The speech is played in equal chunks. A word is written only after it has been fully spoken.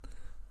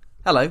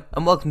Hello,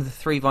 and welcome to the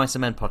Three Vice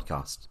Men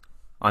podcast.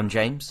 I'm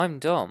James. I'm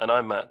Dom. And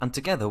I'm Matt. And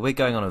together we're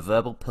going on a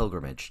verbal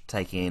pilgrimage,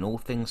 taking in all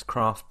things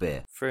craft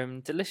beer. From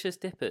delicious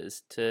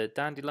dippers to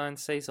dandelion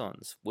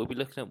saisons, we'll be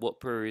looking at what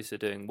breweries are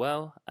doing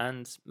well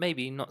and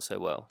maybe not so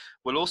well.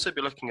 We'll also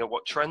be looking at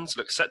what trends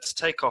look set to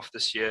take off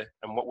this year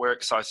and what we're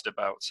excited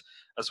about,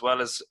 as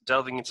well as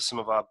delving into some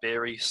of our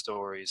beery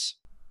stories.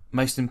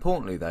 Most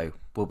importantly, though,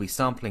 we'll be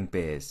sampling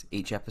beers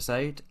each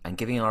episode and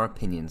giving our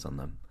opinions on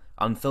them,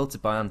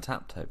 unfiltered by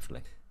Untapped,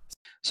 hopefully.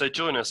 So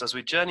join us as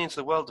we journey into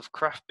the world of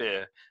craft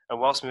beer, and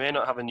whilst we may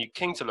not have a new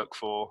king to look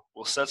for,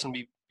 we'll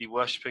certainly be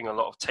worshipping a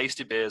lot of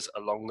tasty beers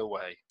along the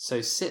way.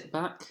 So sit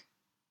back,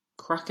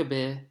 crack a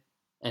beer,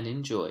 and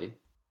enjoy.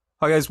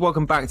 Hi guys,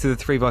 welcome back to the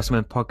Three Vice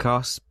Men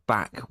podcast,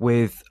 back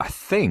with, I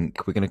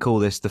think we're going to call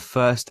this the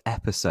first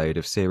episode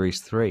of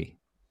Series 3.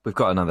 We've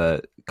got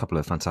another couple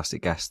of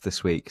fantastic guests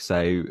this week,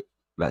 so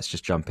let's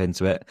just jump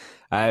into it.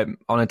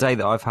 On a day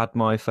that I've had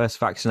my first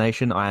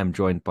vaccination, I am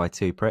joined by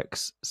two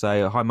pricks.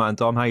 So, hi Matt and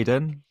Dom, how you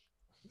doing?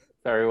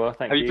 Very well,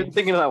 thank you. Have you been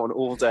thinking of that one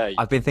all day?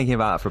 I've been thinking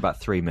about that for about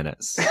 3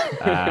 minutes.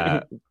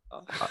 But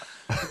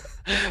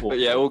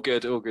yeah, all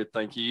good,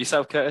 thank you.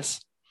 Yourself,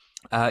 Curtis?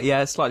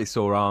 Yeah, slightly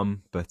sore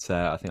arm, but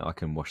I think I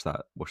can wash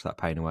that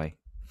pain away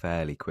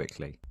fairly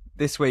quickly.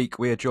 This week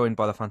we are joined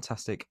by the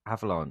fantastic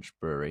Avalanche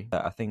Brewery.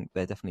 I think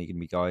they're definitely going to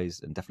be guys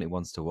and definitely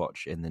ones to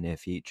watch in the near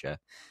future.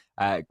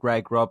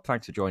 Greg, Rob,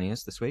 thanks for joining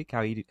us this week. How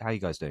are you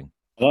guys doing?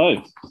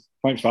 Hello,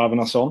 thanks for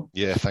having us on.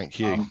 Yeah, thank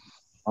you.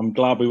 I'm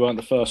glad we weren't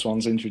the first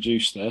ones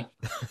introduced there.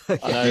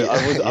 I know,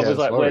 I was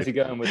like, worried. where's he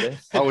going with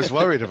this? I was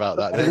worried about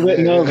that. I was a bit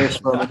nervous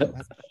for a minute.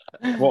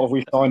 What have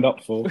we signed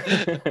up for?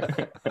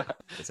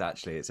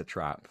 It's a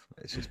trap.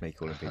 It's just me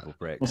calling people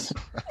bricks.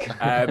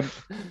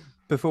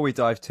 Before we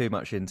dive too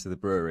much into the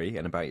brewery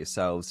and about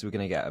yourselves, we're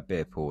going to get a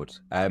beer poured.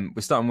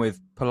 We're starting with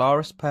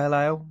Polaris Pale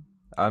Ale.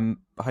 I'm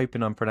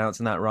hoping I'm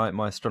pronouncing that right.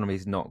 My astronomy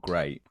is not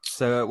great.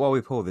 So while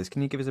we pour this,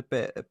 can you give us a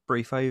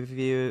brief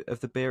overview of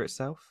the beer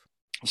itself?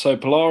 So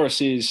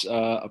Polaris is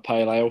a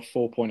pale ale,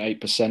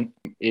 4.8%.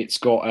 It's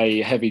got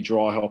a heavy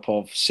dry hop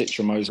of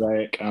Citra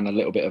Mosaic and a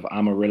little bit of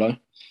Amarillo.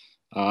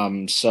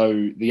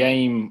 So the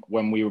aim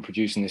when we were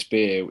producing this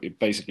beer,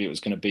 it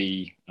was going to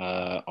be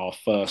our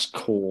first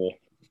core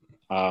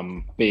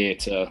beer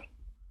to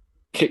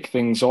kick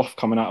things off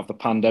coming out of the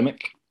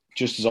pandemic.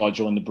 Just as I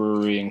joined the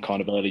brewery in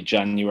kind of early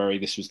January,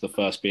 this was the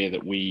first beer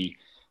that we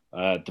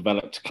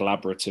developed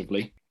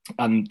collaboratively.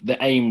 And the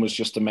aim was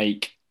just to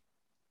make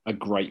a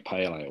great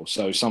pale ale.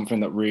 So something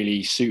that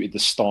really suited the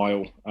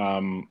style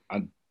and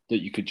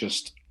that you could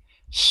just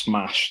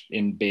smash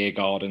in beer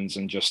gardens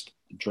and just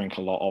drink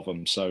a lot of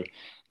them. So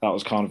that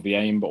was kind of the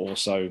aim, but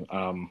also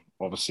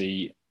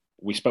obviously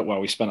we spent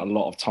a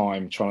lot of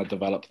time trying to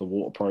develop the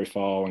water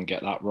profile and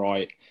get that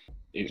right.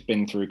 It's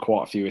been through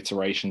quite a few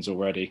iterations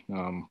already.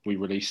 We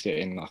released it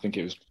in, I think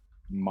it was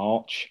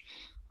March,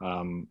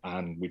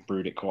 and we've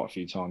brewed it quite a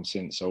few times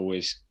since. So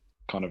always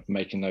kind of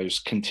making those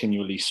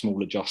continually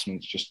small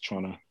adjustments, just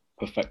trying to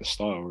perfect the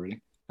style,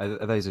 really.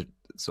 Are those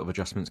sort of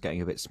adjustments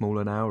getting a bit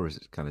smaller now, or is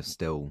it kind of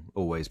still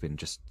always been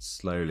just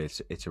slowly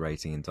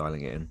iterating and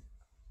dialing it in? Do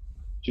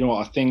you know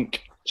what? I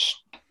think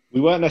we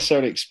weren't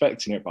necessarily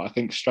expecting it, but I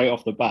think straight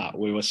off the bat,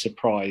 we were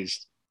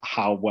surprised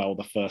how well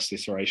the first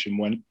iteration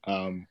went.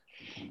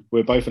 We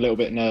were both a little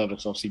bit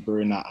nervous, obviously,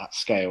 brewing that at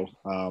scale.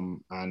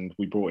 And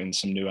we brought in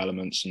some new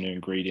elements, some new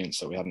ingredients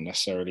that we hadn't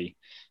necessarily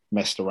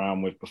messed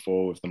around with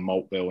before, with the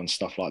malt bill and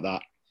stuff like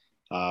that.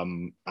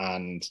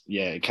 And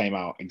yeah, it came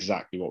out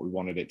exactly what we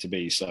wanted it to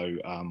be. So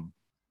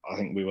I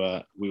think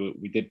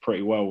we did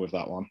pretty well with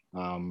that one.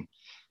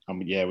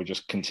 And yeah, we're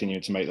just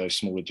continuing to make those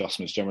small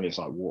adjustments. Generally, it's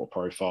like water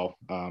profile.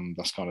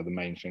 That's kind of the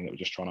main thing that we're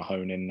just trying to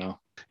hone in now.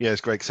 Yeah,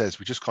 as Greg says,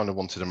 we just kind of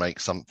wanted to make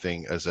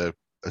something as a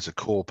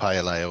core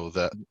pale ale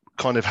that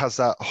kind of has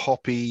that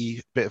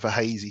hoppy, bit of a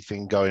hazy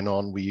thing going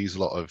on. We use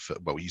a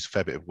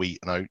fair bit of wheat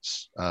and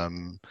oats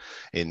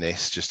in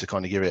this, just to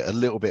kind of give it a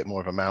little bit more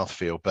of a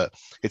mouthfeel. But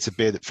it's a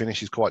beer that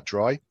finishes quite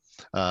dry.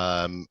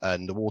 And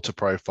the water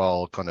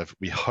profile kind of,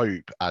 we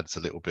hope, adds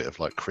a little bit of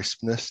like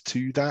crispness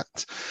to that,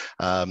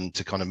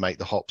 to kind of make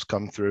the hops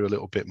come through a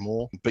little bit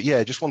more. But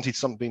yeah, just wanted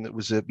something that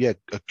was a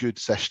good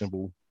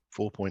sessionable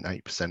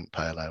 4.8%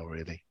 pale ale,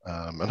 really.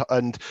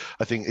 And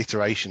I think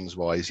iterations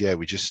wise, yeah,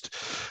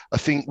 I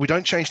think we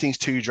don't change things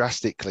too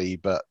drastically,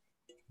 but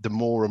the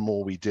more and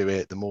more we do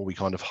it, the more we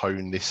kind of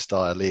hone this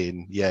style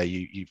in. Yeah,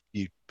 you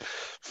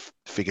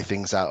figure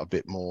things out a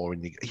bit more,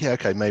 and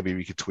okay, maybe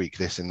we could tweak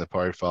this in the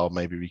profile.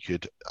 Maybe we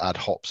could add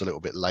hops a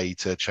little bit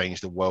later, change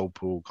the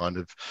whirlpool kind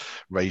of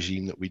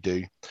regime that we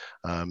do.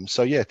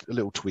 So yeah,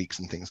 little tweaks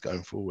and things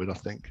going forward, I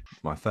think.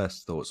 My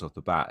first thoughts off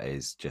the bat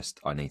is just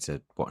I need to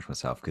watch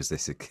myself, because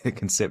this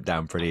can sip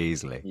down pretty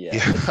easily. Yeah,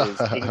 this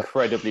is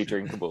incredibly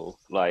drinkable.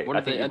 Like One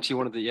of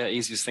the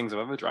easiest things I've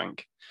ever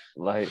drank.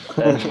 Like,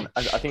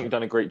 I think we've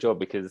done a great job,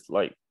 because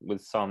like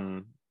with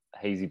some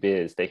hazy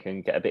beers, they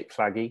can get a bit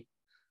claggy.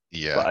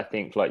 Yeah. But I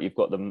think you've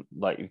got the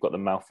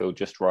mouthfeel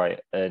just right,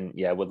 and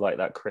yeah, with like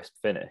that crisp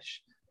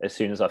finish. As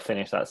soon as I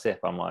finish that sip,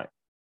 I'm like,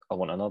 I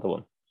want another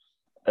one.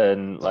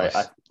 And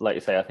Nice. like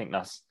you say, I think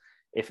that's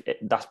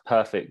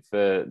perfect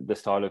for the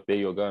style of beer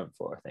you're going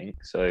for, I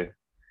think. So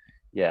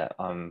yeah,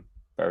 I'm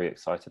very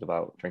excited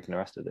about drinking the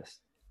rest of this.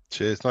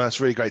 Cheers. No, that's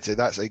really great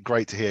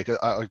great to hear. 'Cause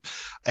I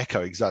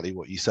echo exactly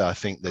what you say. I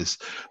think there's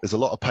a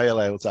lot of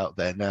pale ales out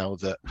there now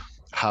that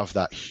have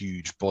that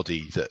huge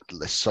body, that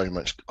there's so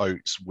much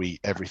oats, wheat,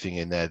 everything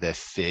in there. They're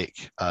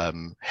thick,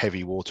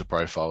 heavy water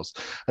profiles,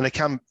 and they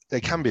can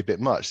be a bit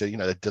much.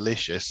 They're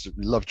delicious.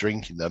 We love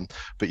drinking them,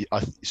 but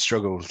I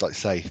struggle, like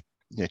say,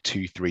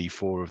 2, 3,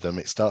 4 of them,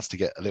 it starts to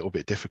get a little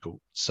bit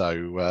difficult.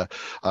 So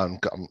I'm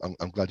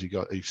glad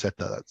you've said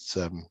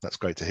that. That's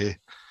great to hear.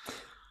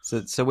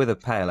 So with a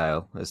pale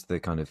ale as the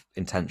kind of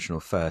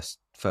intentional first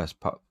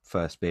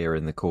beer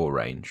in the core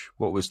range,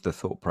 what was the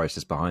thought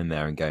process behind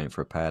there and going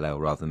for a pale ale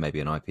rather than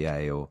maybe an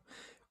IPA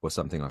or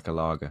something like a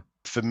lager?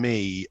 For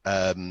me,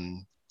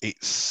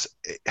 it's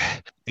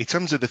in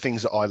terms of the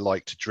things that I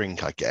like to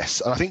drink, I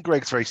guess, and I think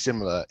Greg's very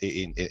similar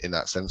in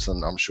that sense,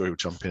 and I'm sure he'll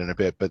jump in a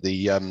bit. But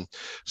the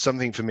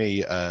something for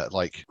me,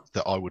 like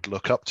that I would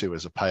look up to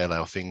as a pale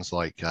ale, things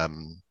like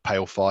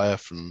Pale Fire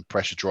from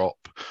Pressure Drop,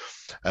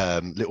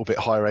 little bit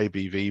higher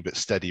ABV but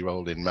steady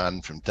rolling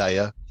Man from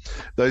Daya.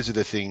 Those are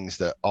the things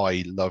that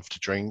I love to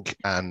drink,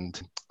 and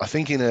I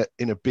think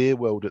in a beer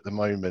world at the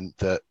moment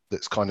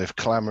that's kind of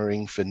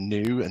clamoring for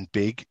new and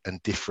big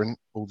and different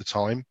all the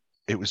time,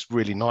 it was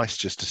really nice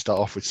just to start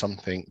off with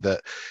something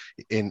that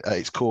in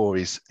its core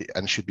is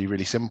and should be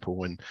really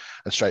simple and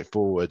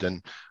straightforward.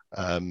 And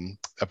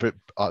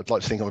I'd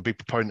like to think I'm a big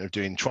proponent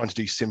of trying to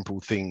do simple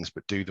things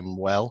but do them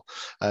well,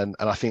 and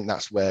I think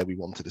that's where we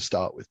wanted to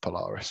start with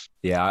Polaris.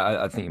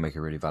 Yeah, I think you make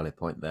a really valid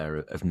point there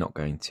of not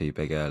going too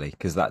big early,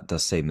 because that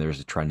does seem there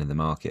is a trend in the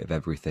market of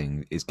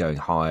everything is going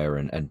higher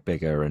and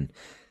bigger, and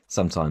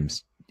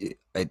sometimes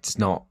it's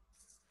not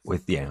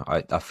with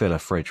I fill a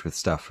fridge with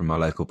stuff from my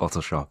local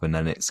bottle shop, and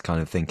then it's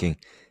kind of thinking,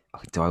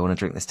 oh, do I want to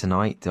drink this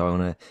tonight? Do I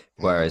want to?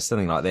 Whereas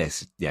something like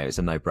this, it's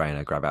a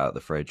no-brainer. Grab it out of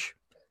the fridge.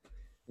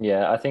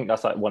 Yeah, I think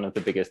that's like one of the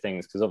biggest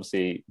things, because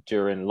obviously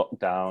during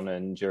lockdown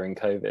and during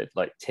COVID,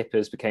 like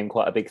tippers became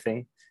quite a big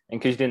thing. And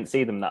because you didn't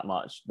see them that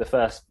much, the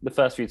first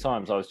few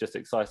times I was just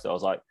excited. I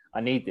was like,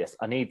 I need this.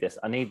 And I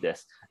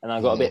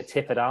got a bit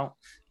tippered out.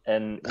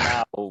 And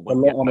now a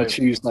lot on a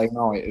Tuesday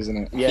night, isn't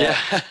it? Yeah.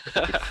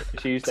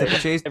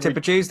 Tuesday. Tipper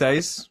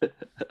Tuesdays.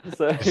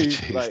 So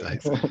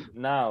like,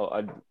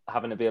 now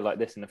having a beer like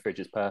this in the fridge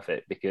is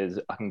perfect, because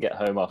I can get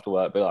home after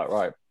work, be like,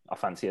 right, I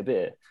fancy a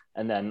beer.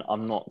 And then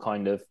I'm not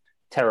kind of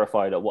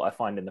terrified at what I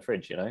find in the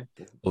fridge,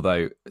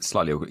 Although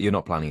slightly, you're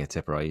not planning a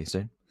tipper, are you,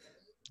 soon?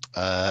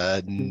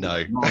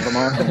 No.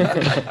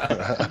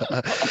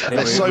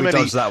 There's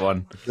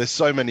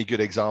so many good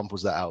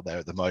examples out there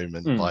at the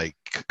moment, like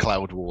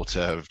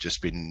Cloudwater have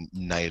just been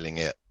nailing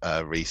it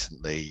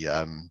recently.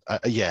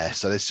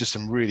 So there's just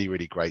some really,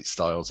 really great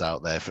styles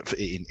out there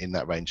in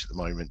that range at the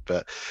moment.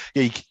 But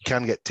yeah, you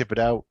can get tippered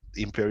out,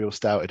 Imperial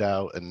stouted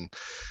out, and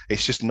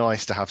it's just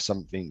nice to have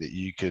something that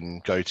you can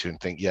go to and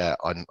think, yeah,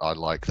 I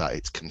like that.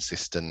 It's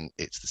consistent,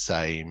 it's the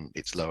same,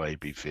 it's low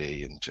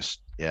ABV, and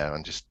just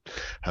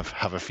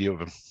have a few of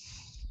them.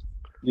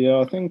 Yeah,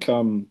 I think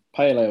pale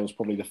ale is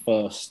probably the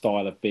first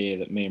style of beer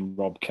that me and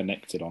Rob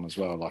connected on as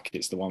well. Like,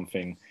 it's the one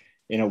thing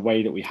in a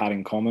way that we had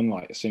in common.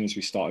 Like, as soon as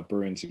we started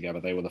brewing together,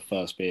 they were the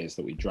first beers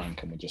that we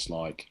drank, and we're just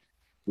like,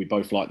 we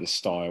both like this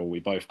style. We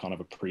both kind of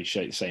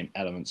appreciate the same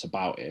elements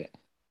about it,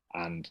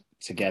 and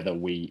together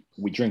we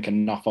drink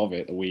enough of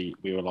it that we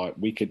were like,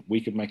 we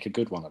could make a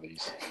good one of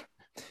these.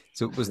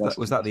 So was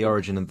that the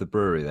origin of the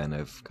brewery then,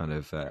 of kind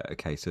of a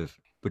case of,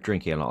 we're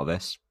drinking a lot of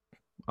this,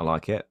 I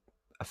like it,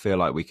 I feel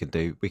like we could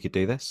do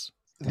this?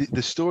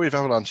 The story of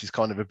Avalanche is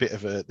kind of a bit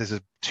of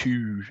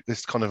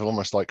there's kind of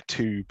almost like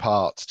two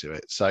parts to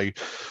it. So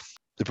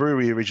the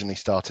brewery originally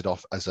started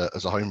off as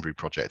a homebrew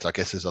project, I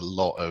guess, as a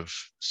lot of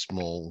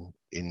small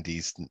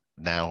indies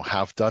now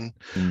have done.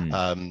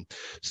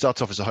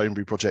 Started off as a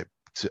homebrew project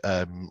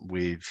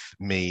with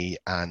me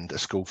and a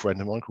school friend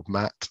of mine called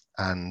Matt,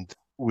 and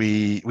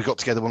we got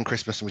together one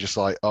Christmas and we're just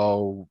like,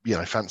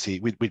 fancy.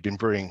 We'd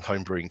been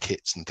home brewing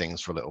kits and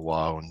things for a little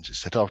while, and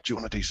just said, oh, do you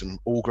want to do some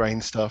all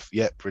grain stuff?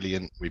 Yeah,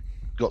 brilliant. We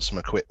got some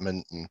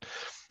equipment and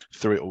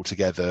threw it all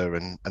together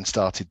and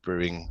started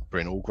brewing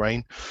all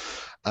grain,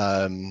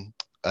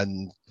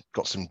 and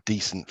got some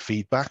decent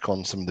feedback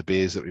on some of the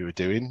beers that we were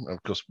doing.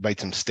 Of course, made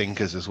some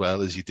stinkers as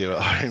well, as you do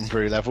at home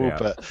brew level,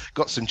 but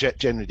got some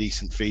generally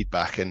decent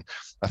feedback. And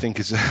I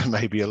think, as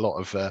maybe a lot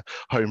of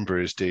home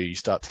brewers do, you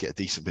start to get a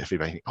decent bit of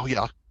feedback. Oh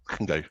yeah, I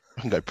can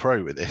go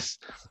pro with this.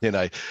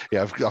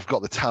 I've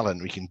got the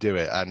talent, we can do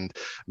it. And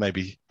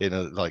maybe in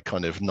a like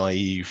kind of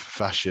naive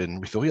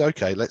fashion, we thought,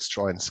 okay, let's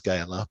try and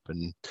scale up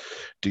and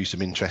do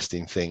some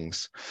interesting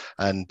things.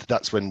 And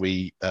that's when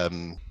we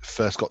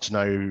first got to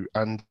know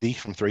Andy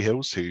from Three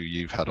Hills, who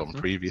you've had on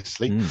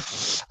previously.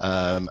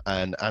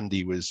 And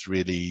Andy was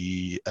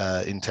really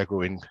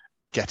integral in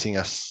getting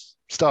us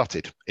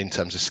started in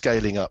terms of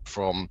scaling up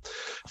from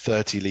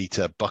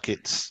 30-litre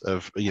buckets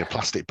of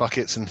plastic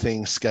buckets and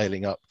things,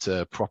 scaling up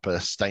to proper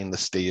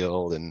stainless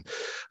steel and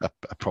a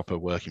proper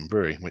working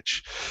brewery,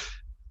 which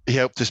he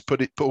helped us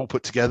put it all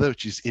put together,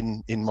 which is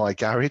in my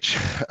garage.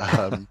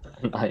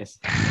 Nice.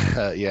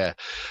 Yeah,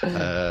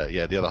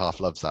 the other half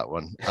loves that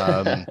one.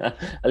 At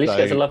least it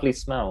gets a lovely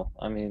smell.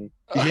 I mean,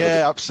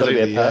 yeah,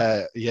 absolutely.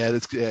 perk.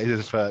 It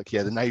is a perk.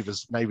 Yeah, the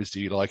neighbours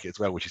do like it as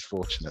well, which is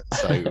fortunate.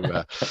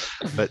 So,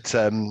 but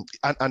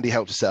Andy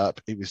helped us set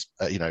up. He was,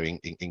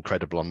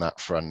 incredible on that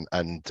front.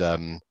 And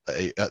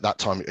at that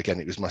time, again,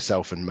 it was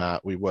myself and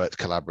Matt. We worked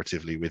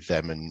collaboratively with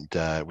them,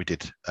 and we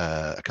did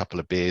a couple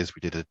of beers.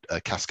 We did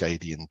a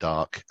Cascadian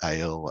Dark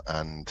Ale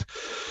and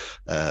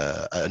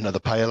another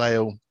Pale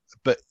Ale.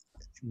 But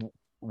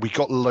we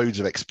got loads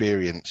of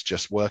experience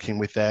just working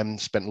with them,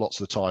 spent lots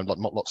of the time, like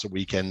lots of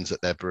weekends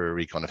at their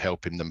brewery, kind of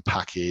helping them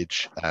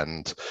package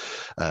and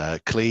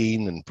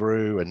clean and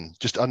brew, and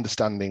just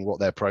understanding what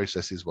their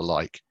processes were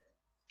like.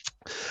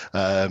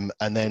 And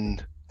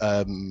then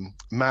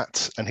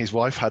Matt and his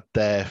wife had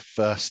their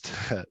first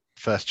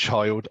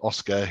child,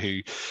 Oscar,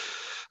 who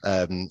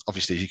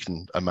obviously, you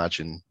can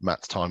imagine,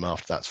 Matt's time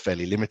after that's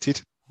fairly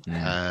limited.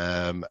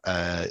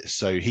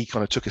 So he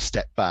kind of took a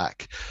step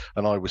back,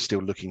 and I was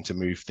still looking to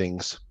move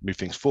things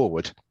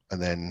forward.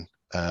 And then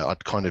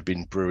I'd kind of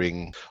been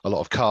brewing a lot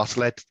of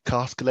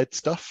cask-led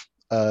stuff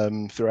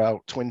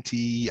throughout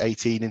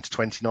 2018 into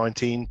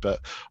 2019,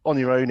 but on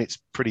your own it's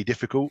pretty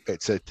difficult.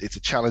 It's a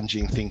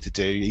challenging thing to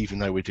do, even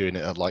though we're doing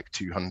it at like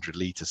 200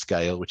 litre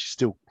scale, which is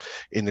still,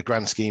 in the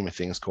grand scheme of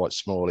things, quite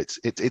small.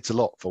 It's a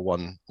lot for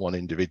one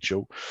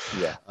individual.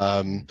 Yeah.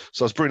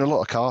 So I was brewing a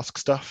lot of cask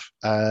stuff,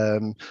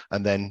 and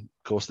then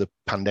of course the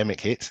pandemic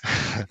hit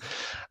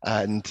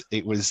and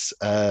it was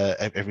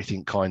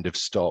everything kind of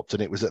stopped.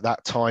 And it was at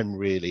that time,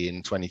 really,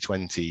 in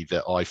 2020,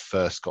 that I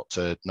first got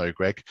to know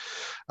Greg,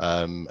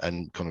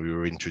 and kind of we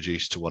were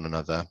introduced to one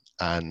another.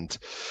 And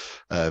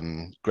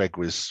Greg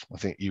was, I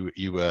think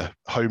you were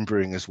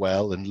homebrewing as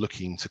well, and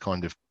looking to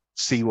kind of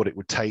see what it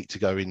would take to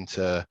go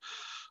into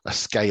a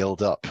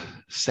scaled up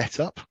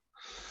setup.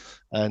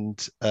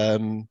 And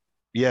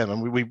yeah,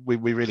 man, we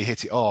really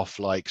hit it off,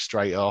 like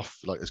straight off.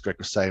 Like, as Greg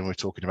was saying, we're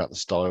talking about the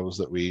styles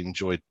that we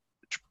enjoyed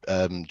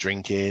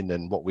drinking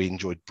and what we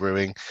enjoyed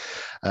brewing.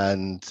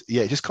 And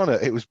yeah, just kind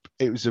of, it was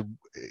a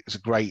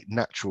great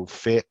natural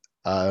fit.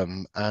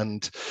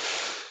 And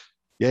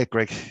yeah,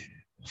 Greg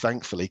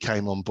thankfully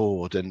came on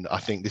board, and I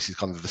think this is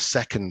kind of the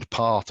second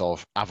part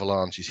of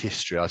Avalanche's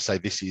history. I say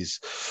this is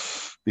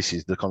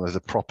the kind of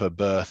the proper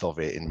birth of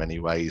it in many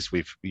ways.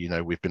 We've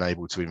been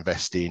able to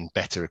invest in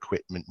better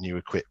equipment, new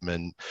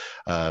equipment.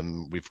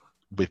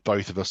 With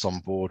both of us on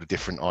board with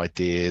different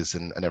ideas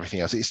and everything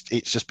else.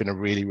 It's just been a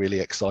really, really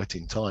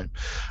exciting time.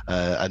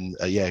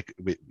 Yeah,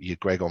 with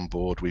Greg on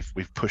board,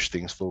 we've pushed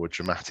things forward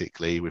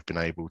dramatically. We've been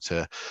able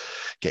to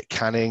get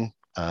canning.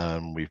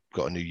 We've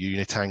got a new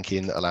unitank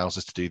in that allows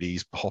us to do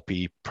these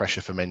hoppy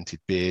pressure fermented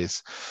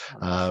beers.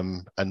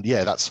 And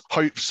yeah, that's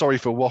sorry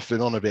for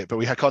waffling on a bit, but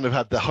we had kind of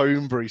had the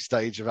homebrew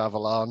stage of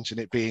Avalanche, and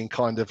it being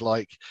kind of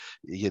like,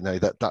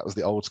 that was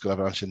the old school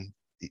Avalanche, and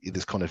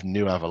this kind of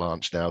new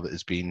Avalanche now that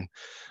has been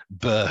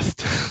birthed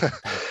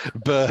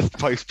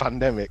post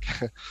pandemic.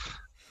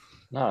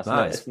 No,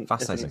 it's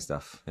fascinating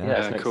stuff. Yeah,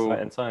 it's an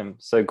exciting time.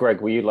 So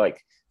Greg, were you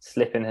like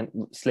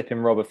slipping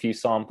Rob a few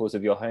samples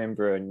of your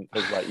homebrew, and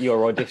was like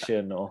your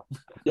audition, or?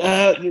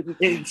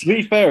 To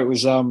be fair, it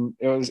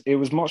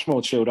was much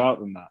more chilled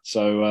out than that.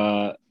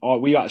 So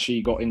we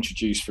actually got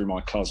introduced through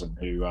my cousin,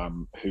 who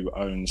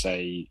owns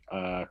a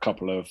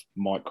couple of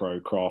micro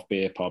craft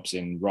beer pubs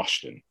in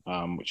Rushden,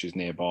 which is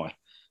nearby.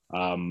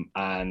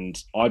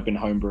 And I'd been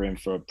homebrewing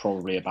for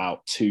probably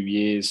about 2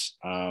 years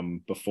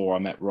before I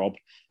met Rob.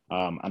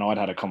 And I'd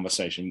had a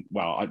conversation.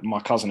 Well, my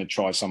cousin had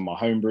tried some of my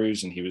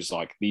homebrews, and he was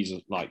like, "These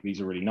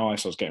are really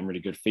nice." I was getting really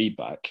good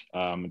feedback,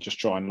 just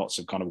trying lots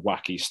of kind of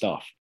wacky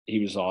stuff. He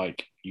was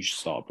like, "You should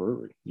start a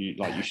brewery. You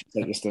should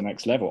take this to the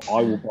next level.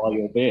 I will buy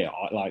your beer."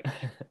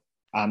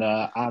 And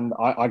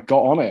I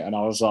got on it, and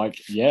I was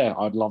like, "Yeah,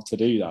 I'd love to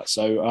do that."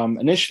 So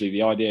initially,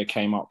 the idea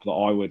came up that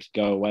I would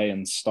go away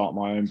and start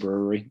my own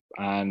brewery,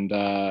 and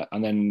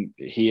then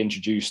he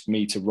introduced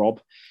me to Rob.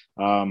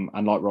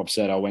 And like Rob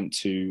said, I went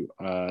to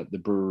the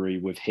brewery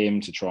with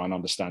him to try and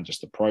understand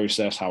just the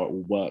process, how it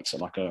all works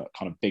at like a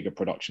kind of bigger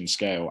production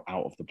scale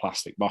out of the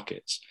plastic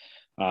buckets.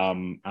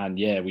 And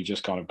yeah, we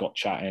just kind of got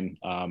chatting,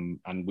 and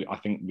I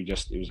think it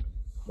was the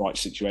right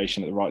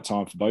situation at the right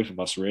time for both of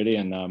us, really.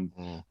 And I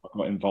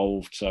got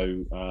involved.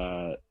 So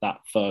that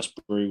first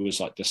brew was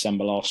like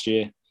December last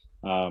year.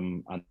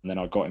 And then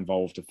I got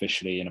involved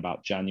officially in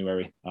about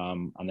January.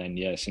 And then,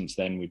 yeah, since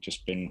then we've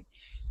just been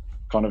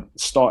kind of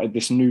started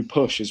this new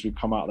push as we've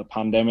come out of the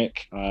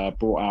pandemic,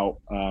 brought out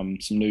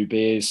some new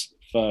beers,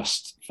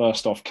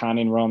 first off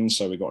canning runs.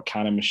 So we got a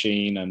canning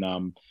machine and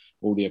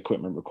all the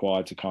equipment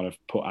required to kind of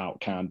put out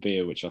canned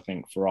beer, which I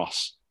think for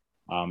us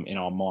in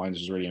our minds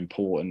was really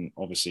important,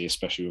 obviously,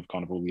 especially with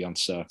kind of all the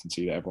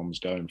uncertainty that everyone was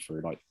going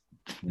through. Like,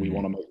 we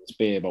want to make this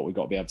beer, but we've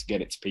got to be able to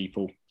get it to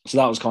people. So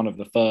that was kind of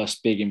the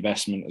first big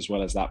investment, as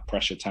well as that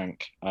pressure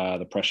tank,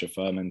 the pressure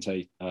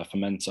fermenter.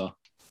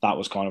 That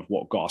was kind of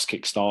what got us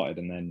kick-started.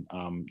 And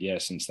then, yeah,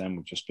 since then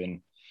we've just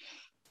been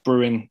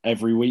brewing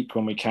every week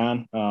when we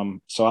can.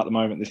 So at the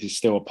moment, this is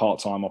still a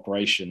part-time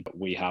operation.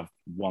 We have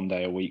one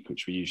day a week,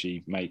 which we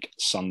usually make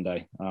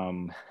Sunday,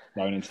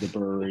 going into the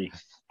brewery,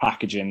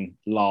 packaging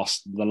the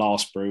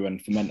last brew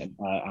and fermenting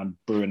and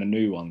brewing a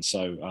new one.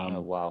 So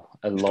wow,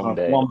 a long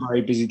day. One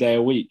very busy day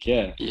a week.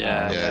 Yeah.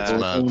 It's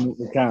mad. Doing what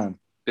we can.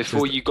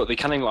 Before you got the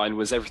canning line,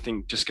 was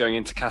everything just going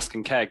into cask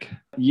and keg?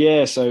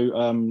 Yeah,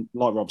 so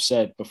like Rob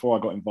said, before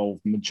I got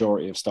involved, the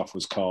majority of stuff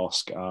was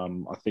cask.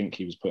 I think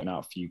he was putting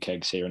out a few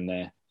kegs here and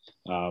there.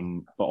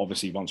 But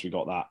obviously, once we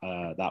got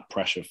that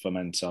pressure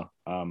fermenter,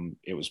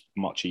 it was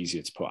much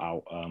easier to put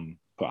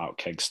out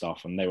keg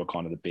stuff, and they were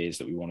kind of the beers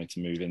that we wanted to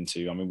move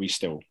into. I mean, we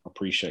still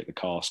appreciate the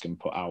cask and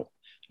put out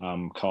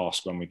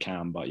cask when we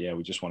can, but yeah,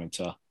 we just wanted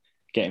to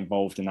get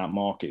involved in that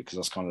market because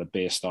that's kind of the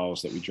beer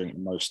styles that we drink the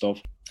most of.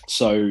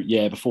 So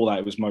yeah, before that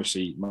it was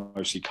mostly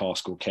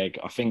cask or keg.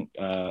 I think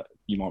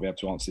you might be able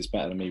to answer this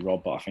better than me,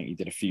 Rob, but I think you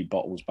did a few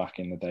bottles back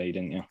in the day,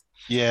 didn't you?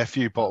 Yeah, a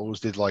few bottles.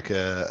 Did like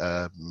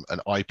an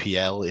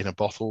IPL in a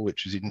bottle,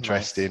 which was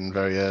interesting. Nice.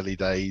 Very early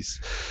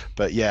days,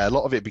 but yeah, a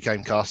lot of it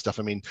became cask stuff.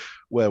 I mean,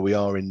 where we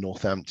are in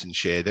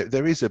Northamptonshire,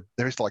 there is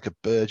like a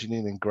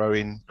burgeoning and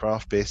growing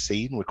craft beer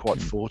scene. We're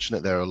quite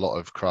fortunate. There are a lot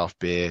of craft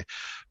beer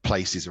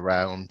places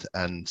around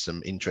and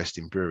some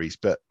interesting breweries,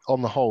 but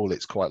on the whole,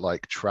 it's quite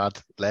like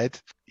trad led.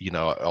 You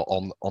know,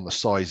 on the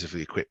size of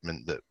the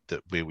equipment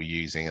that we were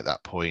using at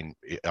that point,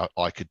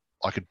 I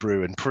could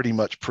brew and pretty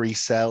much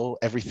pre-sell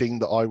everything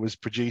that I was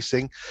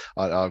producing.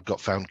 I've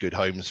found good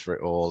homes for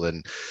it all,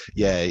 and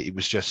yeah, it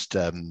was just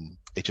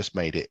it just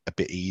made it a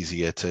bit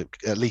easier to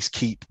at least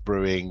keep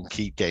brewing,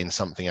 keep getting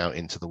something out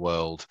into the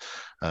world.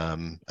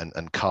 And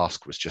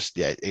cask was just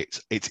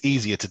it's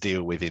easier to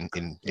deal with in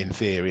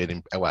theory and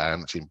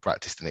in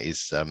practice than it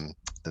is than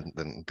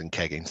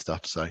kegging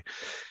stuff. So.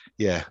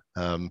 Yeah,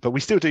 but we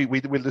still do.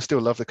 We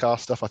still love the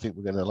cask stuff. I think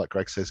we're going to, like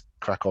Greg says,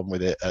 crack on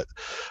with it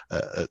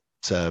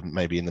at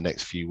maybe in the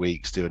next few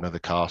weeks, do another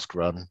cask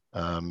run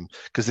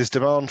because there's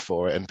demand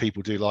for it and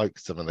people do like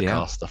some of the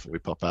cask stuff that we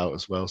pop out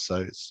as well.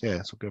 So it's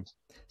all good.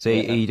 So are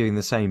you doing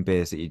the same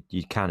beers that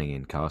you're canning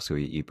in cask, or are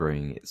you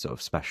brewing sort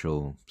of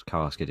special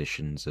cask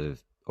editions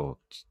or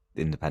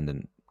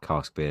independent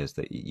cask beers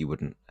that you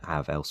wouldn't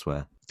have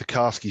elsewhere? The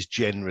cask is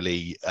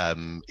generally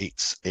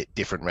it's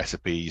different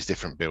recipes,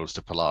 different builds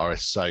to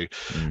Polaris. So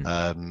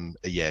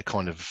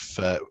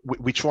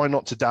we try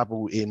not to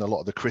dabble in a lot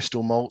of the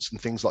crystal malts and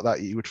things like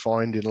that you would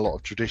find in a lot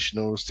of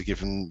traditionals to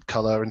give them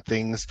colour and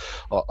things.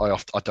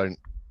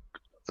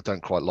 I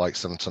don't quite like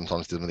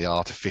sometimes the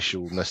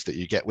artificialness that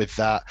you get with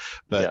that,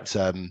 but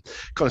kind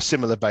of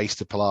similar base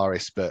to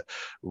Polaris, but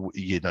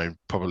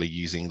probably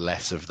using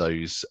less of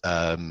those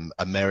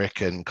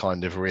American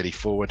kind of really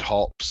forward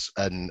hops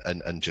and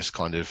just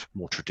kind of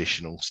more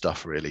traditional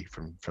stuff really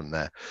from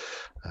there.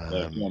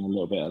 A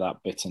little bit of that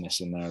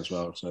bitterness in there as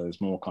well. So there's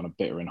more kind of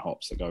bitter in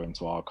hops that go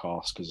into our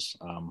cask because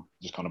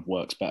just kind of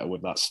works better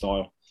with that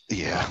style.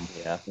 Yeah.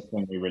 The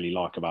thing we really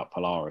like about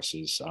Polaris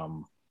is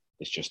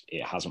it's just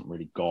it hasn't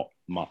got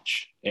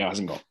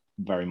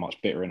very much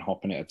bitter in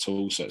hop in it at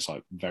all. So it's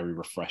like very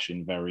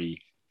refreshing,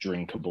 very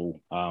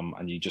drinkable,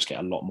 and you just get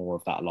a lot more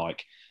of that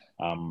like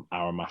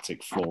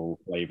aromatic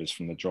floral flavors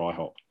from the dry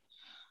hop.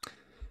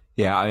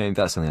 Yeah, I mean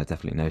that's something I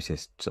definitely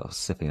noticed sort of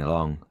sipping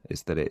along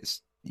is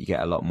that you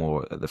get a lot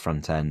more at the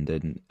front end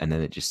and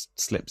then it just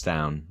slips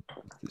down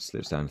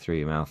through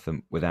your mouth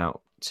and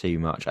without too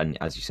much. And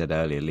as you said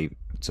earlier,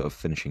 sort of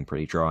finishing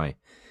pretty dry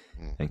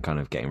and kind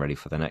of getting ready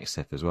for the next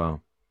sip as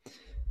well.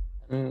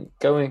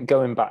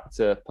 Going back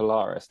to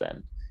Polaris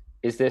then,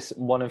 is this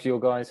one of your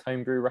guys'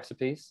 homebrew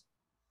recipes?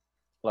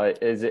 Like,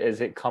 is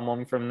it come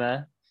on from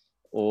there,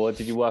 or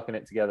did you work on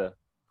it together?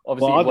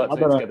 Obviously, you've worked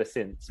on it together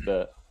since,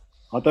 but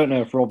I don't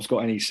know if Rob's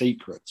got any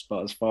secrets.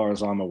 But as far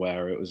as I'm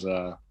aware, it was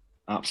a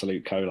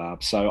absolute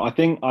collab. So I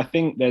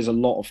think there's a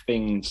lot of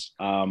things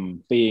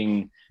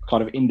being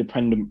kind of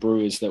independent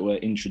brewers that were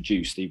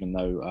introduced, even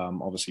though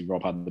obviously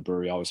Rob had the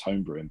brewery, I was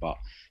homebrewing. But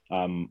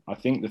I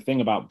think the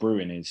thing about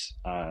brewing is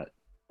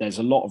there's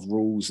a lot of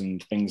rules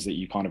and things that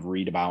you kind of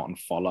read about and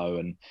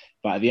follow.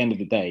 But at the end of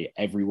the day,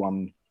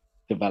 everyone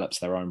develops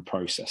their own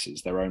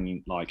processes, their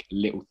own like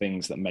little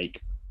things that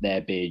make their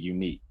beer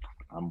unique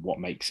and what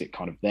makes it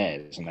kind of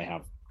theirs. And they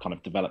have kind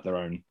of developed their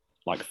own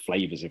like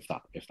flavors, if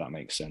that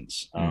makes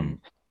sense. And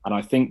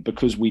I think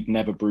because we'd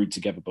never brewed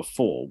together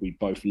before, we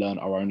both learned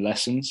our own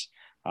lessons.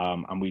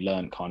 And we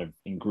learned kind of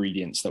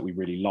ingredients that we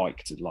really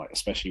liked, like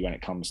especially when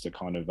it comes to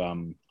kind of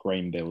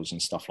grain bills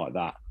and stuff like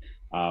that.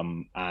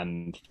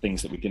 And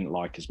things that we didn't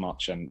like as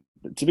much. And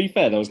to be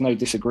fair, there was no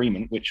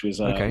disagreement, which was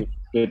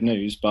good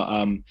news. But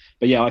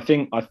yeah, I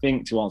think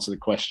to answer the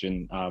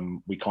question,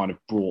 we kind of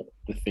brought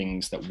the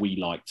things that we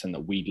liked and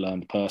that we'd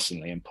learned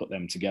personally and put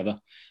them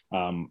together.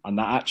 And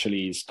that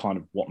actually is kind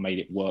of what made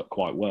it work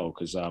quite well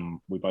because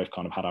we both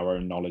kind of had our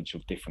own knowledge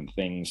of different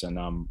things, and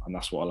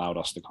that's what allowed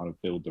us to kind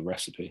of build the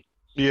recipe.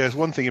 Yeah, there's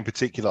one thing in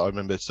particular I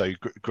remember. So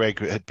Greg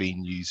had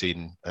been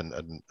using,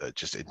 and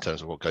just in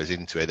terms of what goes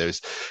into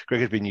it,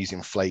 Greg had been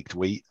using flaked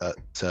wheat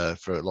for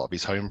a lot of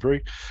his homebrew,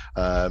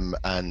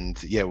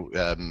 and yeah,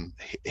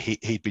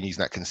 he'd been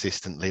using that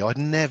consistently. I'd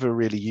never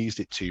really used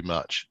it too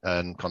much,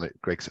 and kind of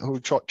Greg said, "Oh,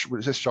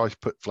 let's try to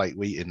put flaked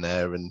wheat in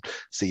there and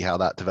see how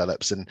that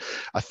develops." And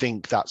I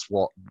think that's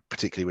what,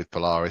 particularly with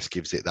Polaris,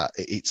 gives it that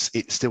it's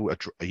still a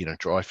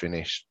dry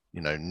finish,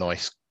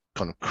 nice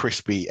kind of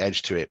crispy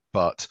edge to it,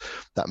 but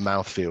that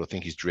mouthfeel I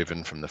think is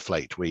driven from the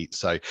flaked wheat.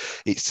 So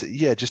it's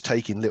just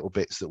taking little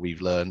bits that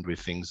we've learned with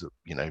things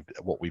that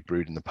what we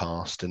brewed in the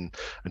past and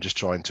just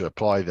trying to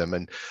apply them.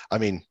 And I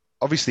mean,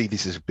 obviously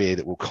this is a beer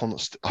that we'll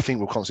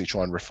constantly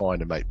try and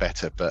refine and make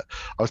better, but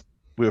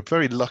we were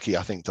very lucky,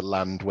 I think, to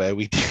land where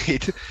we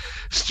did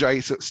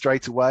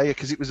straight away,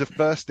 because it was the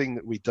first thing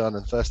that we'd done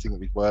and first thing that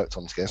we'd worked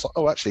on together. It's like,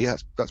 oh, actually,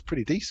 that's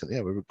pretty decent.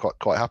 Yeah, we were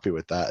quite happy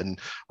with that, and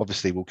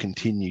obviously we'll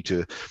continue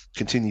to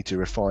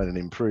refine and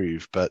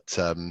improve. But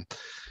I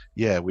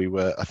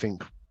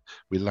think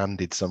we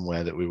landed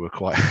somewhere that we were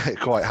quite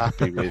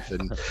happy with.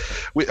 And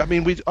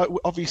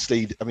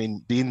obviously,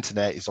 the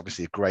internet is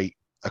obviously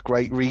a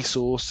great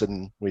resource,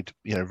 and we'd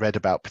read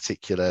about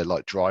particular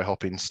like dry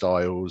hopping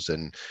styles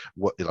and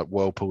what like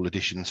whirlpool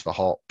additions for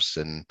hops,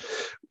 and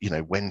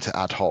when to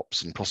add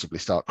hops and possibly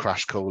start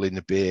crash calling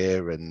the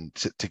beer and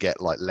to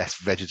get like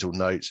less vegetal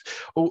notes,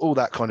 all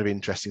that kind of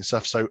interesting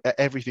stuff. So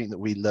everything that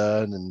we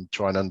learn and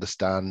try and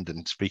understand,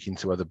 and speaking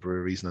to other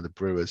breweries and other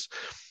brewers,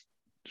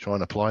 try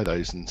and apply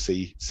those and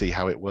see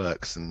how it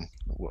works and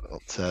what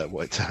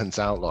it turns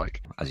out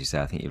like. As you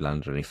say, I think you've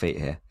landed on your feet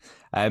here.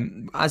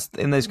 As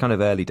in those kind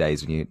of early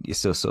days when you're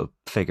still sort of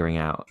figuring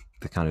out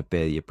the kind of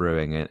beer you're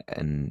brewing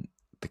and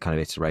the kind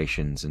of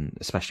iterations, and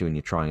especially when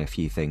you're trying a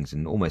few things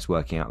and almost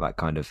working out that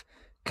kind of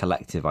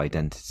collective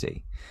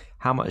identity,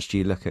 how much do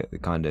you look at the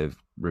kind of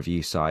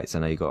review sites? I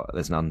know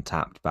there's an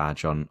Untapped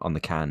badge on the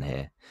can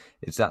here.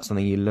 Is that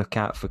something you look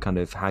at for kind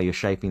of how you're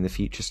shaping the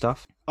future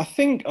stuff? I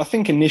think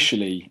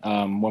initially,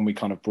 when we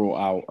kind of brought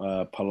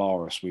out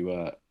Polaris, we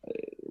were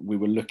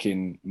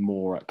looking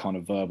more at kind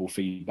of verbal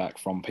feedback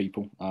from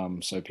people,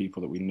 so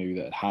people that we knew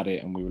that had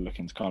it, and we were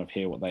looking to kind of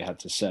hear what they had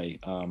to say.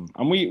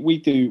 And we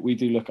do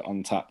look at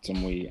Untapped,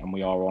 and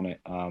we are on it,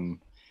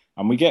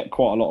 and we get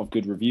quite a lot of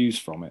good reviews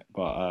from it.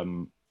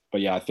 But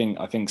yeah, I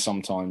think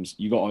sometimes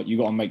you got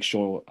to make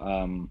sure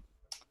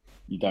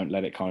you don't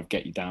let it kind of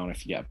get you down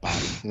if you get a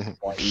bad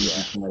let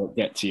it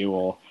get to you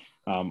or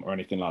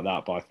anything like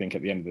that. But I think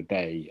at the end of the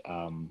day,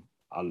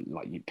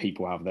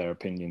 people have their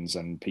opinions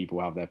and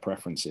people have their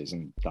preferences,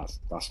 and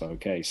that's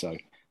okay. So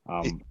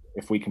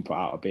if we can put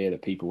out a beer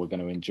that people are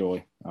going to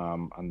enjoy,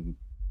 and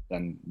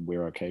then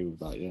we're okay with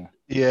that.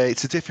 Yeah,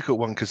 it's a difficult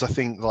one, because I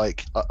think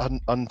like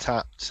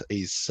Untapped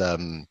is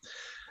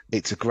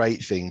it's a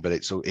great thing, but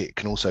it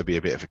can also be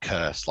a bit of a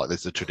curse. Like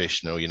there's the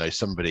traditional,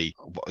 somebody,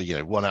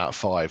 1 out of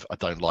 5, I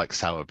don't like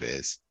sour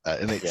beers,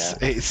 and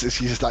it's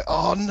just like,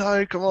 oh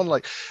no, come on,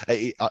 like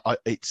I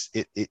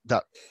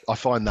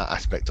find that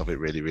aspect of it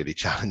really, really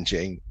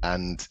challenging,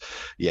 and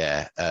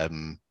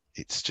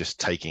it's just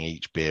taking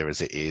each beer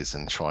as it is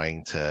and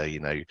trying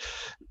to,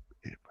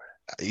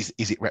 is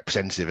it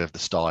representative of the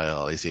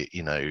style? Is it,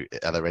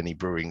 are there any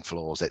brewing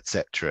flaws,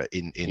 etc.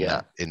 in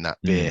that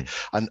beer?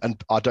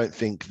 And I don't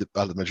think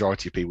the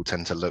majority of people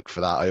tend to look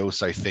for that. I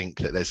also think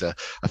that there's a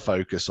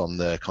focus on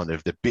the kind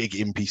of the big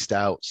impy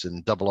stouts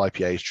and double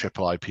IPAs,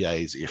 triple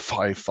IPAs,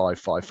 5, 5,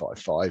 5, 5,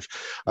 5.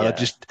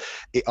 And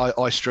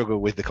I struggle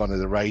with the kind of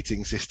the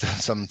rating system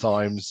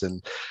sometimes,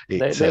 and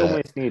they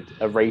almost need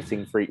a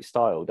rating for each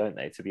style, don't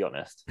they? To be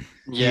honest.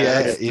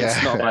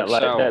 It's not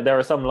like there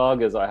are some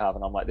lagers I have,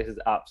 and I'm like, this is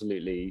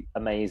absolutely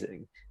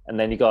amazing, and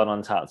then you go on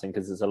Untapped,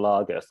 because it's a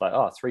lager, it's like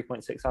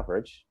 3.6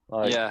 average.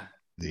 Like,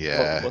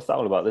 what's that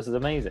all about? This is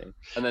amazing.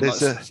 And then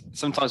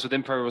sometimes with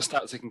imperial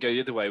stouts it can go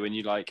the other way, when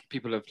you like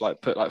people have like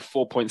put like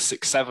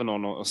 4.67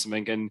 on or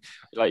something, and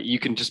like you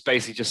can just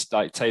basically just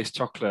like taste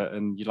chocolate,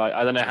 and you like,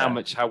 I don't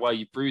know how well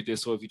you brewed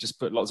this, or if you just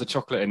put lots of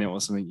chocolate in it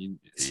or something,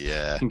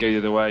 it can go the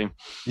other way.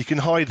 You can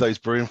hide those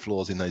brewing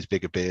flaws in those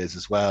bigger beers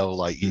as well,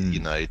 like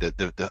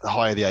the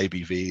higher the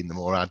ABV and the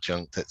more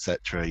adjunct,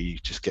 etc. You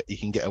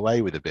can get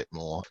away with a bit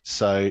more.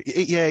 So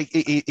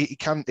it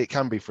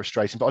can be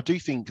frustrating, but I do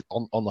think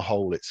on the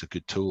whole it's a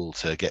good tool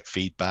to get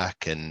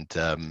feedback and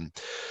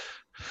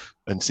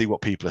see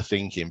what people are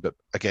thinking. But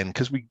again,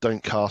 because we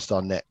don't cast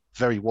our net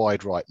very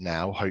wide right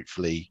now,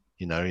 hopefully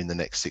in the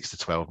next 6 to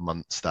 12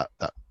 months that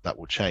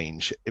will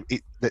change.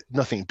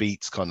 Nothing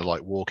beats kind of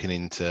like walking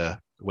into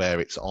where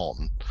it's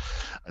on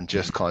and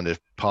just kind of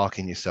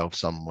parking yourself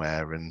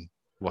somewhere and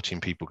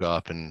watching people go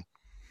up and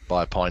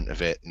buy a pint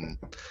of it and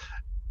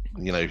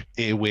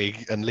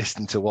earwig and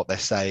listen to what they're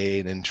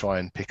saying and try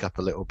and pick up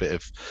a little bit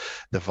of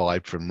the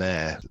vibe from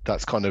there.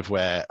 That's kind of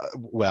where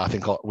I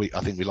think we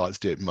like to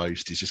do it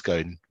most, is just go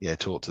and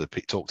talk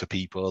to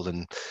people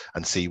and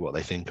see what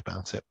they think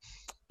about it.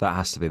 That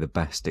has to be the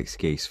best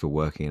excuse for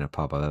working in a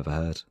pub I've ever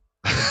heard.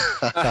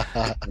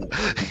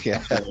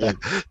 Yeah.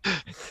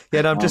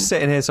 Yeah, no, I'm just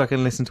sitting here so I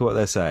can listen to what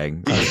they're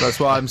saying. That's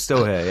why I'm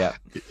still here. Yeah.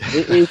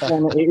 It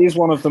is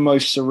one of the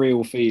most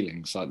surreal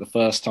feelings. Like the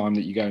first time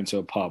that you go into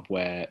a pub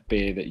where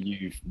beer that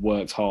you've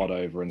worked hard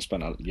over and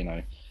spent,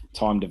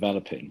 time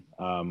developing,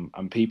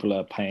 and people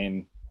are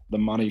paying the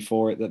money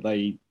for it that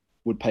they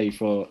would pay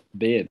for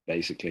beer,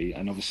 basically.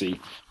 And obviously,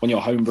 when you're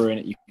homebrewing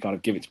it, you kind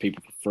of give it to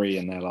people for free,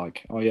 and they're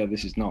like, "Oh yeah,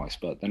 this is nice,"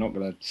 but they're not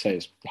going to say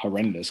it's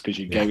horrendous because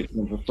you gave it to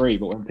them for free.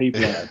 But when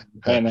people are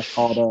paying their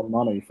hard-earned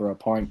money for a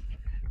pint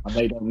and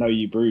they don't know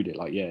you brewed it,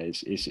 like, yeah,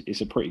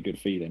 it's a pretty good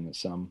feeling.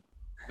 It's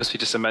Must be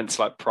just immense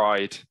like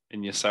pride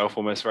in yourself,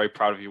 almost very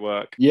proud of your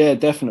work. Yeah,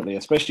 definitely.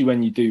 Especially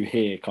when you do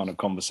hear kind of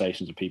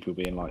conversations of people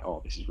being like,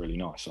 "Oh, this is really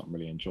nice. I'm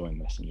really enjoying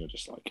this," and you're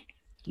just like,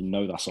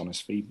 that's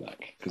honest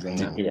feedback. Because then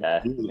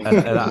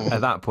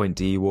at that point,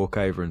 do you walk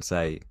over and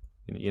say,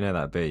 "You know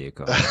that beer you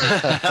got?" I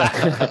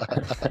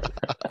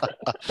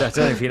don't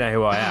know if you know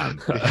who I am.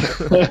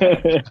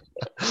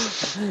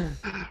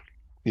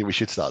 Yeah, we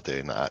should start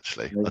doing that.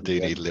 Actually, I do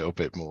need a little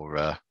bit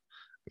more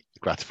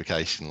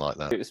gratification like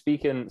that.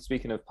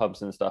 Speaking of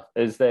pubs and stuff,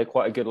 is there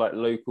quite a good like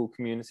local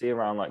community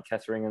around like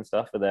Kettering and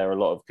stuff? Are there a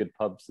lot of good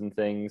pubs and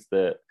things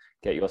that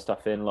get your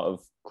stuff in? A lot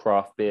of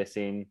craft beer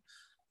scene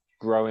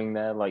growing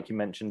there, like you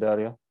mentioned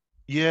earlier?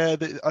 Yeah,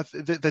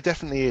 there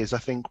definitely is. I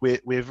think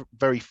we're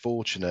very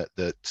fortunate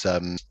that,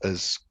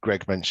 as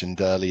Greg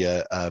mentioned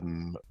earlier,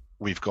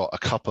 we've got a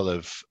couple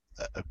of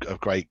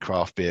great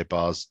craft beer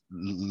bars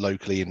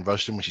locally in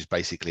Rushden, which is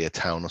basically a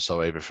town or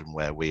so over from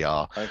where we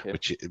are. Okay.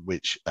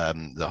 Which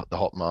the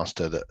hop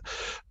master that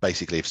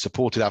basically have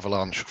supported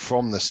Avalanche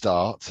from the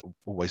start,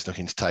 always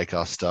looking to take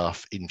our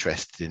stuff,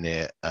 interested in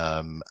it,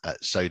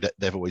 so that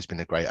they've always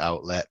been a great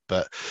outlet.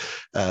 But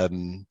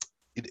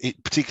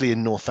particularly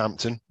in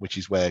Northampton, which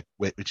is where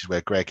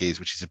Greg is,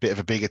 which is a bit of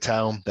a bigger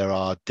town, there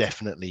are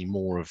definitely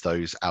more of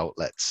those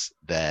outlets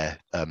there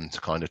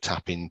to kind of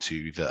tap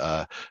into that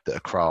are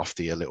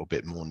crafty, a little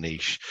bit more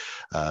niche,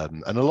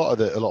 and a lot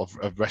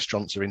of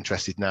restaurants are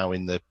interested now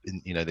in the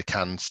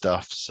canned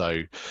stuff.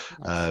 So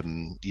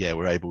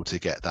we're able to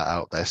get that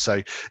out there.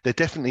 So there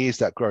definitely is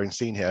that growing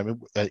scene here. I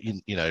mean,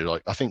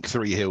 like I think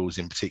Three Hills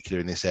in particular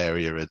in this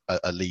area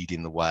are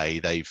leading the way.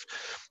 They've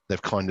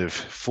kind of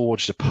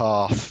forged a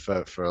path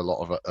for a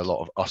lot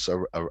of us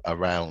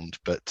around,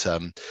 but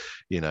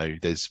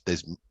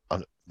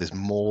there's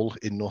Maul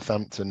in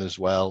Northampton as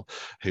well,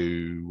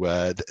 who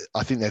I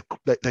think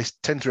they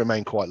tend to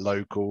remain quite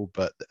local,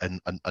 but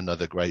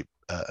another great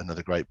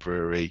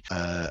brewery,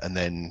 and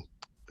then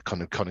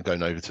kind of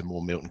going over to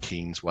more Milton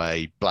Keynes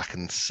way, Black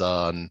and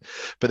Sun,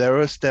 but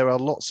there are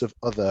lots of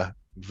other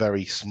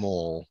very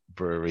small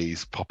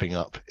breweries popping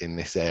up in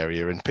this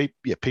area, and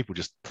people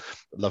just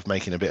love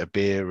making a bit of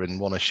beer and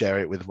want to share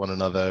it with one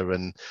another,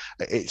 and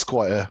it's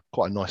quite a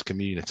nice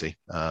community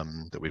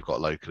that we've got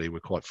locally.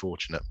 We're quite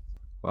fortunate.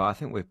 Well, I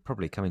think we're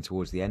probably coming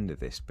towards the end of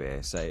this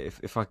beer, so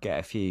if I get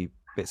a few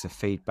bits of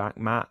feedback,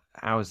 Matt,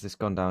 how has this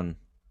gone down?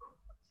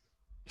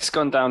 It's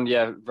gone down,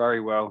 yeah,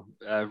 very well.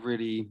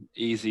 Really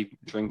easy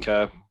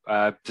drinker.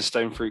 The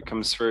stone fruit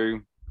comes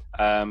through.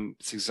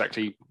 It's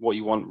exactly what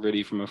you want,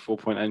 really, from a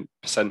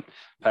 4.8%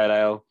 pale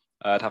ale.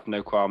 I'd have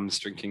no qualms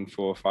drinking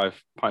 4 or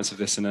 5 pints of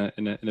this in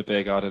a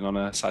beer garden on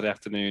a Saturday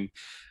afternoon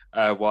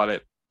while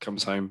it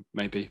comes home,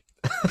 maybe.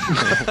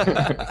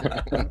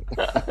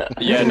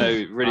 Yeah,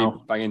 no, really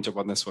banging job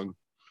on this one.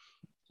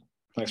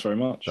 Thanks very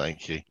much.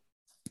 Thank you.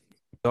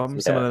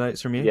 Dom, similar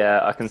notes from you? Yeah,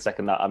 I can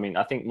second that. I mean,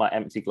 I think my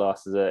empty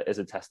glass is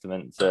a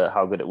testament to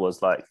how good it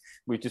was. Like,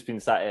 we've just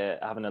been sat here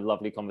having a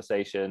lovely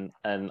conversation,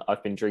 and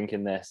I've been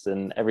drinking this,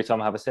 and every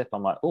time I have a sip,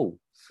 I'm like, oh,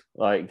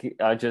 like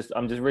I'm just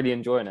really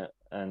enjoying it,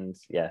 and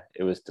yeah,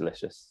 it was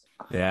delicious.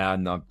 Yeah,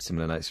 and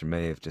similar notes from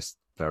me of just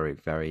very,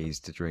 very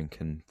easy to drink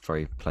and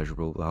very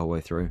pleasurable the whole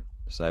way through.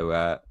 So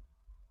it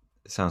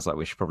sounds like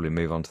we should probably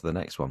move on to the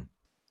next one.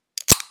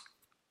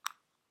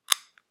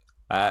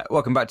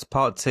 Welcome back to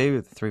part 2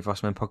 of the Three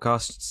Vice Men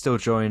podcast. Still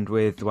joined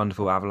with the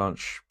wonderful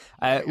Avalanche.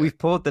 We've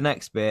poured the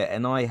next beer,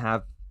 and I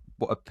have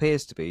what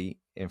appears to be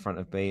in front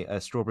of me a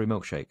strawberry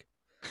milkshake.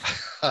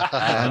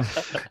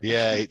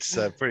 Yeah, it's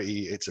a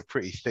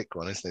pretty thick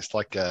one, isn't it?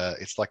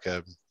 It's like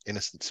a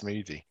innocent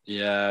smoothie.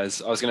 Yeah, I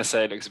was going to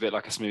say it looks a bit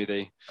like a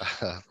smoothie.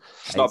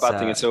 It's not a bad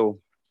thing at all.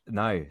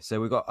 No,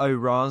 so we've got O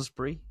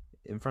Raspberry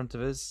in front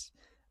of us.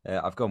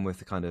 I've gone with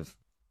the kind of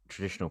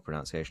traditional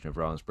pronunciation of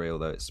raspberry,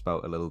 although it's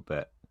spelt a little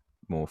bit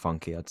more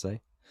funky, I'd say.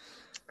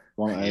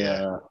 Want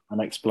an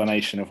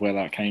explanation of where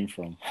that came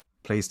from?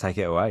 Please take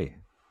it away.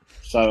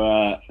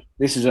 So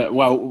this is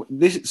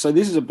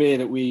a beer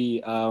that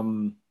we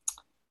I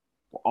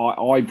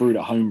brewed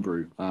at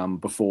homebrew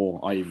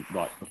before I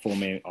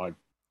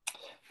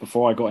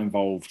got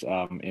involved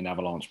in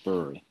Avalanche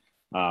Brewery,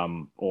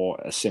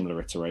 or a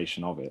similar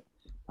iteration of it,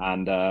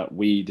 and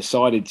we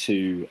decided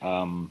to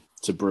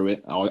brew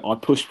it. I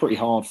pushed pretty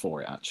hard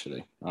for it,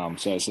 actually.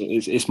 So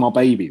it's my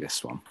baby,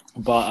 this one.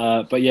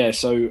 But yeah.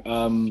 So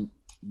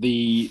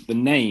the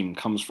name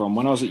comes from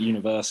when I was at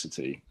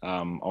university.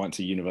 I went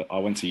to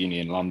uni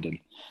in London,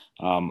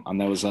 And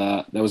there was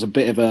a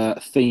bit of a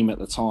theme at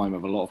the time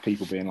of a lot of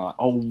people being like,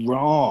 "Oh,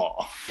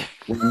 raw."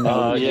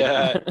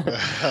 Yeah.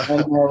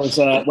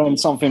 When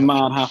something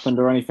mad happened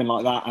or anything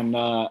like that,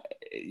 and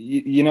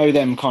you know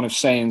them kind of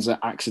sayings that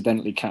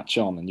accidentally catch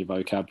on in your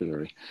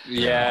vocabulary.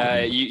 Yeah,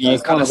 you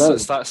it's kind one of of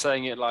those. start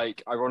saying it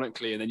like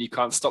ironically, and then you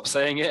can't stop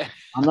saying it.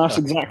 And that's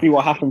exactly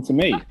what happened to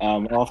me.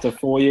 After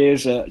 4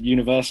 years at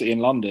university in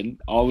London,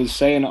 I was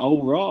saying,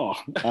 "Oh, raw."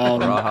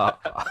 Rah.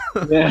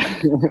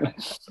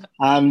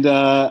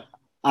 Yeah.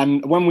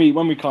 And when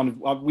we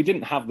kind of we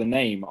didn't have the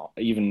name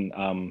even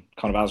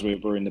kind of as we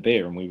were brewing the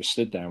beer, and we were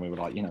stood there and we were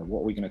like,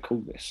 what are we going to call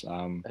this?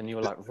 And you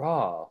were like,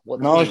 "Raw."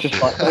 And I was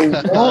just like,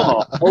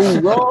 "Oh,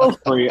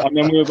 raspberry," and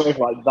then we were both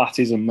like, "That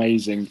is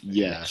amazing."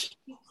 Yes,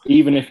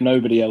 even if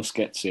nobody else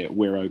gets it,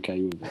 we're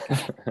okay with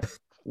it.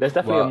 There's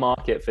definitely a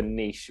market for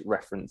niche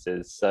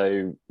references,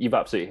 so you've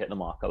absolutely hit the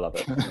mark. I love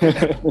it.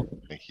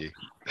 Thank you.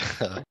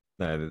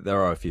 No, there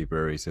are a few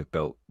breweries who've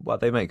built. Well,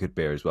 they make good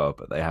beer as well,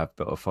 but they have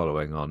built a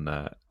following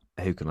on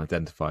who can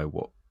identify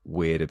what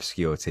weird,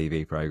 obscure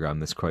TV program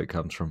this quote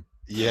comes from.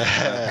 Yeah,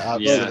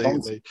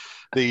 absolutely.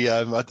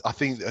 I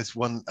think there's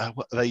one.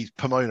 They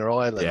Pomona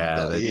Island.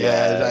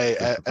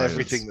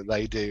 Everything that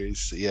they do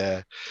is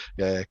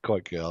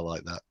quite good. I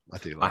like that. I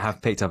do. Like I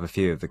have picked up a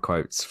few of the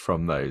quotes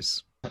from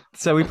those.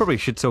 So we probably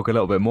should talk a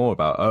little bit more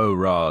about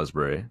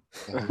raspberry.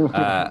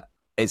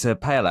 It's a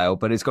pale ale,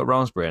 but it's got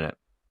raspberry in it.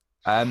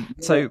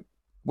 So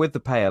with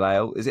the pale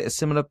ale, is it a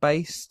similar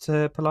base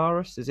to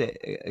Polaris? Is it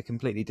a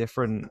completely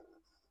different?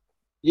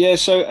 Yeah,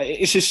 so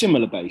it's a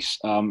similar base.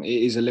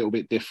 It is a little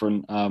bit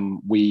different.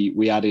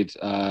 We added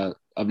a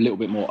little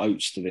bit more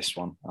oats to this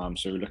one.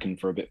 So we're looking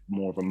for a bit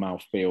more of a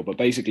mouthfeel. But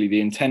basically, the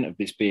intent of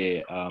this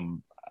beer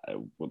and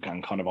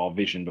kind of our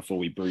vision before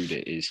we brewed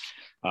it is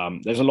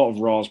there's a lot of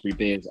raspberry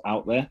beers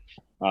out there.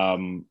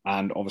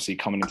 And obviously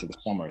coming into the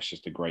summer, it's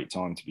just a great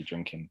time to be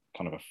drinking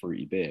kind of a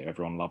fruity beer.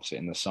 Everyone loves it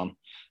in the sun.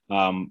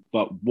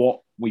 But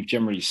what we've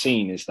generally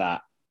seen is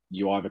that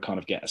you either kind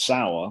of get a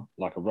sour,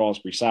 like a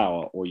raspberry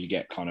sour, or you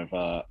get kind of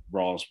a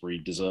raspberry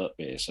dessert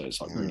beer. So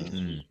it's like really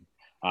sweet.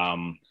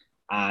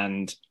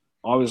 And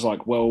I was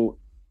like, well,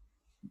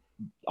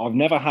 I've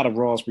never had a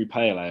raspberry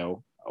pale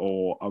ale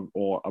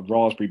or a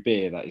raspberry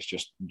beer that is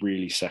just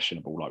really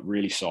sessionable, like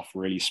really soft,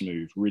 really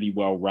smooth, really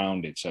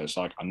well-rounded. So it's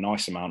like a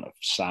nice amount of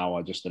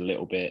sour, just a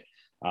little bit,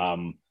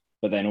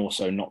 but then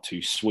also not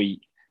too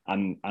sweet.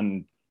 And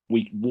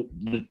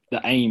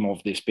the aim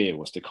of this beer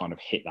was to kind of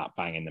hit that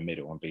bang in the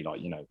middle and be like,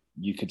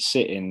 you could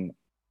sit in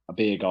a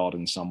beer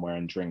garden somewhere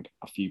and drink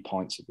a few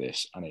pints of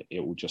this and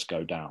it will just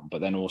go down.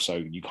 But then also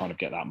you kind of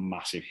get that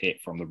massive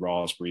hit from the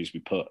raspberries.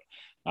 We put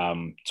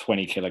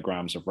 20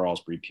 kilograms of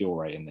raspberry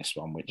puree in this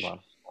one, which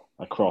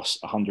across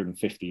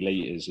 150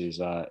 litres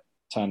is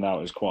turned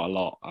out is quite a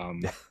lot.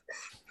 And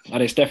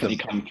it's definitely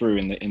come through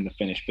in the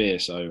finished beer.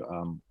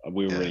 So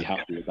we were really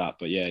happy with that.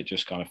 But yeah, it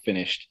just kind of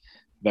finished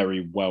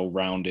very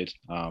well-rounded,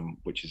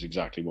 which is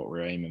exactly what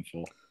we're aiming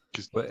for.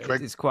 It's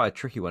quite a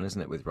tricky one,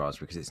 isn't it, with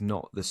raspberry, because it's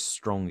not the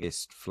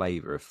strongest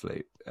flavour of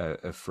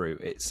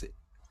fruit.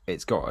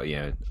 It's got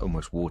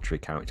almost watery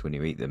character when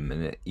you eat them,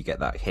 and you get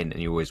that hint,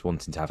 and you're always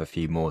wanting to have a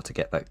few more to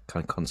get that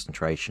kind of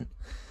concentration.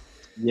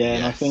 Yeah,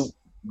 and I think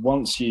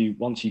once you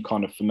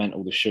kind of ferment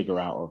all the sugar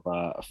out of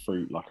a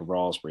fruit like a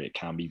raspberry, it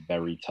can be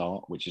very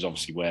tart, which is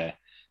obviously where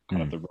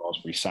kind of the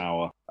raspberry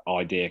sour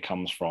idea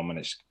comes from, and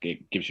it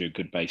gives you a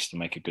good base to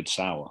make a good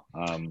sour.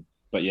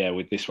 But yeah,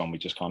 with this one, we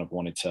just kind of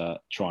wanted to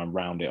try and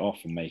round it off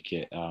and make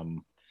it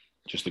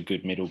just a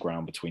good middle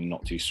ground between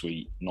not too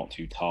sweet, not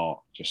too tart,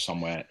 just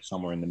somewhere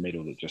in the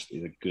middle that just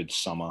is a good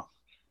summer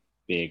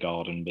beer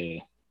garden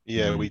beer.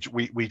 Yeah,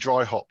 we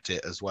dry hopped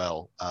it as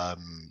well,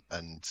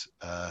 and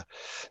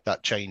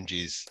that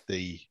changes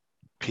the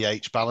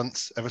pH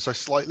balance ever so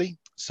slightly,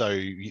 so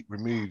it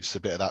removes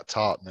a bit of that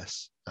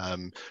tartness.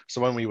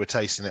 So when we were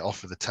tasting it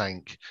off of the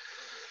tank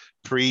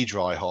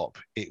pre-dry hop,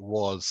 it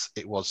was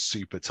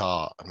super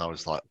tart, and I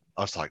was like,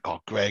 oh,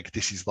 Greg,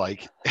 this is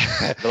like,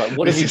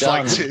 what have you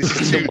done?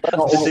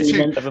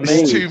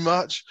 It's too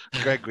much.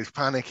 Greg was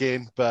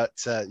panicking, but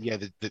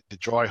the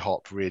dry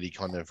hop really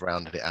kind of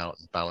rounded it out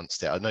and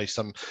balanced it. I know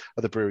some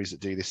other breweries that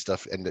do this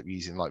stuff end up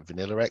using like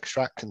vanilla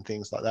extract and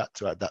things like that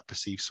to add that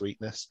perceived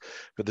sweetness,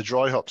 but the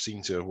dry hop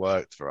seemed to have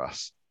worked for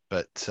us.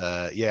 But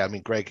I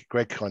mean, Greg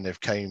kind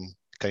of came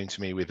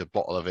to me with a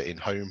bottle of it in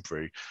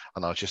homebrew,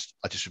 and I just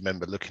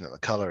remember looking at the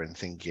color and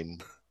thinking,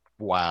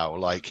 wow,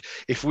 like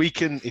if we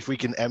can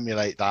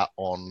emulate that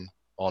on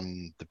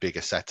the bigger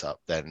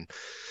setup, then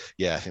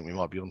I think we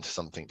might be onto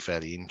something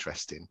fairly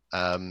interesting.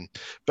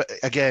 But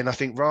again, I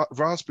think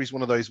raspberry is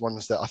one of those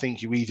ones that I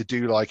think you either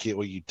do like it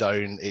or you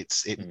don't.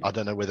 I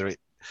don't know whether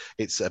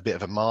it's a bit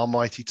of a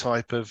marmitey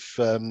type of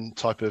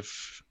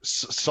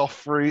soft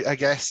fruit, I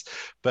guess.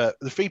 But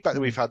the feedback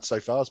that we've had so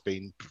far has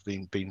been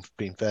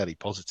fairly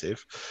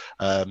positive.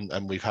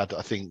 And we've had,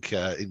 I think,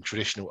 in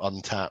traditional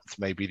Untapped,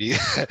 maybe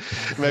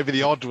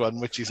the odd one,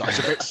 which is it's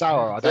a bit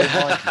sour. I don't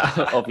like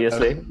it.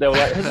 Obviously, they were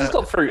like, "Has this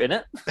got fruit in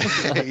it?"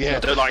 Yeah,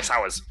 I don't like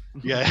sours.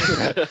 Yeah,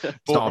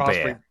 not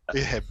a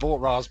beer.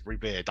 Bought raspberry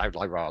beer. Don't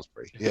like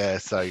raspberry. Yeah,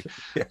 so,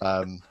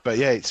 but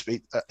yeah, it's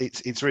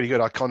really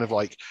good. I kind of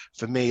like,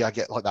 for me, I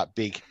get like that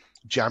big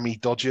jammy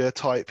Dodger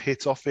type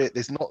hit off it.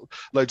 There's not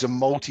loads of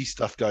malty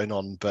stuff going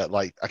on, but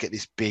like I get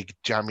this big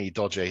jammy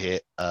Dodger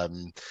hit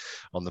on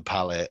the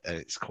palate, and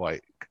it's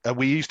quite.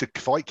 We used a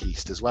Kvike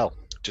yeast as well,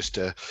 just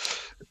to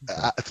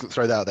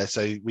throw that out there.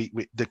 So we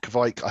the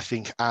Kvike, I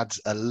think,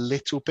 adds a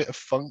little bit of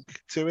funk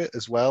to it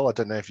as well. I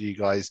don't know if you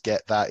guys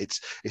get that.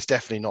 It's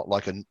definitely not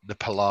like the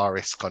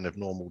Polaris kind of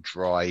normal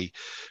dry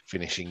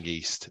finishing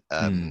yeast.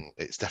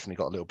 It's definitely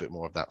got a little bit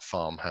more of that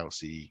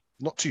farmhousey,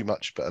 not too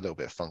much, but a little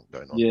bit of funk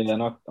going on. Yeah,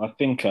 and I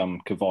think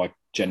Kvike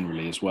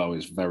generally as well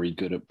is very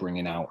good at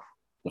bringing out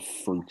the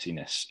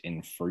fruitiness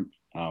in fruit.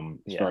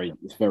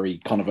 It's very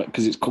kind of,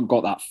 because it's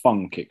got that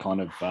funk, it kind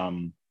of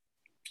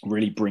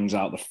really brings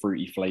out the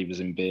fruity flavors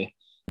in beer.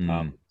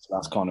 So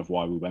that's kind of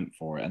why we went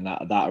for it. And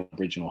that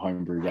original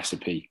homebrew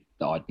recipe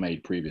that I'd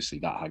made previously,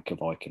 that had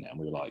Kvike in it, and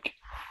we were like,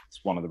 it's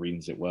one of the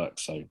reasons it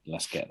works, so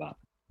let's get that.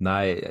 No,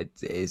 it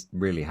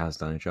really has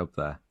done a job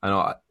there.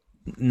 And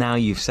now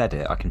you've said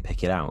it, I can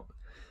pick it out.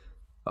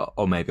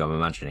 Or maybe I'm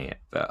imagining it,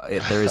 but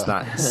there is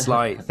that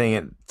slight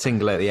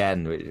tingle at the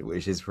end,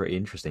 which is pretty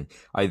interesting.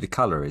 The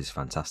colour is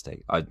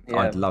fantastic.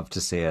 I'd love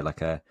to see it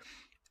like a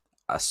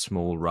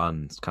small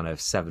run, kind of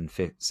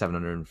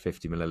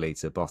 750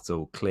 milliliter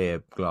bottle,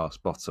 clear glass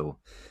bottle,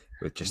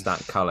 with just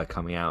that colour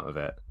coming out of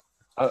it.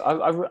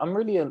 I'm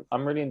really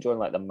enjoying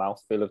like the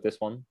mouthfeel of this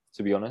one,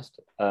 to be honest,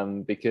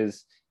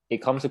 because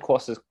it comes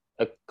across as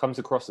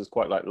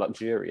quite like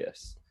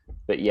luxurious,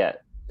 but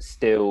yet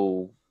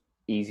still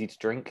easy to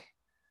drink.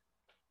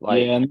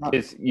 Like,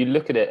 because you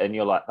look at it and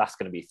you're like, that's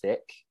going to be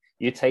thick.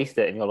 You taste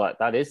it and you're like,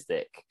 that is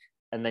thick.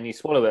 And then you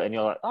swallow it and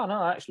you're like, oh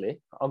no, actually,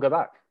 I'll go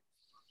back.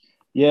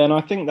 Yeah, and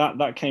I think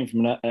that came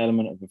from an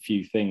element of a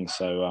few things.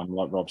 So,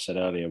 like Rob said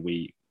earlier,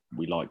 we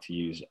like to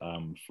use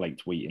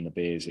flaked wheat in the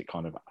beers. It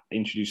kind of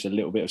introduced a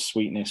little bit of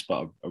sweetness,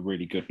 but a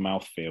really good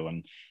mouthfeel.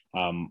 And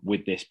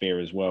with this beer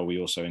as well, we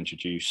also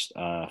introduced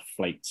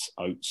flaked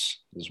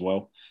oats as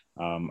well.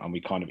 And we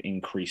kind of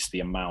increased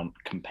the amount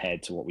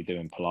compared to what we do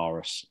in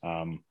Polaris.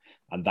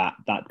 And that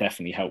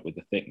definitely helped with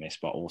the thickness,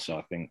 but also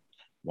I think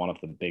one of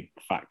the big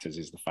factors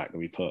is the fact that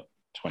we put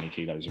 20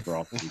 kilos of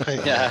raspberry.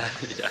 And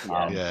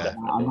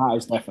that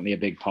is definitely a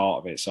big part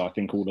of it. So I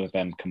think all of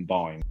them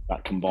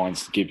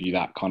combines to give you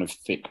that kind of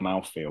thick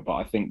mouthfeel. But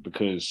I think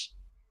because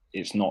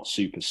it's not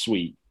super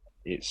sweet,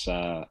 it's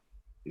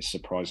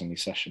surprisingly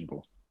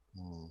sessionable.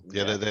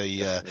 Yeah,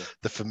 the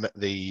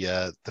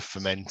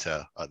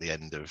fermenter at the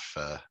end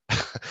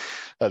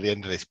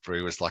of this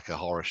brew was like a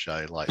horror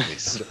show, like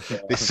this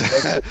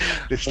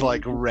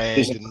like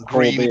red and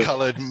green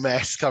coloured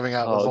mess coming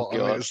out the bottom.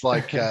 God. It was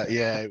like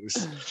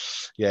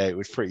it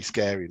was pretty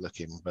scary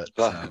looking, but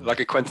like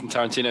a Quentin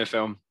Tarantino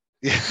film.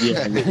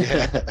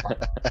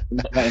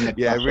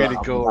 Really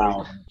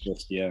gory.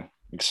 Just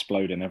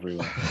exploding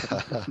everywhere.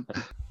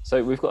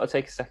 So we've got to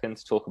take a second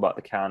to talk about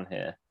the can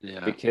here,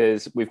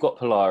 because we've got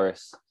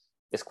Polaris.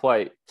 It's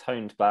quite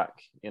toned back,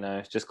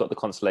 it's just got the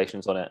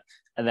constellations on it.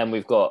 And then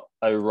we've got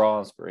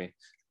raspberry.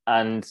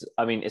 And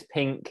I mean, it's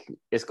pink.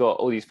 It's got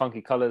all these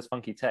funky colors,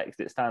 funky text.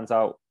 It stands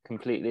out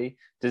completely.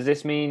 Does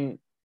this mean,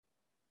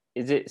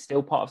 is it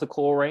still part of the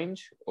core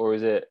range, or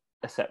is it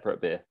a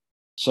separate beer?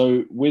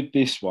 So with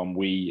this one,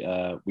 we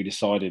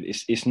decided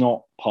it's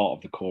not part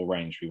of the core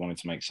range. We wanted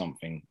to make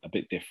something a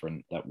bit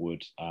different that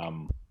would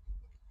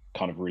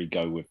kind of really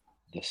go with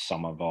the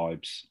summer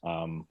vibes.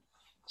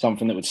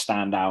 Something that would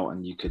stand out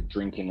and you could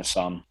drink in the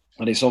sun.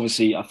 And it's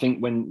obviously, I think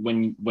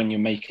when you're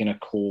making a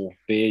core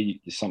beer,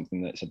 it's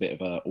something that's a bit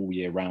of a all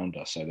year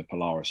rounder. So the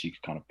Polaris, you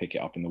could kind of pick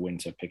it up in the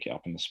winter, pick it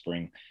up in the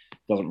spring. It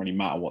doesn't really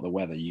matter what the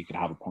weather. You could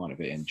have a pint of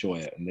it, enjoy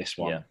it. And this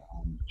one,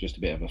 just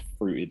a bit of a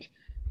fruited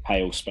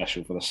pale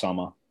special for the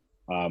summer.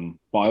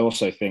 But I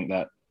also think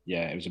that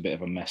it was a bit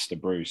of a mess to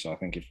brew. So I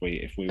think if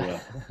we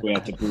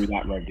had to brew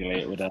that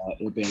regularly, it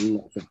would be a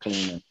lot of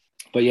cleaning.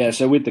 But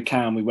so with the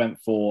can, we went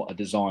for a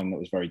design that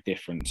was very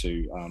different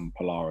to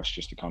Polaris,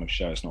 just to kind of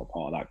show it's not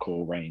part of that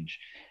core range.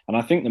 And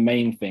I think the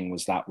main thing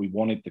was that we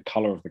wanted the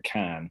color of the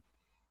can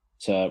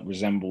to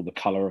resemble the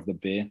color of the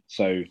beer.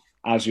 So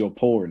as you're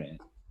pouring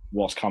it,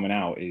 what's coming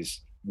out is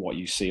what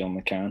you see on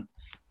the can.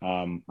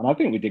 And I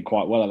think we did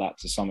quite well at that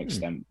to some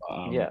extent.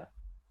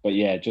 But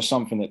just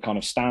something that kind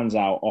of stands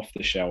out off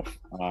the shelf,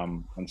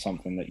 and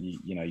something that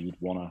you'd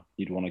want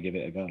to give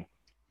it a go.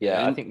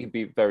 Yeah, I think you'd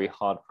be very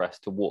hard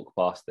pressed to walk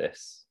past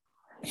this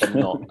and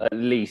not at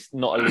least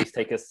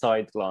take a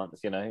side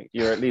glance.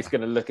 You're at least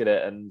going to look at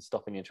it and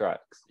stop in your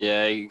tracks.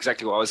 Yeah,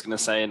 exactly what I was going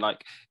to say. And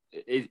like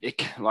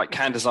it like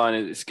can design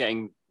is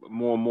getting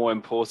more and more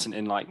important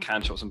in like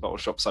can shops and bottle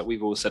shops. Like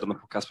we've all said on the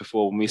podcast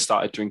before, when we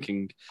started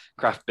drinking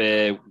craft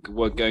beer,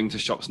 we're going to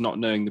shops not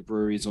knowing the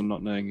breweries or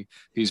not knowing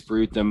who's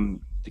brewed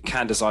them. The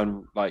can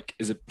design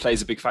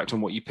plays a big factor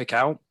on what you pick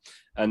out.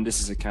 And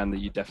this is a can that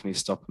you definitely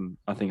stop, and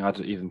I think I'd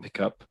even pick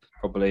up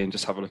probably and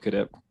just have a look at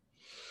it.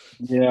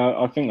 Yeah,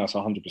 I think that's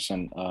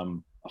 100%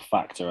 a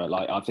factor.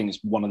 Like, I think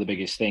it's one of the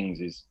biggest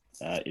things is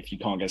if you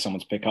can't get someone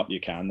to pick up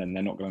your can, then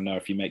they're not going to know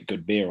if you make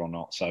good beer or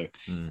not. So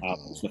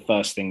it's the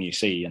first thing you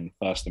see, and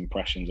first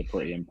impressions are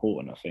pretty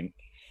important, I think.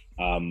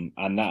 And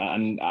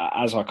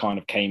as I kind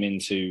of came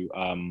into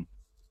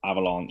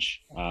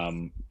Avalanche,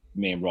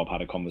 me and Rob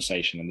had a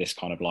conversation, and this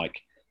kind of like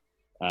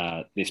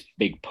this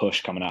big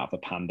push coming out of the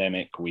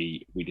pandemic,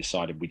 we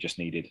decided we just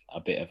needed a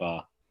bit of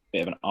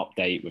an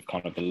update with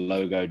kind of the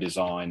logo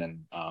design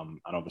and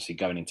obviously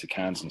going into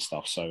cans and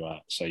stuff. So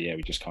yeah,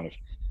 we just kind of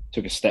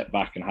took a step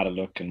back and had a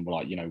look, and we're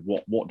like,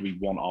 what do we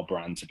want our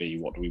brand to be?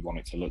 What do we want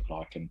it to look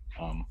like? And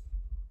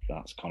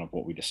that's kind of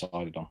what we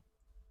decided on.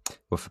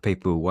 Well, for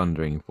people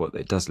wondering what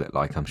it does look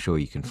like, I'm sure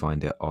you can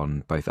find it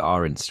on both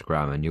our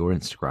Instagram and your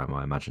Instagram,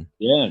 I imagine.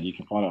 Yeah, you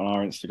can find it on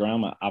our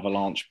Instagram at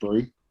Avalanche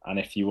Brew. And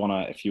if you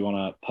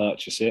wanna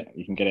purchase it,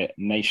 you can get it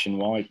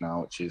nationwide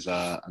now, which is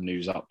a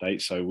news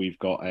update. So we've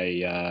got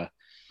a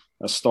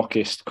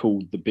stockist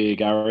called The Beer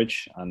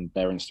Garage, and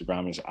their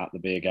Instagram is at The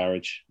Beer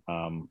Garage,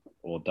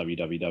 or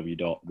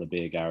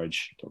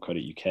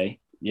www.thebeergarage.co.uk.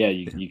 Yeah,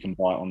 you can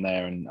buy it on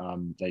there,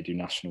 and they do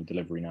national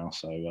delivery now.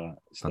 So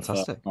it's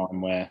fantastic. The first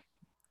time where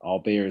our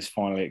beer is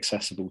finally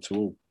accessible to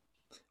all.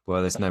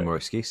 Well, there's no more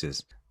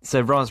excuses.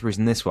 So raspberries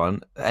in this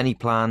one. Any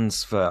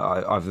plans for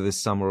either this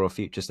summer or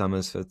future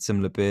summers for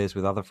similar beers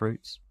with other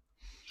fruits?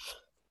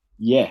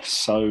 Yes.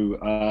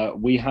 So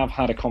we have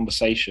had a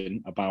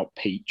conversation about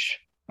peach,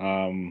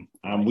 and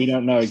we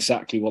don't know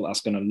exactly what that's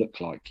going to look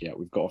like yet.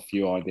 We've got a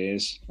few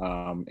ideas.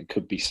 It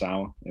could be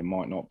sour. It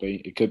might not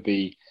be. It could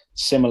be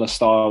similar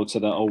style to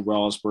the old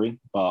raspberry,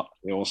 but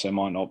it also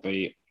might not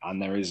be.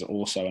 And there is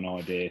also an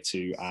idea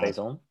to add.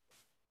 Saison?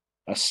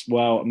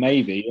 Well,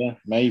 maybe, yeah,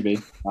 maybe.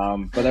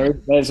 But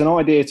there's an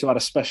idea to add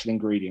a special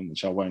ingredient,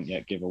 which I won't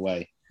yet give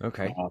away.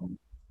 Okay.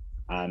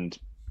 And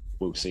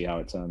we'll see how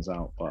it turns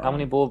out. But how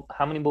many more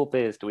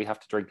beers do we have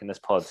to drink in this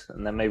pod,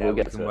 and then maybe we'll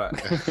get to it.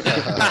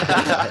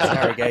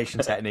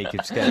 Interrogation technique,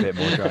 just get a bit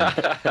more drunk.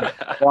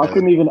 Well,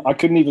 I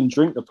couldn't even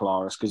drink the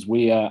Polaris because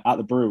we at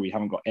the brewery we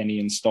haven't got any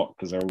in stock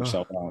because they're all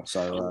sold out.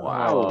 So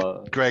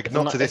wow, Greg,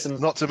 not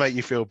to make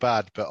you feel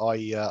bad, but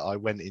I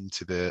went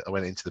into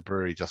the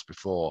brewery just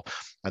before,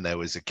 and there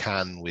was a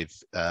can with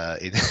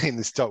in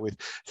the stock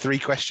with 3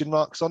 question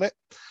marks on it.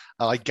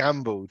 I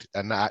gambled,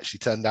 and that actually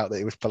turned out that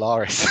it was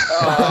Polaris.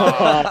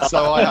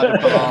 So I had a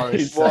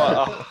Polaris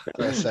for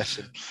a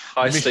session.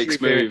 High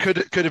stakes move. Could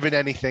have been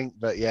anything,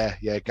 but yeah,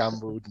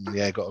 gambled and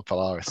got a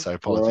Polaris. So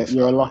apologies.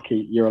 You're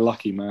a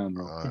lucky man.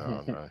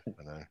 I know.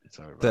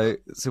 Sorry.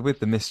 So with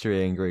the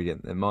mystery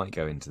ingredient that might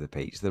go into the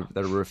peach, there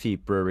are a few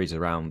breweries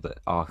around that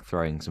are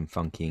throwing some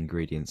funky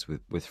ingredients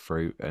with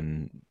fruit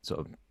and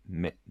sort of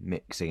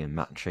mixing and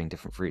matching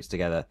different fruits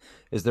together.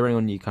 Is there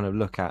anyone you kind of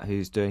look at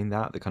who's doing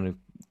that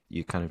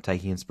you kind of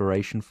taking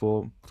inspiration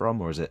from,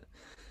 or is it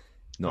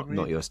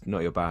not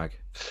your bag?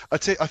 I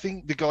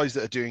think the guys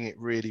that are doing it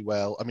really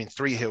well. I mean,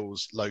 Three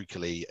Hills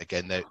locally,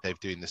 again, they're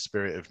doing the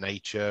Spirit of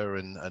Nature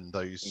and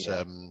those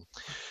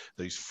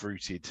those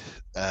fruited,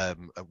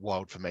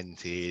 wild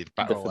fermented,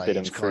 barrel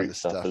aged kind of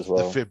stuff as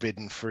well. The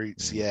forbidden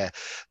fruits,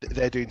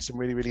 they're doing some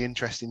really, really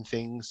interesting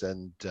things,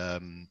 and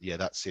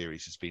that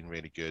series has been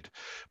really good.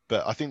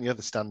 But I think the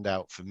other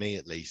standout for me,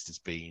 at least, has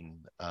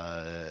been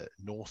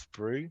North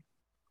Brew.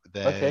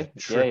 Their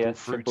triple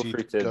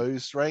fruited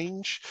Ghost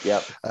range,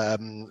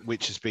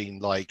 which has been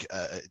like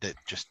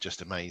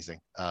just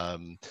amazing.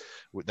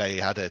 They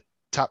had a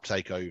tap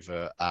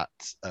takeover at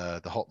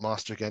the Hop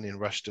Master again in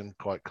Rushden,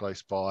 quite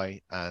close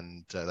by,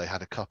 and they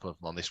had a couple of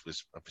them on. This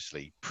was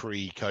obviously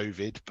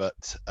pre-COVID,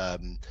 but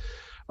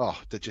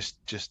they're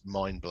just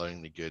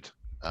mind-blowingly good.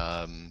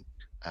 And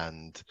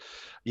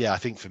I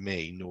think for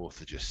me, North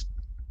are just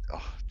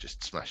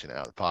smashing it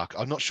out of the park.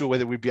 I'm not sure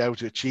whether we'd be able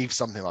to achieve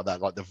something like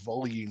that. Like the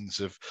volumes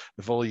of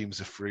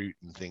fruit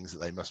and things that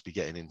they must be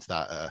getting into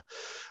that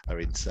are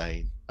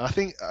insane. And I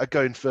think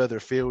going further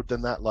afield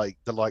than that, like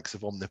the likes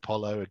of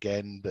Omnipollo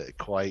again, that are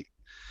quite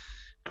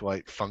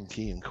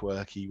funky and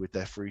quirky with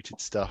their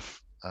fruited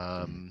stuff.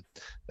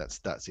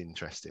 That's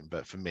interesting.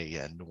 But for me,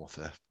 North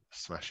are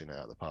smashing it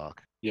out of the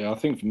park. Yeah, I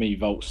think for me,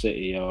 Vault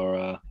City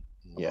are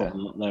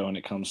probably there when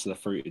it comes to the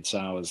fruited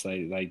sours.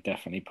 They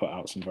definitely put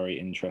out some very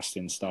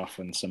interesting stuff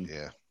and some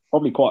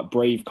probably quite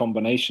brave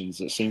combinations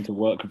that seem to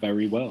work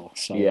very well.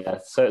 So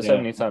so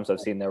many times I've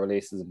seen their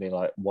releases and been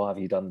like, why have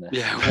you done this?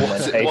 Yeah,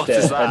 what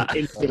is that? And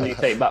instantly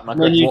take back my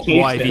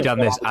why have you done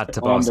this? Add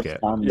to basket.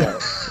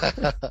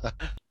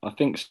 I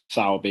think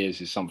sour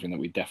beers is something that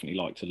we definitely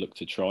look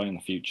to try in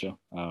the future.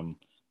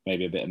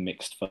 Maybe a bit of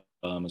mixed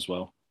firm as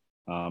well.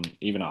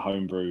 Even at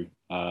homebrew,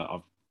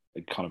 I've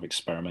kind of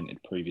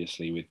experimented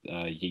previously with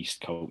yeast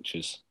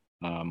cultures,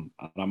 and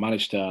I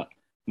managed to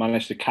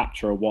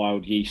capture a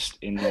wild yeast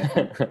in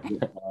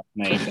the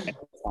named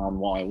Town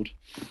Wild.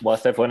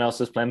 Whilst everyone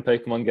else was playing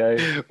Pokemon Go,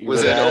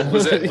 was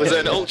it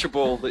an Ultra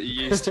Ball that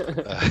you used?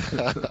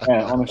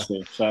 Yeah,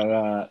 honestly.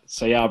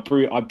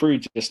 I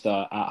brewed just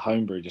at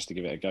homebrew just to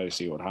give it a go,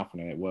 see what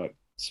happened, and it worked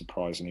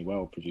surprisingly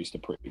well. Produced a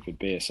pretty good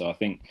beer. So I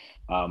think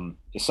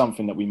it's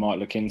something that we might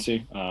look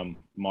into.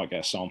 Might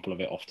get a sample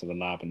of it off to the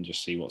lab and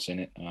just see what's in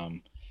it.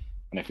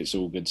 And if it's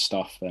all good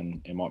stuff,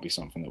 then it might be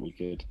something that we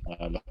could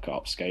look at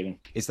upscaling.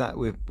 Is that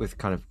with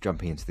kind of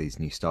jumping into these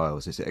new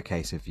styles? Is it a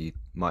case of you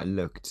might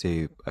look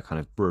to a kind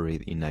of brewery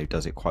that you know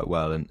does it quite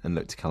well and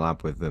look to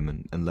collab with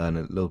them and learn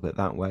a little bit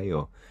that way,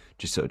 or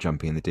just sort of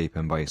jumping in the deep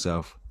end by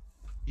yourself?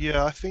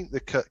 Yeah, I think the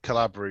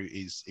collab route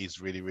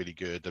is really, really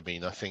good. I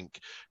mean, I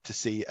think to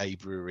see a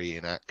brewery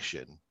in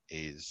action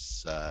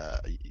is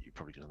you're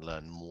probably going to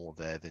learn more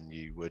there than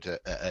you would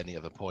at any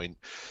other point.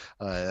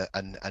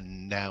 And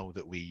now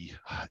that we,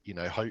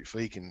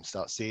 hopefully can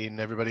start seeing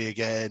everybody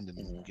again,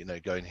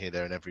 and going here,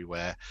 there, and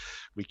everywhere,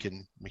 we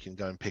can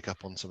go and pick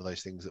up on some of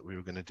those things that we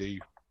were going to do,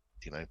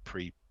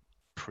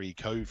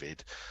 pre-COVID.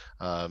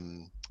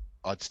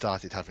 I'd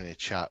started having a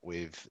chat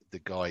with the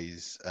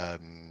guys.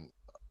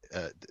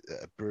 A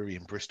brewery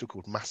in Bristol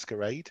called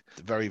Masquerade.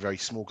 Very, very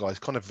small guys,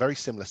 kind of very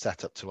similar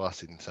setup to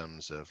us in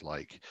terms of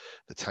like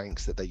the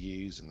tanks that they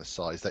use and the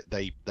size. That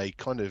they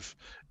kind of,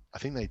 I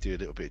think they do a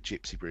little bit of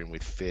gypsy brewing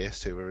with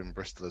Fierce, who are in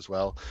Bristol as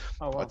well.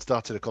 Oh, wow. I'd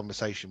started a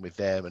conversation with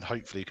them, and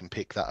hopefully you can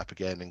pick that up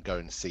again and go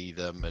and see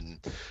them and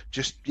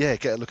just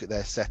get a look at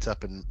their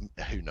setup, and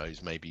who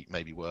knows, maybe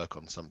work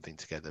on something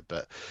together.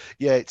 But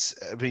yeah, it's,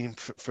 I mean,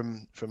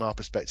 from our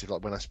perspective,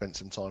 like when I spent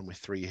some time with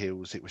Three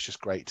Hills, it was just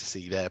great to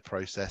see their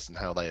process and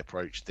how they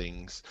approach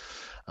things.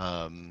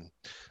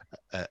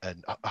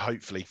 And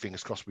hopefully,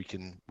 fingers crossed, we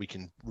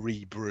can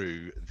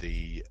rebrew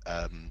the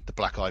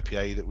black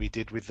IPA that we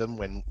did with them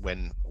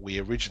when we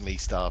originally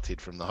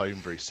started from the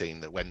homebrew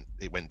scene.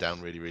 It went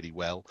down really, really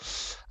well.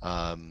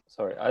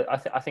 Sorry,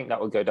 I think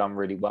that would go down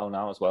really well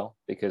now as well,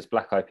 because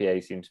black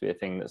IPA seems to be a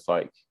thing that's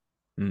like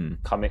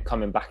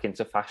coming back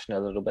into fashion a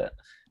little bit.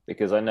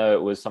 Because I know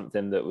it was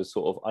something that was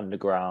sort of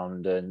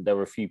underground and there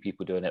were a few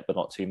people doing it, but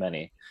not too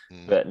many.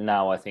 But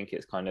now I think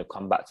it's kind of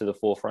come back to the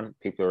forefront.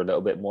 People are a little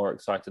bit more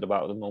excited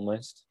about them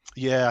almost.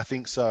 Yeah, I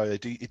think so.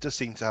 It does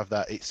seem to have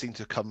that. It seemed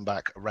to come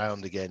back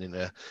around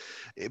again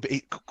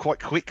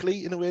quite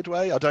quickly in a weird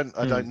way. I don't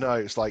know.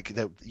 It's like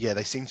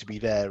they seem to be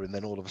there, and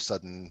then all of a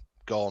sudden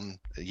gone.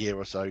 A year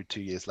or so,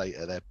 2 years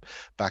later, they're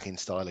back in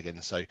style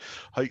again. So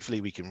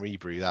hopefully we can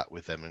rebrew that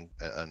with them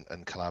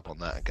and collab on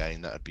that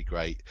again. That would be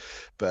great.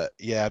 But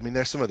yeah, I mean,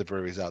 there's some other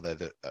breweries out there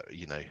that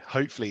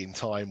hopefully in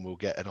time we'll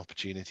get an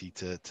opportunity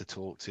to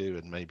talk to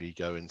and maybe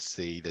go and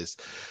see. There's,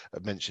 I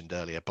mentioned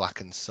earlier, Black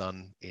and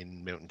Sun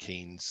in Milton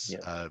Keynes.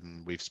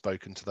 We've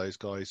spoken to those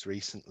guys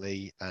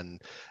recently,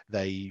 and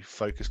they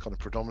focus kind of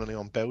predominantly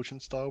on Belgian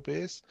style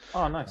beers.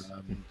 Oh, nice.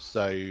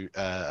 So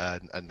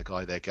and the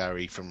guy there,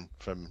 Gary, from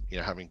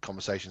having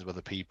conversations with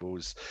other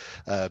people's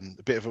a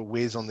bit of a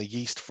whiz on the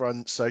yeast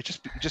front. So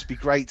just be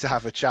great to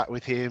have a chat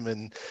with him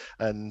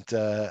and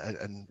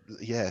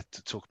to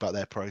talk about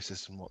their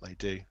process and what they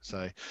do.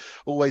 So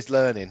always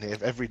learning.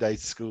 If every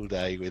day's a school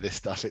day with this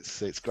stuff,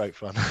 it's great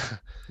fun.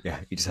 Yeah,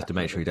 you just have to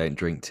make sure you don't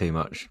drink too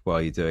much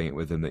while you're doing it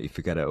with them, that you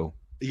forget it all.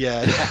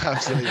 Yeah,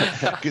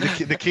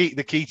 absolutely.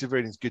 The key to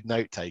brewing is good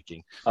note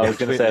taking. I was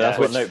going to say that's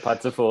what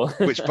notepads are for.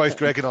 Which both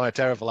Greg and I are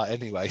terrible at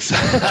anyway. So.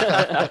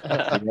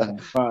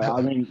 But I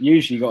mean,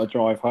 usually you got to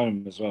drive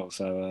home as well.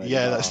 So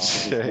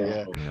that's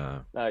true.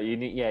 Yeah. No, you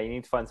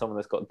need to find someone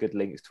that's got good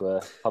links to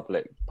a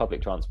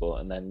public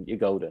transport, and then you're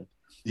golden.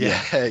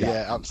 Yeah,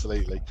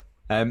 absolutely.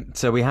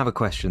 So we have a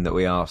question that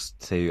we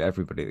asked to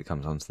everybody that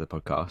comes onto the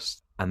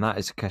podcast, and that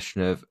is a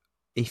question of,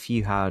 if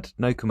you had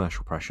no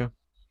commercial pressure,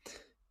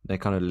 no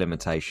kind of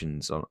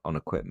limitations on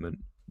equipment,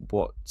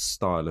 what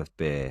style of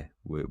beer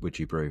would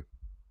you brew?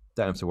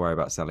 Don't have to worry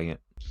about selling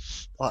it.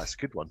 Oh, that's a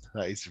good one.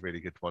 That is a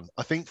really good one.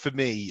 I think for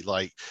me,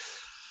 like,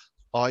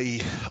 I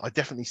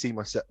definitely see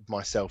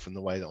myself in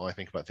the way that I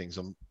think about things.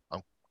 I'm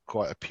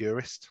quite a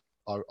purist.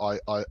 I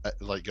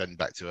like, going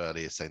back to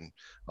earlier, saying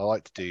I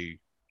like to do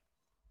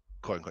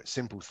quote unquote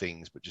simple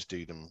things, but just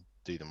do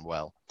them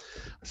well.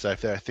 So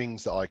if there are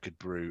things that I could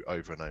brew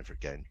over and over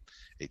again,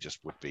 it just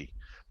would be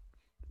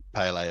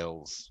pale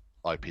ales,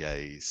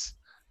 IPAs,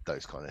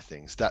 those kind of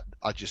things. That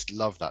I just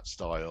love that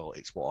style.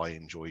 It's what I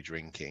enjoy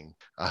drinking.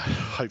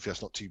 Hopefully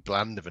that's not too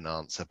bland of an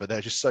answer, but there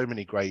are just so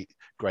many great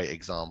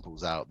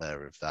examples out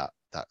there of that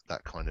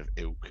kind of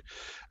ilk.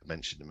 I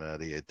mentioned them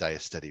earlier, Day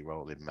of Steady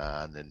Rolling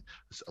Man, and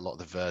a lot of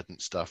the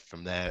Verdant stuff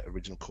from their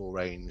original core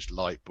range,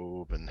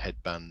 Lightbulb and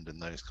Headband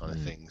and those kind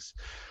of things.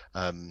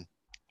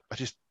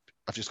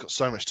 I've just got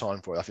so much time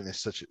for it. I think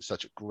there's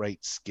such a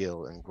great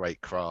skill and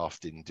great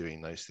craft in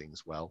doing those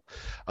things well.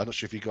 I'm not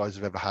sure if you guys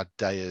have ever had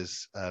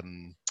Daya's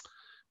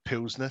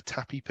Pilsner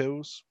Tappy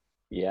Pills.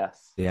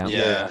 Yes.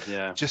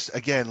 Yeah. Just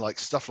again, like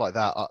stuff like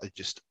that.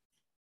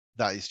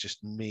 That is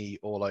just me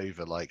all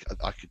over. Like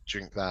I could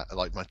drink that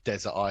like my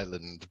desert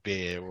island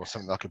beer or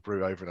something I could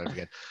brew over and over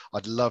again.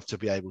 I'd love to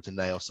be able to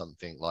nail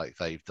something like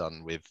they've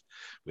done with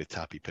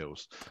Tappy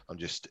Pills. I'm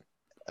just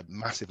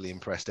massively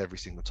impressed every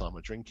single time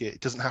I drink it.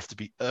 It doesn't have to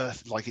be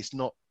earth, like it's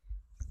not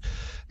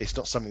it's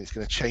not something that's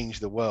going to change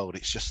the world.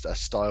 It's just a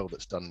style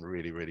that's done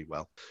really, really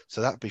well.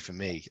 So that'd be for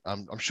me.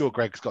 I'm sure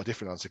Greg's got a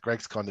different answer.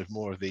 Greg's kind of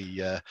more of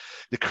the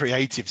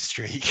creative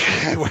streak,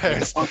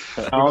 whereas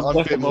I'm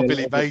a bit more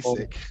Billy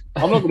Basic.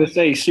 I'm not going to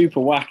say super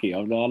wacky. I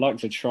like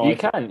to try.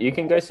 You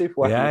can go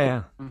super wacky.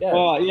 Yeah.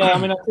 Well, yeah. I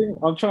mean,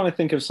 I'm trying to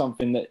think of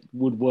something that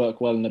would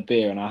work well in a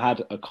beer, and I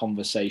had a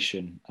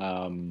conversation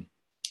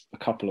a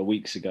couple of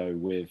weeks ago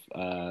with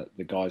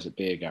the guys at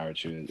Beer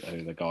Garage, who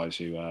are the guys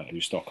who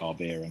stock our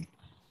beer and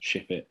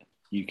ship it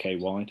UK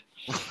wide.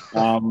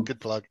 Good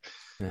plug.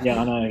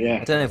 Yeah, I know. Yeah,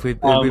 I don't know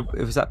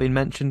if has that been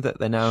mentioned that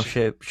they're now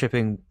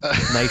shipping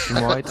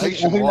nationwide. I think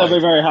they'll be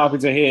very happy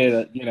to hear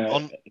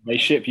that they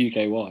ship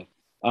UK wide.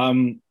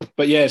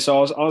 But yeah, so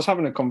I was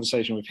having a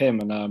conversation with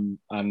him,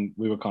 and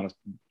we were kind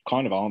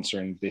of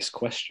answering this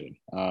question.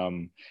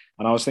 And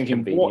I was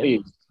thinking, what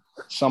is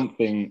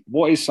something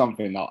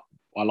that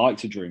I like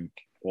to drink,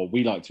 or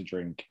we like to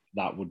drink,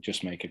 that would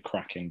just make a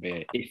cracking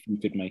beer if you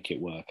could make it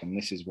work? And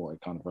this is what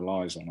it kind of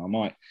relies on. I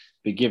might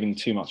be giving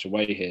too much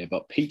away here,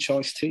 but peach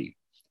iced tea.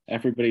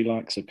 Everybody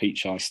likes a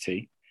peach iced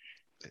tea.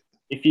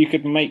 If you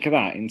could make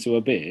that into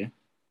a beer,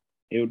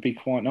 it would be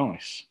quite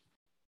nice.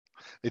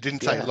 It didn't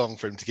take long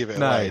for him to give it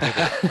away, did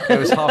it? It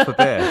was half a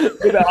beer.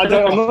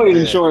 I'm not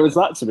even sure it was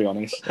that, to be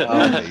honest.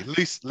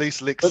 Loose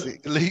licks,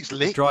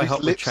 dry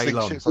hop with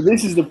Ceylon. So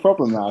this is the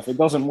problem now. If it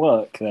doesn't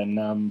work,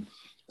 then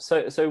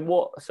So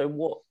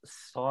what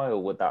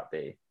style would that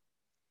be?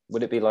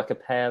 Would it be like a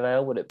pale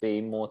ale? Would it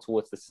be more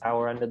towards the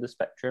sour end of the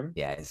spectrum?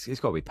 Yeah, it's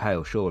got to be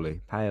pale,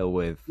 surely. Pale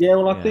with. Yeah,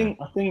 well, I think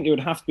it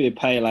would have to be a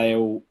pale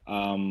ale,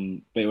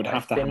 but it would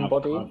have to have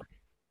body.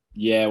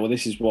 Yeah, well,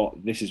 this is what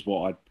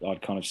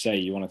I'd kind of say.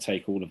 You want to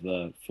take all of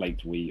the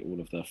flaked wheat, all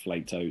of the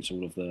flaked oats,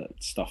 all of the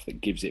stuff that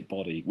gives it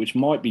body, which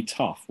might be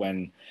tough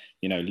when,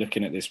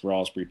 looking at this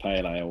raspberry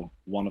pale ale.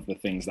 One of the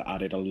things that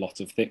added a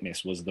lot of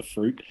thickness was the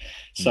fruit.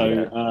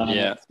 So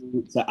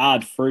to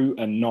add fruit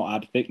and not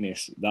add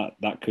thickness,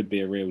 that could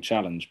be a real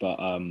challenge. But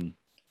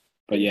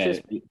yeah,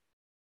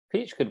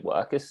 peach could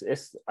work.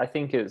 I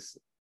think it's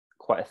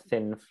quite a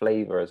thin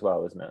flavour as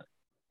well, isn't it?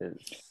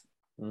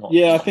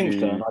 I think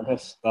so. I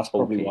guess that's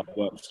probably why it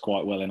works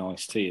quite well in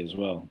iced tea as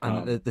well.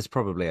 And there's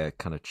probably a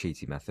kind of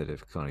cheaty method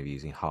of kind of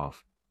using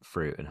half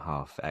fruit and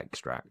half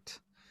extract.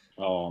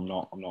 Oh, I'm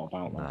not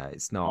about that. No,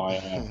 it's not.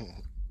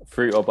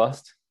 Fruit or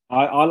bust.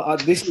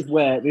 This is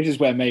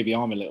where maybe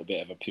I'm a little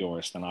bit of a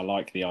purist, and I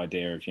like the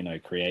idea of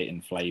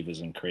creating flavors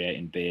and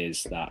creating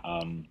beers that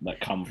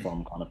come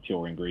from kind of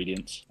pure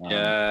ingredients.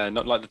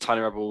 Not like the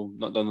Tiny Rebel,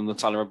 not done on the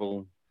Tiny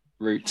Rebel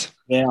route.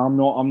 Yeah, I'm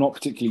not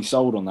particularly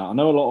sold on that. I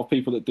know a lot of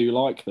people that do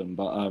like them,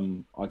 but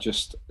I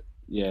just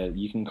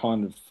you can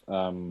kind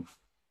of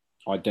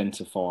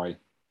identify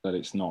that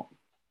it's not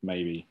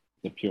maybe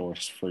the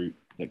purest fruit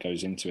that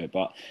goes into it,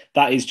 but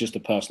that is just a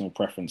personal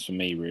preference for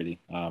me, really.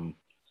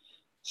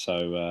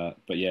 So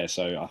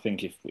I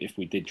think if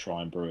we did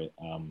try and brew it,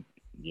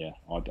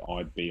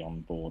 I'd be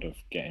on board of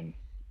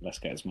let's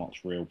get as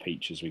much real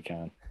peach as we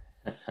can.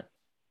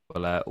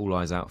 Well, all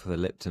eyes out for the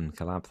Lipton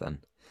collab then.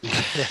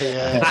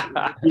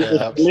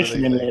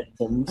 Listening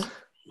Liptons.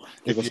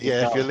 If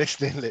you're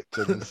listening,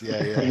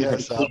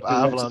 Liptons, so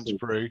Avalanche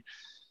Brew.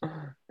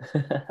 And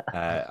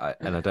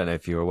I don't know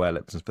if you're aware,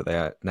 Liptons, but they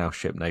are now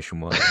shipped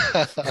nationwide.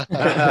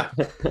 I'm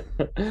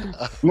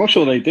not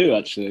sure they do,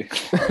 actually.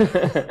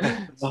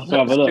 I'll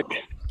have a look.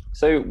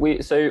 So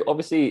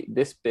obviously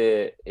this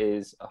beer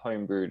is a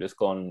home brewed. It's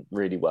gone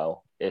really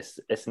well. It's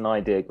an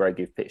idea, Greg,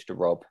 you've pitched to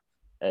Rob,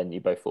 and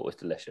you both thought was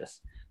delicious.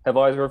 Have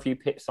either of you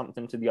pitched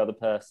something to the other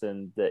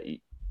person that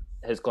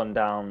has gone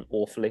down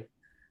awfully?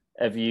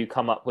 Have you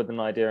come up with an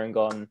idea and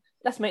gone,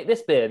 let's make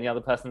this beer, and the other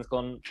person's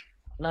gone,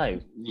 no?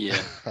 Yeah.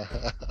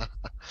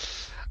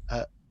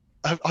 I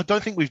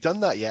don't think we've done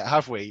that yet,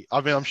 have we?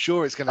 I mean, I'm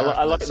sure it's going to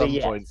happen at some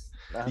point.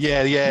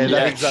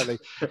 Exactly.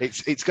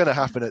 It's going to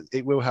happen.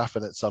 It will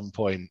happen at some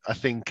point. I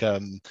think.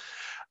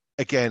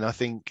 Again, I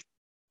think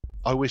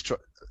I always try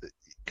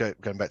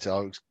going back to. I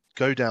always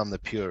go down the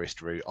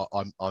purist route.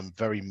 I'm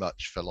very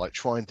much for like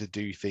trying to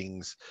do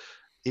things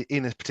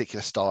in a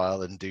particular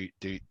style and do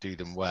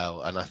them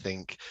well. And I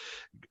think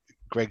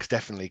Greg's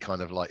definitely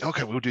kind of like,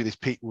 okay, we'll do this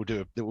peach. We'll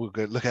go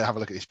have a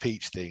look at this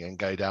peach thing and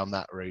go down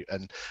that route.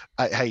 And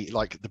hey,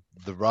 like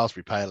the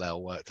raspberry pale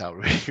ale worked out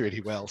really,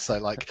 really well. So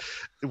like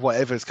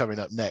whatever's coming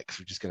up next,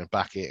 we're just going to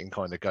back it and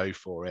kind of go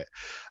for it.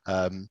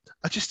 I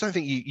just don't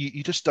think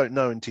you just don't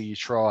know until you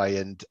try.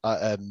 And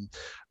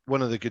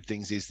one of the good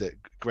things is that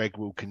Greg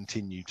will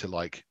continue to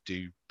like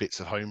do bits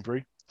of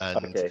homebrew.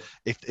 And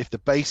if the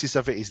basis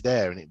of it is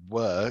there and it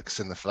works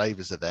and the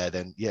flavors are there,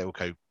 then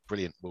okay,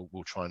 brilliant.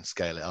 We'll try and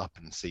scale it up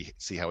and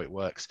see how it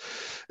works.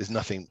 There's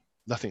nothing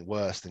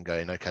worse than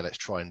going, okay, let's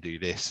try and do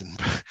this and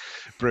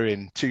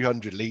brewing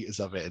 200 liters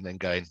of it and then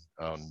going,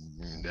 oh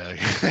no,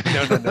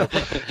 no.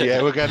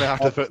 Yeah, we're going to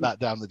have to put that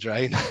down the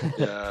drain.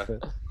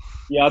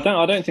 Yeah, I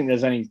don't think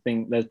there's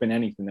been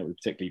anything that we've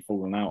particularly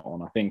fallen out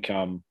on. I think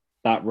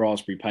that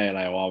raspberry pale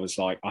ale, I was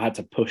like, I had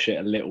to push it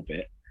a little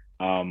bit.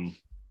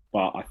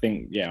 But I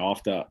think, yeah,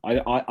 after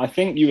I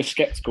think you were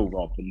skeptical,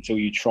 Rob, until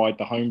you tried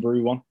the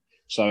homebrew one.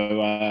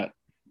 So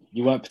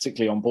you weren't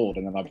particularly on board,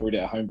 and then I brewed it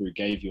at homebrew,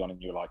 gave you one, and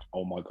you were like,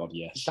 "Oh my god,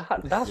 yes."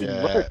 That's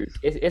Yeah. rogue.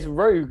 It's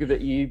rogue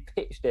that you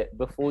pitched it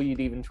before you'd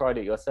even tried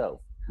it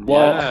yourself.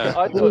 Well,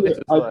 I thought this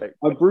was like.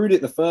 I brewed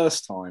it the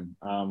first time,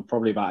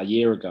 probably about a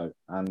year ago,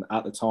 and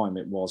at the time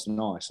it was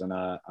nice. And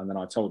then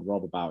I told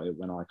Rob about it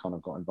when I kind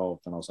of got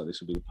involved, and I was like, "This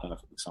would be the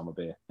perfect summer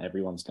beer.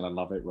 Everyone's gonna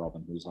love it, Rob."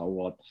 And he was like,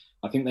 "Well,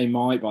 I think they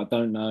might, but I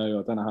don't know.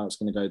 I don't know how it's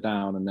gonna go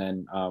down." And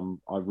then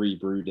I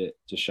rebrewed it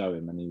to show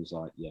him, and he was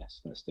like, "Yes,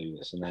 let's do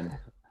this." And then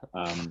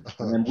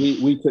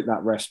we took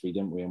that recipe,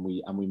 didn't we?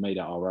 And we made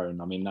it our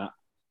own. I mean that.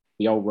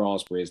 The old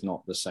raspberry is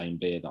not the same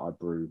beer that I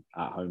brew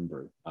at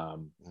homebrew,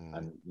 and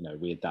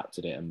we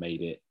adapted it and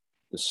made it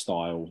the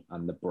style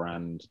and the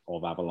brand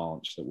of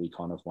Avalanche that we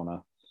kind of want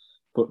to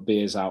put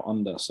beers out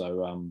under.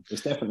 So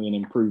it's definitely an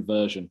improved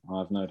version. I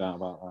have no doubt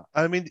about that.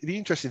 I mean, the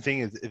interesting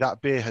thing is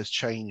that beer has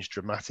changed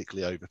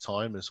dramatically over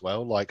time as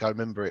well. Like I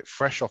remember it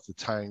fresh off the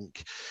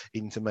tank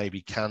into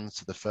maybe cans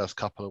to the first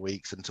couple of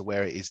weeks and to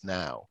where it is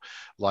now.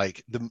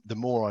 Like the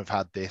more I've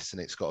had this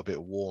and it's got a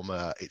bit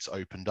warmer, it's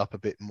opened up a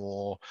bit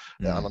more,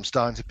 and I'm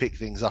starting to pick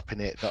things up in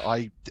it that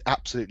I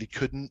absolutely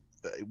couldn't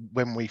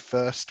when we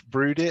first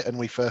brewed it and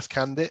we first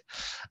canned it,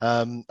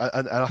 and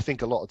I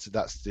think a lot of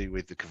that's to do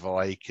with the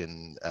Kvike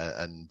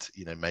and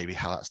maybe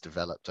how that's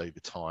developed over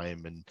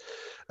time and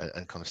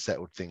kind of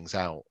settled things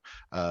out.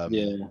 I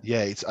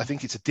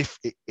think it's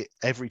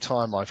every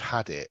time I've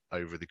had it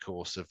over the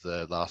course of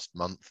the last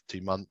month,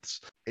 2 months,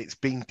 it's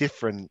been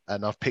different,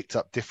 and I've picked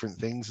up different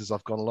things as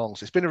I've gone along.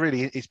 So it's been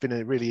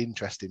a really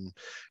interesting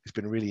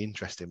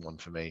one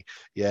for me.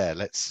 Yeah,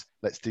 let's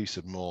do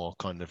some more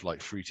kind of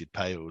like fruited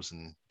pales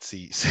and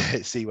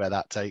see where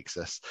that takes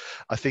us.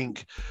 I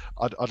think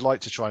I'd like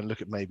to try and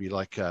look at maybe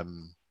like a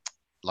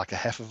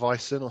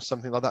Hefeweizen or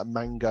something like that,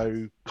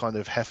 mango kind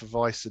of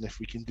Hefeweizen, if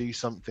we can do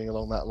something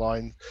along that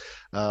line.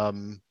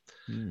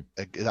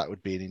 That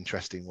would be an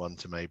interesting one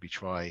to maybe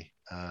try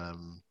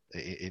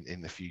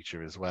in the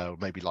future as well.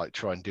 Maybe like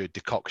try and do a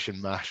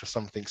decoction mash or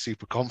something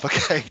super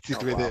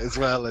complicated with it as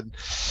well, and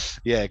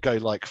go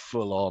like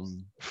full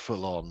on.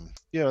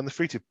 And the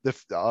fruited,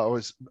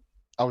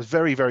 I was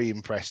very, very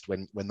impressed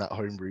when that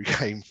homebrew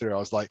came through. I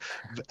was like,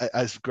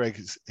 as Greg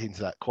has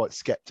hinted at, quite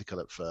skeptical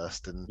at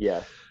first. And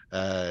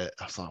I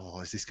was like,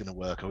 oh, is this going to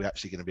work? Are we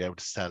actually going to be able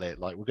to sell it?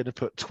 Like, we're going to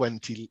put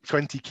 20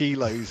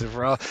 kilos of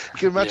raspberry. You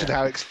can imagine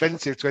how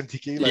expensive 20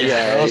 kilos of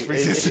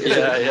raspberries is.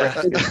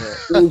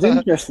 It was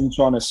interesting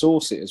trying to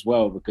source it as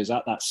well, because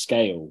at that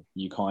scale,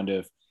 you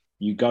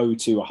go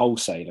to a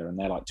wholesaler and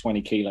they're like,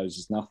 20 kilos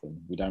is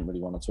nothing. We don't really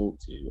want to talk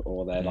to you.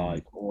 Or they're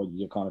like, or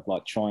you're kind of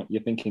like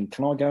you're thinking,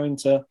 can I go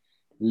into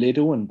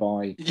Lidl and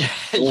buy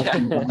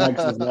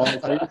bags of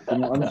laundry?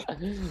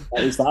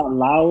 Is that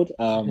allowed?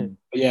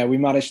 But we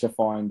managed to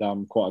find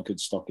quite a good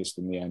stockist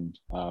in the end,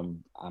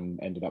 and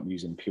ended up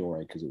using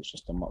Puree because it was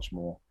just a much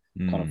more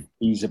kind of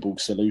feasible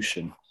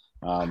solution.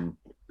 But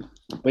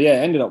it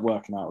ended up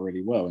working out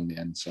really well in the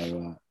end.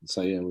 So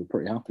we're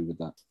pretty happy with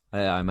that.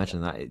 I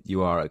imagine that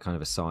you are at kind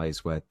of a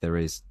size where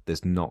there's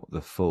not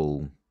the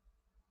full.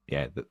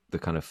 The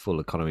kind of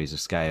full economies of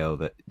scale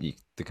that the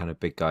kind of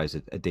big guys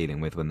are dealing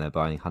with when they're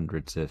buying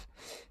hundreds of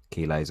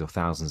kilos or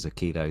thousands of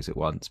kilos at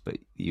once. But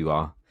you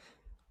are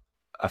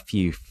a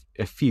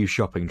few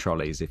shopping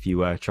trolleys if you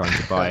were trying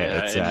to buy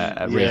it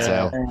at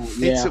retail.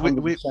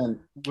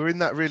 We're in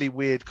that really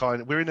weird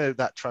we're in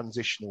that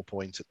transitional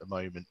point at the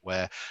moment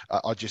where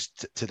I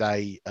just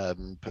today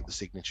put the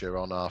signature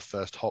on our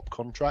first hop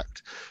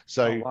contract.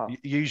 So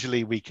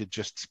usually we could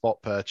just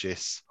spot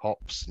purchase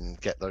hops and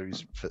get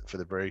those for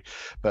the brew,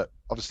 but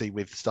obviously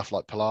with stuff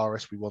like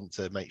Polaris, we want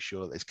to make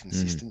sure that there's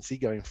consistency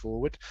going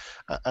forward,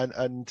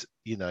 and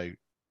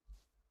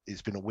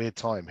it's been a weird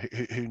time.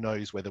 Who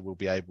knows whether we'll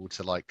be able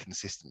to like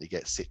consistently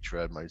get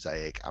Citra,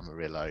 Mosaic,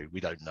 Amarillo? We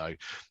don't know.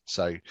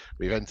 So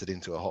we've entered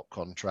into a hop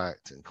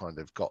contract and kind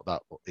of got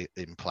that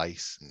in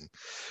place, and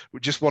we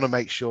just want to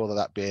make sure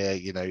that beer,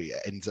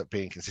 ends up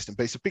being consistent.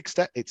 But it's a big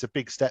step. It's a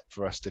big step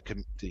for us to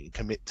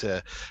commit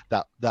to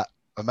that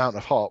amount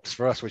of hops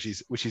for us, which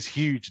is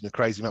huge and a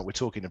crazy amount. We're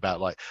talking about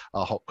like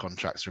our hop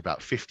contracts are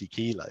about 50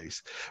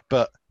 kilos,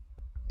 but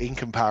in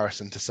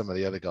comparison to some of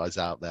the other guys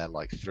out there,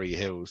 like Three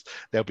Hills,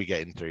 they'll be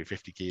getting through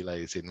 50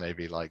 kilos in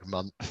maybe like a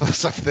month or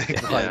something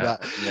like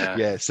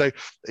that. So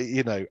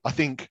I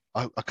think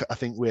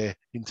we're,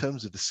 in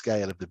terms of the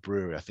scale of the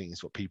brewery, I think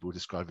it's what people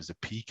describe as a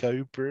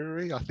pico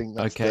brewery. I think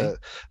that's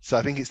so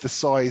I think it's the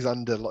size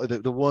under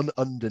the one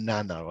under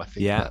nano. I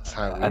think that's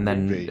how it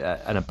would be.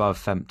 And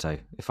above femto,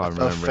 if I'm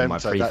remembering my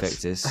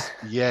prefixes.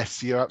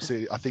 Yes, you're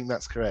absolutely. I think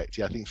that's correct.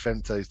 Yeah, I think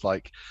femto's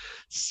like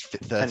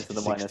 30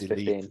 to 60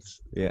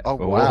 liters. Yeah. Oh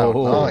wow,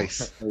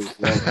 nice.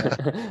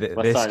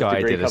 This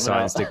guy did a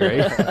science degree.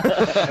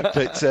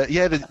 But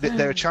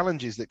there are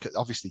challenges that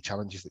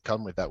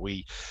come with that.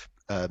 We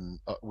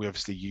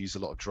obviously use a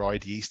lot of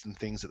dried yeast and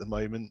things at the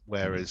moment,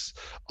 whereas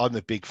I'm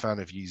a big fan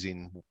of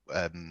using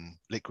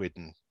liquid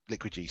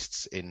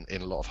yeasts in a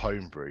lot of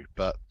homebrew,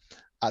 but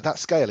at that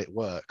scale it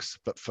works,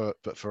 but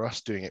for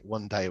us doing it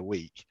 1 day a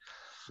week,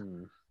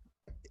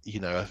 you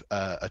know,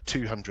 a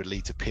 200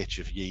 litre pitch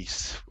of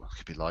yeast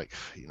could be like,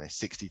 you know,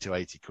 60 to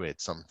 80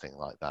 quid, something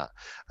like that.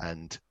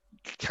 And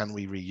can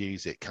we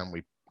reuse it? Can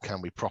we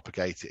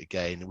propagate it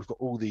again? And we've got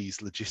all these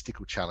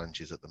logistical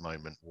challenges at the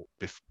moment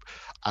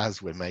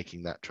as we're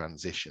making that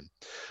transition,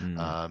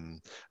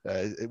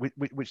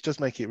 which does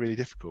make it really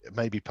difficult.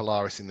 Maybe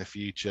Polaris in the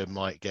future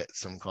might get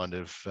some kind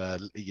of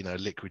you know,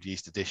 liquid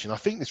yeast addition. I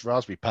think this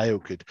raspberry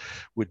pale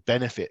would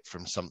benefit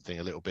from something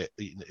a little bit.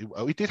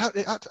 We did have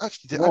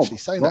actually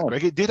saying that,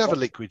 Greg. It did have a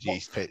liquid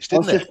yeast pitch,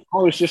 didn't it? I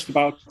was just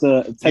about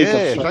to take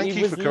up. Thank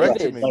you for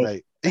correcting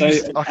me,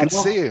 mate. I can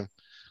see him.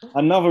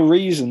 Another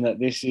reason that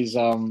this is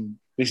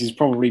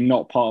probably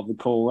not part of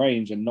the core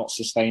range and not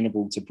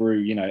sustainable to brew,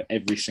 you know,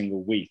 every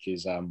single week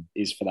is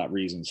for that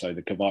reason. So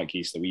the Kvike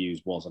yeast that we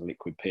used was a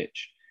liquid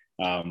pitch,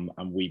 and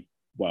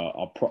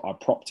I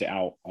propped it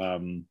out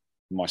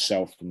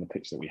myself from the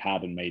pitch that we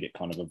had and made it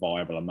kind of a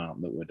viable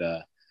amount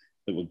that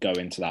would go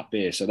into that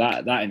beer. So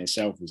that in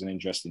itself was an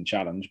interesting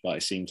challenge, but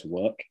it seemed to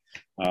work.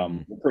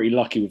 We're pretty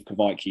lucky with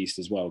Kvike yeast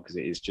as well, because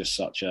it is just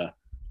such a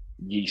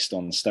yeast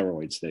on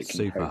steroids that it can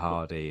super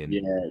hardy and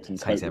it can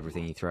takes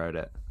everything you throw at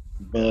it.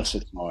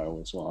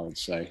 Versatile is what I would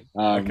say.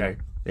 Okay.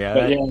 Yeah.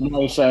 But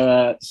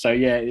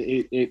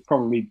it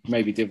probably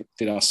maybe did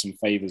us some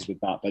favors with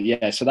that. But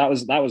yeah, so that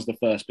was the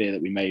first beer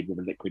that we made with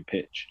a liquid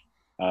pitch.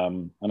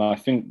 And I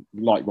think,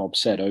 like Rob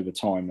said, over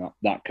time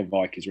that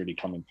Kvike is really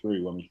coming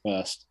through. When we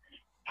first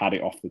had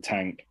it off the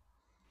tank,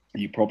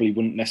 you probably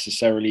wouldn't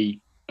necessarily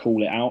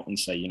call it out and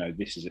say, you know,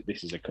 this is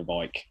a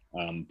Kvike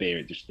beer.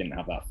 It just didn't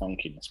have that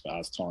funkiness. But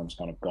as time's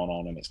kind of gone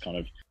on and it's kind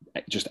of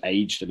just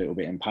aged a little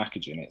bit in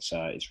packaging, it's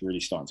really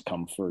starting to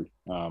come through.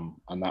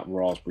 And that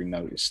raspberry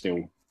note is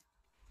still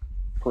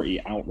pretty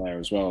out there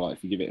as well. Like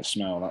if you give it a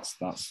smell, that's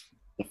the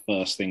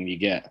first thing you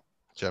get.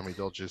 Jammy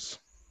Dodgers.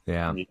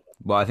 Yeah.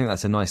 Well, I think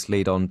that's a nice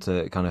lead on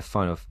to kind of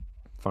final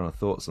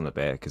thoughts on the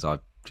beer, because I've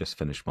just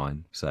finished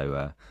mine.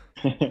 So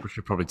we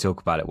should probably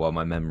talk about it while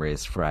my memory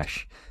is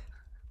fresh.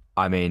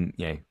 I mean,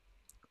 you know,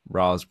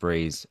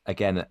 raspberries,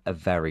 again, a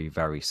very,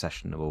 very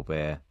sessionable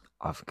beer.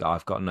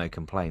 I've got no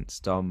complaints.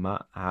 Dom,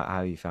 Matt,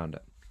 how you found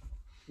it?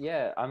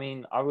 Yeah, I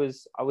mean, I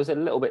was a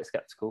little bit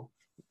skeptical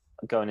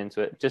going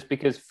into it, just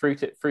because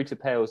fruited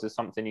pales is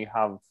something you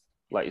have,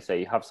 like you say,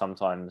 you have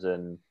sometimes,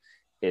 and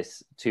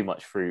it's too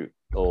much fruit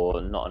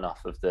or not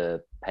enough of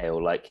the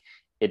pale. Like,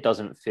 it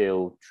doesn't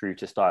feel true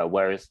to style,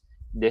 whereas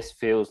this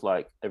feels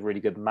like a really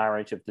good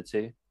marriage of the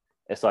two.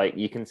 It's like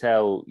you can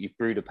tell you've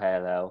brewed a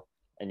pale ale,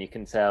 and you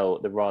can tell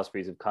the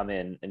raspberries have come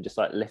in and just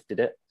like lifted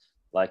it.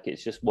 Like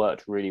it's just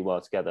worked really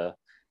well together.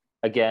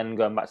 Again,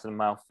 going back to the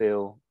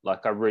mouthfeel,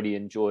 like I really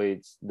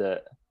enjoyed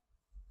that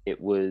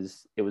it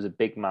was a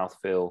big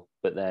mouthfeel,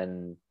 but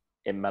then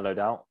it mellowed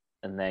out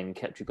and then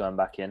kept you going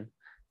back in.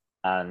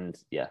 And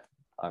yeah,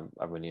 I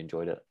really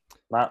enjoyed it.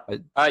 Matt?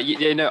 I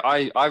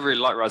really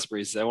like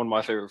raspberries. They're one of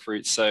my favorite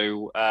fruits.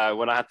 So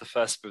when I had the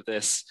first sip of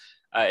this,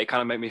 it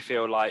kind of made me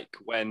feel like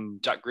when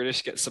Jack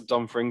Grealish gets subbed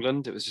on for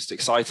England. It was just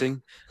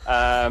exciting,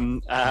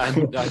 and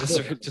I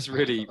just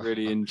really,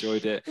 really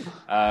enjoyed it.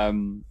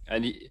 And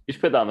you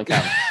should put that on the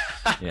camera.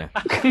 Yeah.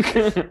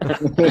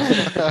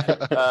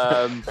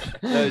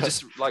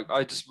 Just like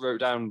I just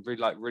wrote down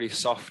really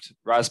soft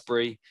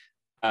raspberry,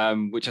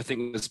 which I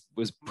think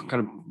was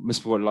kind of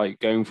what like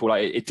going for.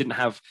 Like it didn't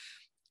have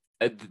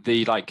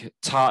the like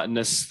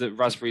tartness that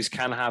raspberries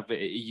can have.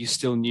 You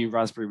still knew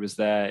raspberry was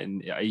there,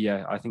 and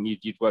yeah, I think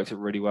you'd worked it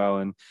really well.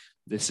 And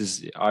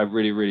I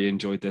really, really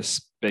enjoyed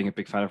this, being a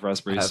big fan of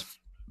raspberries.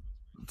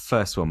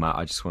 First of all, Matt,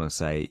 I just want to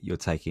say you're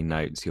taking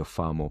notes. You're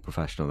far more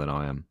professional than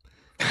I am.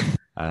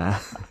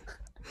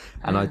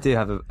 And I do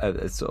have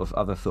a sort of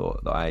other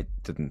thought that I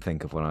didn't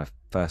think of when I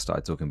first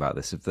started talking about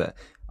this, of that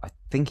I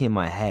think in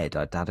my head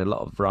I'd had a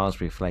lot of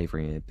raspberry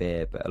flavouring in a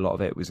beer, but a lot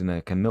of it was in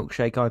a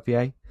milkshake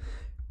IPA.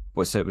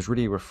 So it was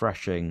really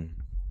refreshing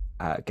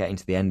getting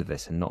to the end of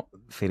this and not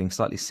feeling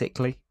slightly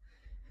sickly,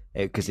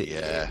 because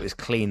it was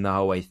clean the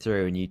whole way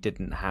through, and you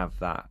didn't have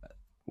that.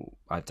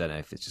 I don't know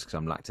if it's just because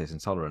I'm lactose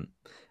intolerant.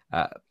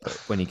 But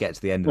when you get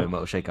to the end of a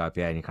milkshake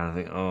IPA and you kind of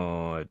think,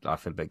 oh, I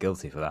feel a bit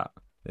guilty for that.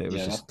 It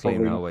was just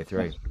clean the whole way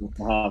through.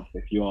 To have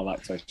if you are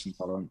lactose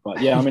intolerant,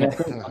 but yeah, I mean, I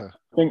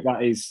think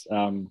that is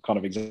kind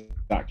of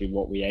exactly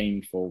what we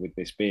aimed for with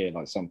this beer,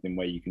 like something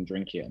where you can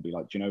drink it and be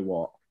like, do you know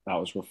what? That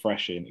was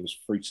refreshing. It was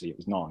fruity. It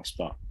was nice,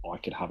 but I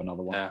could have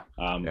another one.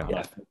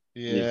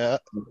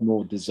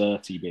 More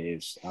desserty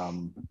beers.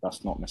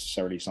 That's not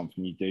necessarily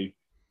something you do.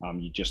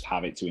 You just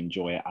have it to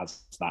enjoy it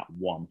as that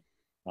one.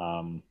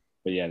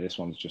 But yeah, this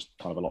one's just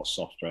kind of a lot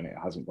softer, and it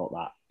hasn't got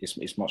that.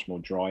 It's much more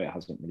dry. It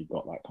hasn't really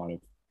got that kind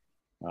of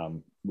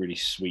really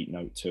sweet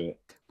note to it.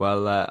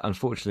 Well,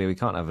 unfortunately, we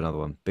can't have another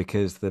one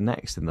because the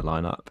next in the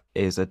lineup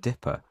is a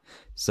dipper.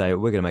 So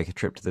we're going to make a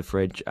trip to the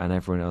fridge, and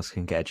everyone else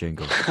can get a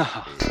jingle.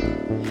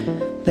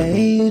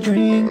 They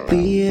drink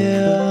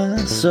beer,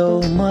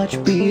 so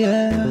much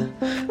beer,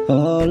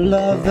 all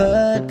of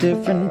the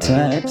different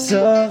types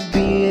of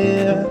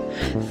beer.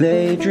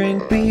 They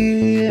drink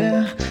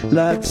beer,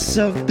 lots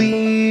of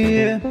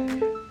beer.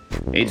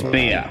 It's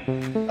beer.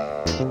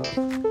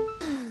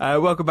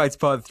 Welcome back to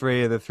part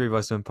 3 of the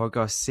 3x1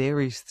 podcast,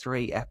 series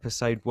 3,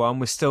 episode 1.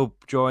 We're still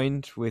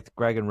joined with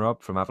Greg and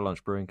Rob from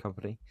Avalanche Brewing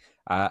Company,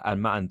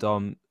 and Matt and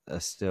Dom are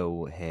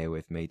still here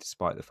with me,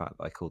 despite the fact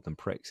that I called them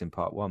pricks in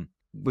part 1.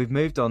 We've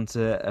moved on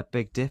to a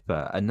Big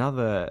Dipper,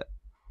 another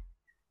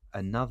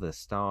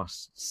star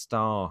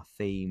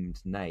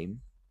themed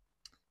name.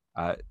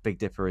 Big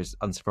Dipper is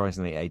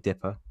unsurprisingly a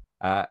dipper,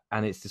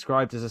 and it's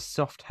described as a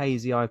soft,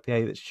 hazy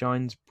IPA that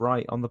shines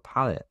bright on the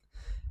palate.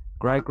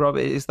 Greg, Rob,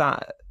 is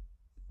that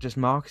just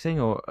marketing,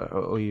 or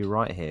are you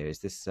right here? Is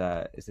this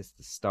the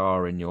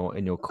star in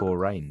your core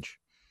range?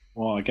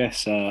 Well, I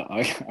guess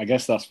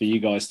that's for you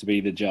guys to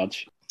be the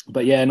judge.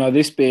 But yeah, no,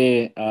 this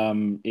beer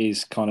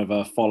is kind of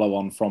a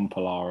follow-on from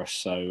Polaris.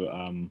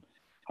 So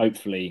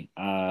hopefully,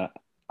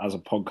 as a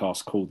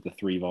podcast called The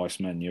Three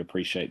Vice Men, you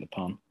appreciate the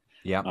pun.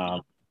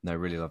 Yeah, no,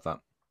 really love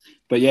that.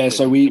 But yeah,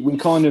 so we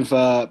kind of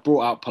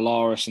brought out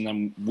Polaris, and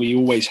then we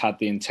always had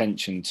the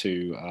intention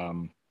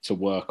to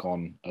work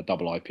on a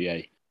double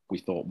IPA. We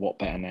thought, what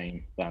better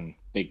name than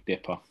Big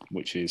Dipper,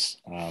 which is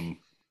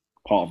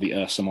part of the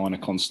Ursa Minor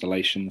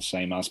constellation, the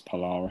same as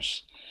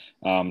Polaris.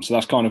 So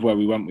that's kind of where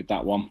we went with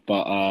that one.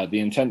 But the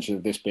intention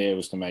of this beer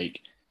was to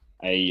make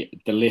a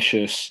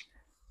delicious,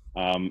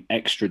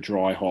 extra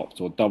dry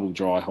hopped or double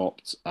dry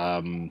hopped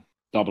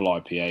double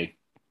IPA.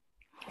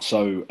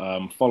 So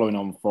following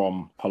on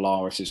from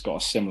Polaris, it's got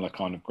a similar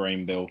kind of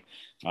grain bill,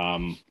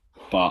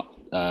 but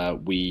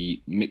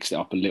we mixed it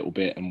up a little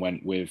bit and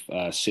went with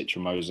Citra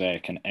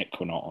Mosaic and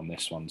Equinaut on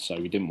this one. So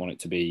we didn't want it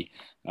to be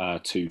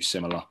too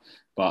similar,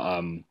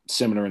 but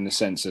similar in the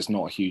sense there's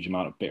not a huge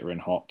amount of bitter in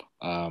hop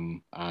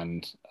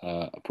and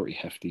a pretty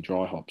hefty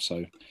dry hop.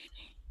 So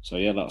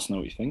yeah, let us know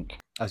what you think.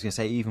 I was going to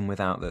say, even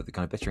without the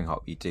kind of bittering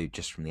hop you do,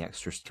 just from the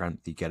extra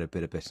strength, you get a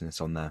bit of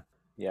bitterness on there.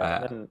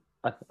 Yeah, and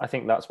I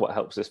think that's what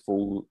helps us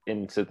fall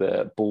into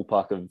the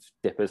ballpark of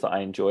dippers that I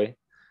enjoy,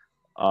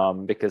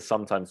 because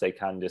sometimes they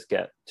can just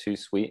get too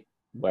sweet,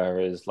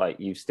 whereas like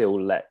you still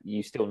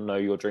know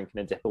you're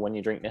drinking a dipper when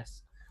you drink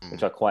this,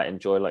 which I quite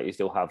enjoy. Like you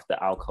still have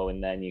the alcohol in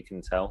there and you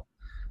can tell,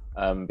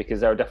 because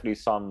there are definitely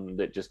some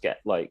that just get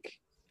like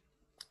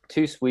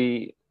too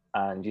sweet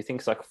and you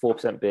think it's like a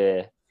 4%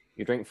 beer,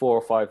 you drink 4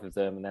 or 5 of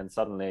them and then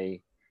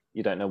suddenly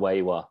you don't know where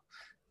you are.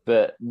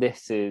 But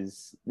this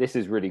is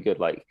really good.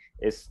 Like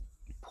it's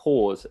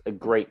pours a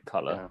great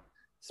color,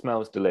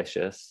 smells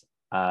delicious,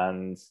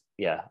 and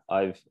yeah,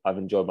 I've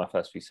enjoyed my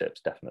first few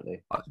sips,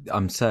 definitely.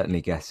 I'm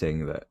certainly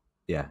getting that.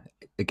 Yeah,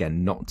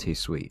 again, not too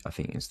sweet, I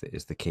think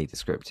is the key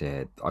descriptor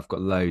here. I've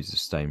got loads of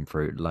stone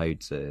fruit,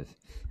 loads of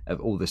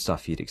all the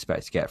stuff you'd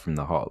expect to get from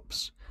the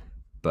hops,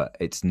 but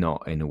it's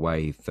not in a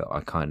way that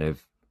I kind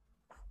of,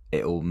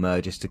 it all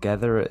merges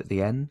together at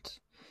the end.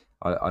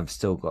 I've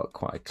still got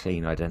quite a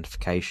clean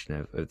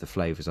identification of the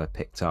flavours I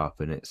picked up,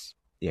 and it's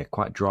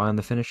quite dry on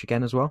the finish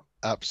again as well.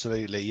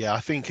 Absolutely, yeah. I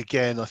think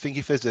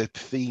if there's a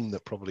theme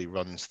that probably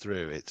runs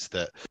through, it's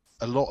that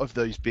a lot of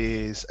those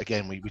beers,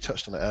 again, we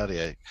touched on it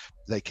earlier,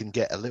 they can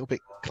get a little bit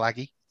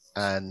claggy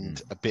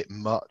and a bit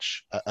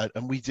much,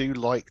 and we do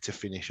like to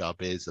finish our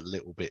beers a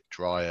little bit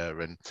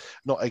drier, and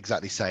not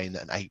exactly saying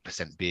that an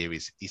 8% beer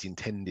is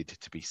intended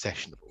to be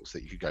sessionable so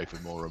that you could go for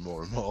more and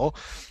more and more.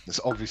 That's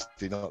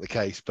obviously not the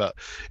case, but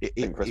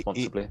Think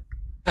responsibly.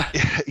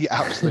 Yeah,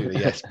 absolutely,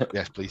 yes,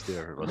 please do,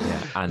 everyone.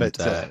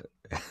 Yeah,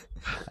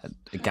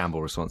 and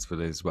gamble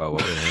responsibly as well.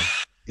 What we're here.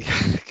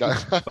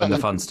 When the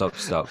fun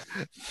stops.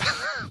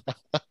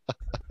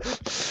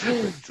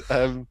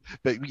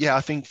 But yeah,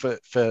 I think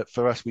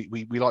for us,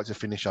 we like to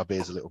finish our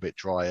beers a little bit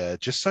drier,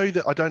 just so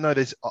that, I don't know,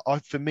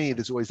 for me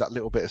there's always that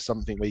little bit of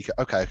something where you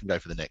go, okay, I can go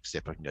for the next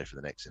sip, I can go for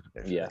the next sip,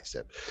 the next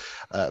sip.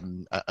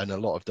 And a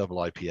lot of double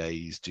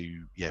IPAs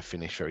do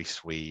finish very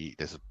sweet.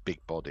 There's a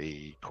big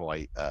body,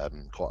 quite a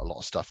lot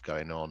of stuff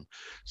going on,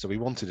 so we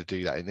wanted to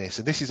do that in this,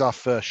 and this is our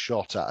first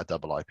shot at a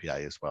double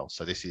IPA as well,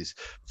 so this is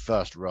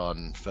first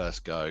run,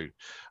 first go.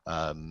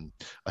 I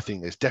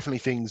think there's definitely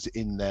things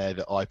in there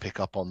that I pick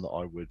up on that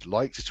I would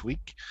like to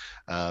tweak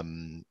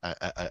and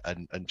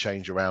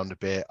change around a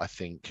bit. I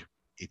think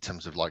in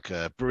terms of like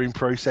a brewing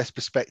process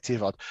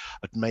perspective, I'd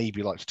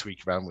maybe like to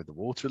tweak around with the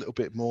water a little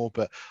bit more,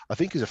 but I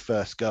think as a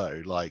first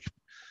go, like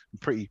I'm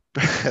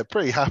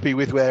pretty happy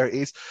with where it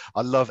is.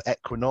 I love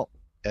Equinaut.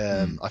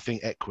 I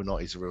think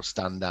Equinaut is a real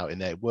standout in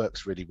there. It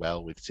works really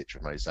well with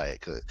Citra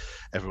Mosaic.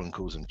 Everyone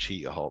calls them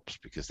cheater hops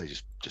because they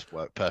just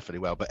work perfectly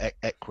well. But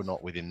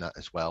Equinaut within that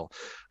as well,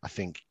 I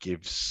think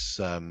gives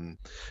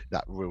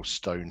that real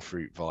stone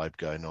fruit vibe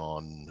going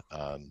on.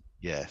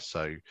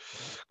 So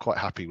quite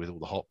happy with all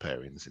the hop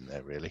pairings in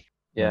there, really.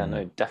 Yeah,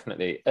 no,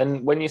 definitely.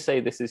 And when you say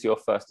this is your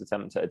first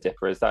attempt at a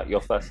dipper, is that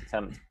your first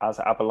attempt as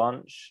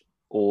Avalanche,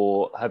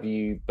 or have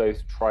you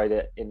both tried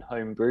it in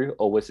homebrew,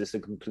 or was this a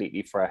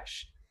completely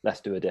fresh, let's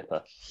do a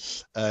dipper?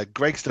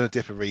 Greg's done a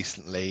dipper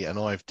recently, and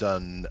I've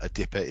done a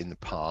dipper in the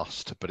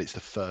past, but it's the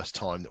first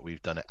time that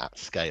we've done it at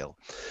scale.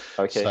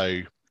 Okay.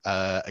 So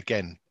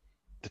again,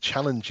 the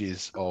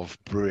challenges of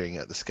brewing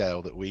at the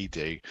scale that we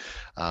do.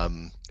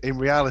 In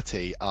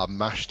reality, our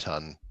mash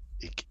tun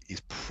is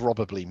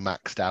probably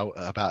maxed out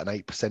at about an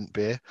 8%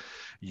 beer.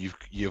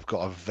 You've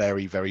got a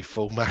very, very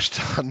full mash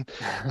tun,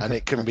 and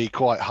it can be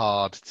quite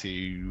hard to.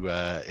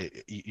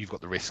 You've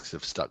got the risks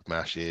of stuck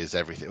mashes,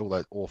 everything, all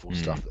that awful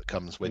stuff that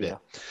comes with it.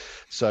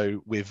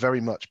 So we're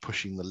very much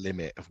pushing the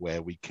limit of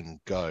where we can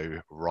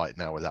go right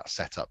now with that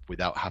setup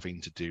without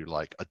having to do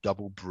like a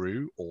double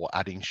brew or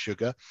adding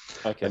sugar.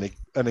 Okay.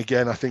 And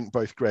again, I think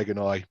both Greg and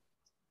I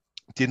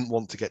didn't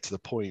want to get to the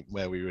point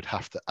where we would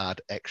have to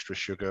add extra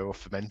sugar or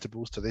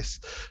fermentables to this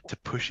to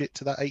push it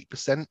to that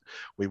 8%.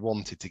 We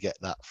wanted to get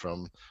that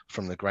from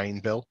the grain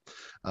bill.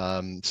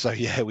 So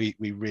yeah, we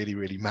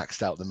really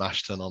maxed out the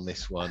mash tun on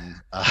this one.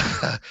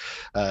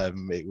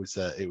 It was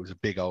a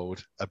big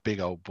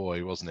old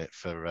boy, wasn't it,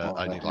 for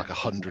only like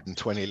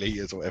 120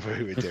 litres or whatever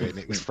we were doing.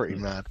 It was pretty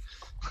mad.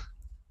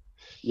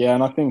 Yeah,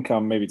 and I think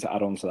maybe to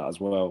add on to that as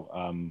well,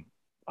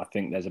 I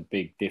think there's a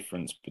big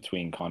difference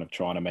between kind of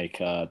trying to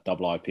make a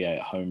double IPA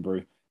at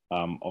homebrew.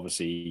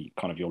 Obviously,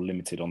 kind of you're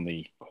limited on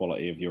the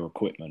quality of your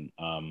equipment.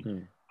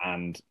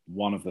 And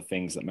one of the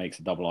things that makes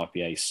a double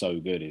IPA so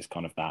good is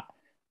kind of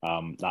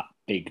that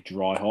big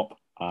dry hop.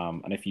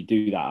 And if you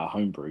do that at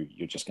homebrew,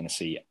 you're just going to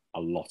see a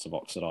lot of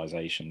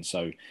oxidization.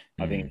 So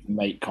I think to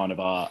make kind of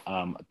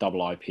a double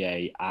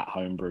IPA at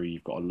homebrew,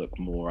 you've got to look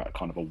more at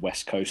kind of a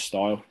West Coast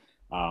style.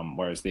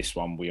 Whereas this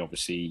one, we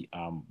obviously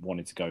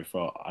wanted to go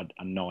for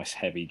a nice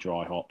heavy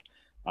dry hop.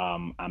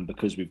 And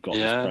because we've got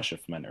this pressure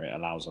fermenter, it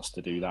allows us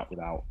to do that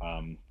without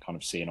kind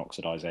of seeing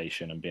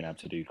oxidization and being able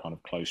to do kind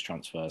of close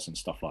transfers and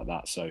stuff like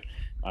that. So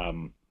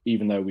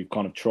even though we've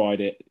kind of tried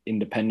it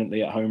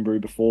independently at homebrew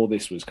before,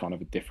 this was kind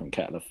of a different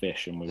kettle of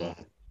fish, and we were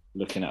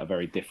looking at a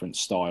very different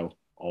style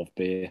of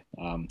beer.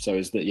 So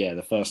it's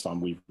the first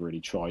time we've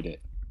really tried it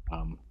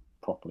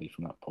properly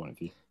from that point of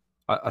view.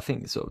 I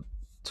think sort of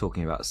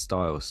talking about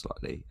style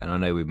slightly, and I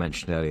know we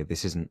mentioned earlier,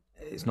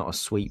 it's not a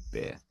sweet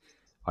beer.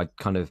 I'd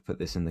kind of put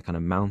this in the kind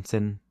of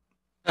mountain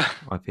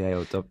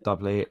IPA or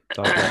double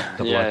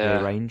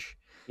IPA range.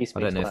 East I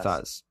don't know meets if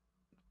west.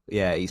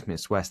 that's East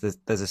meets West.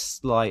 There's a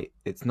slight.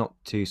 It's not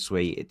too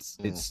sweet.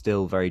 It's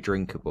still very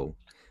drinkable.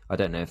 I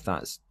don't know if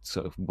that's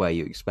sort of where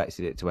you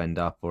expected it to end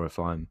up, or if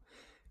I'm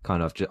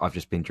kind of I've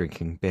just been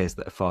drinking beers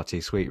that are far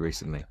too sweet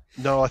recently.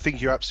 No, I think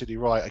you're absolutely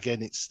right.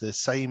 Again, it's the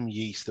same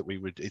yeast that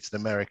it's the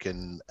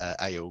American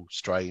ale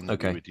strain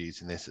that we would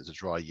use in this as a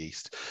dry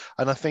yeast.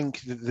 And I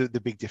think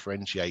the big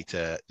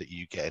differentiator that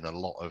you get in a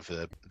lot of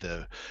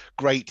the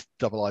great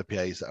double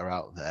IPAs that are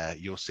out there,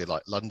 you'll see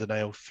like London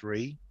Ale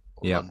 3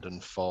 or London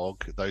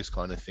Fog, those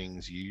kind of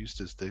things used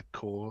as the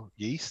core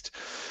yeast.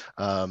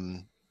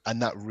 And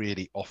that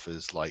really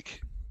offers like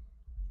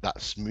that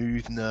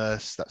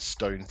smoothness, that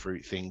stone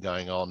fruit thing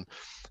going on.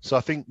 So I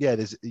think,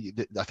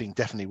 I think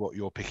definitely what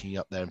you're picking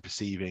up there and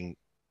perceiving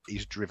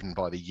is driven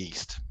by the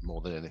yeast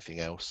more than anything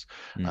else.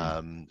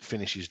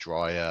 Finish is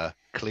drier,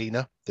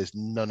 cleaner. There's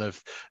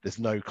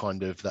no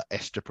kind of that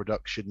ester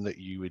production that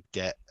you would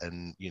get.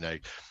 And, in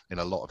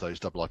a lot of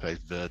those double IPAs,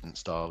 verdant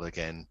style,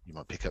 again, you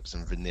might pick up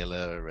some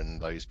vanilla and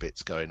those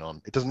bits going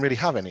on. It doesn't really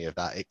have any of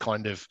that. It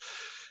kind of,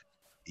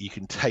 you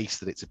can taste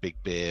that it's a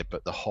big beer,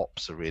 but the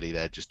hops are really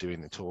there just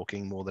doing the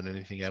talking more than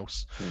anything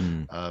else.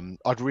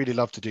 I'd really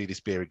love to do this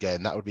beer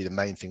again. That would be the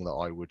main thing that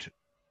I would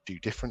do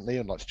differently.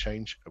 I'd like to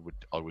change.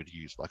 I would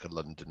use like a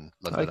London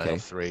Ale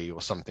 3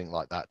 or something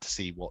like that to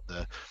see what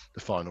the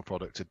final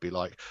product would be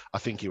like. I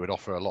think it would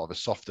offer a lot of a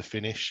softer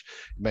finish.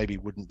 Maybe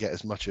wouldn't get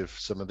as much of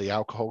some of the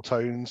alcohol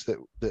tones that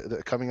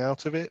are coming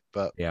out of it,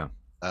 but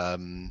I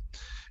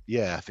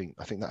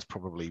think that's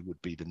probably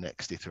would be the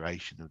next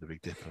iteration of the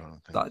Big Dipper.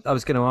 I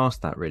was going to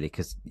ask that really,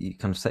 because you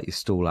kind of set your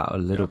stall out a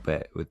little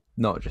bit with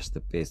not just the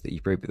beers that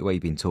you brew, but the way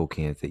you've been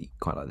talking of that you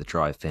quite like the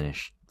dry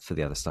finish, for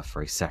the other stuff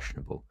very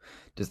sessionable.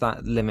 Does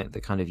that limit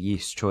the kind of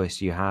yeast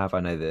choice you have? I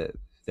know that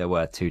there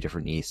were 2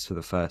 different yeasts for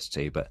the first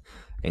 2, but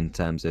in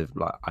terms of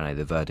like, I know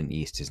the verdant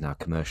yeast is now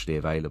commercially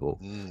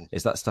available.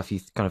 Is that stuff you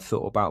kind of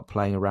thought about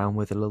playing around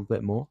with a little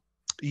bit more?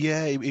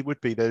 Yeah, it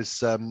would be.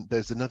 There's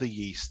another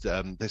yeast.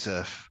 There's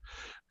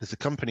a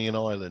company in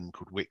Ireland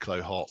called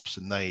Wicklow Hops,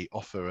 and they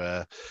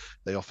offer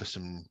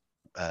some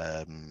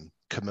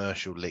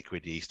commercial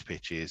liquid yeast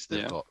pitches.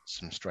 They've got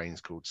some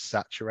strains called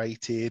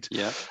Saturated,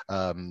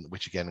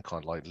 which again are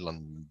kind of like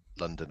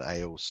London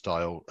Ale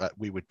style.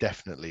 We would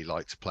definitely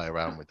like to play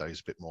around with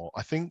those a bit more.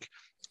 I think,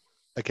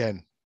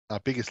 again, our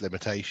biggest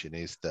limitation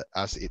is that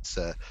as it's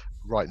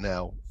right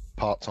now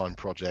part-time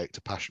project,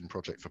 a passion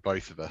project for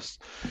both of us,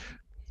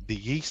 the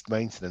yeast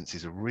maintenance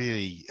is a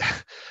really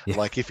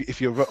like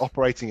if you're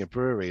operating a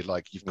brewery,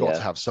 like you've got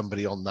to have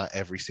somebody on that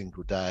every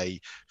single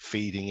day,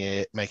 feeding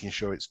it, making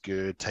sure it's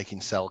good, taking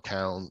cell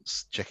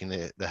counts, checking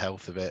the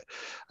health of it.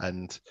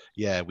 And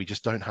we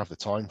just don't have the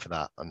time for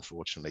that,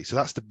 unfortunately. So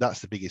that's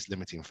the biggest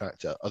limiting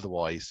factor.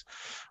 Otherwise,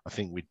 I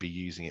think we'd be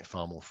using it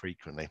far more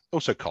frequently.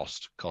 Also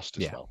cost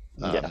as well.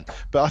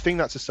 But I think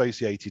that's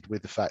associated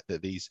with the fact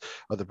that these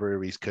other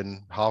breweries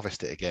can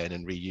harvest it again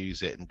and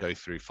reuse it and go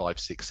through 5,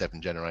 6,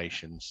 7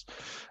 generations.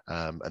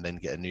 house, and then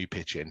get a new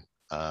pitch in.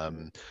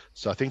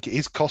 So I think it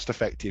is cost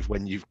effective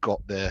when you've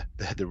got the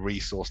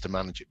resource to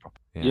manage it properly.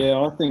 Yeah,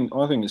 I think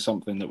it's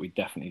something that we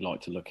definitely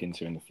like to look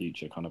into in the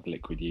future, kind of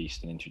liquid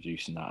yeast and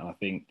introducing that. And I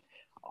think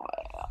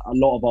a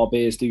lot of our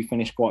beers do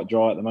finish quite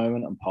dry at the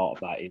moment, and part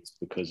of that is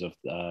because of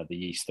the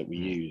yeast that we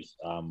use.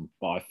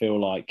 But I feel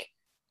like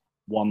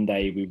one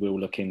day we will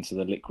look into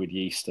the liquid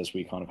yeast as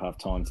we kind of have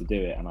time to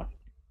do it, and I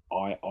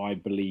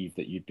believe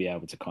that you'd be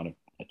able to kind of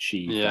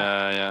achieve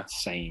that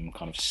same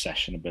kind of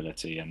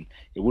sessionability, and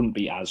it wouldn't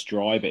be as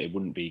dry, but it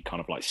wouldn't be kind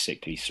of like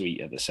sickly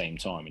sweet at the same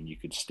time, and you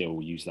could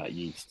still use that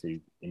yeast to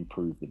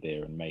improve the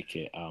beer and make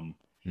it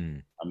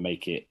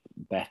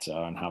better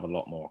and have a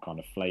lot more kind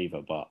of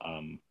flavor, but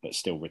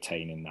still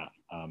retaining that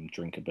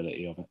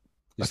drinkability of it.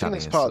 I think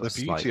that's part of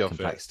the beauty of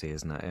complexity,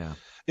 isn't it? Yeah,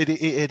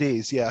 it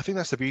is. Yeah, I think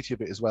that's the beauty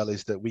of it as well,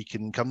 is that we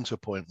can come to a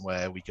point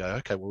where we go,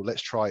 okay, well,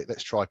 let's try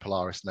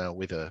Polaris now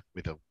with a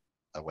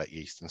wet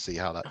yeast and see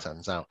how that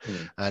turns out.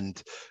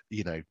 And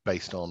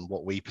based on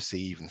what we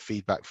perceive and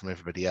feedback from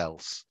everybody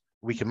else,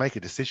 we can make a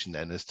decision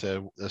then as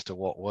to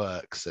what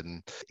works.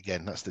 And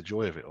again, that's the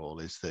joy of it all,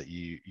 is that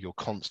you're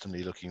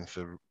constantly looking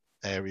for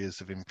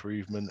areas of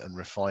improvement and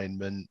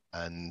refinement,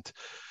 and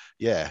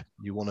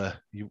you want to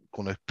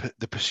put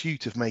the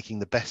pursuit of making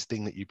the best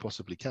thing that you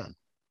possibly can.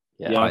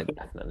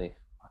 Definitely.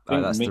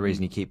 That's the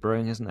reason you keep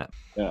brewing, isn't it?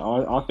 Yeah,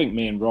 I think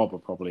me and Rob are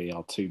probably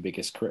our two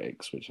biggest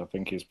critics, which I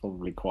think is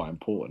probably quite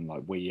important.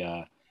 Like we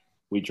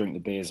drink the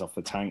beers off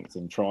the tanks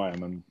and try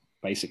them, and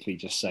basically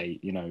just say,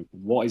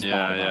 what is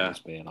bad about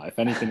this beer? Like, if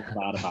anything's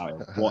bad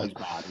about it, what is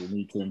bad? We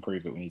need to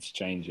improve it. We need to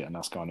change it, and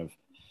that's kind of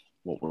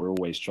what we're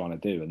always trying to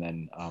do. And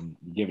then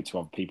you give it to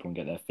other people and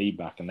get their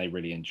feedback, and they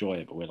really enjoy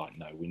it. But we're like,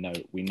 no, we know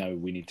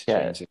we need to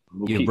change it.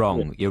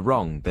 You're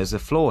wrong. There's a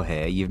flaw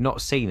here. You've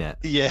not seen it.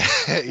 Yeah.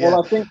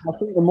 Well, I think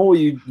the more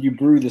you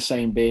brew the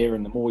same beer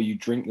and the more you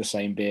drink the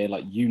same beer,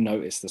 like, you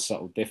notice the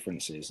subtle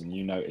differences, and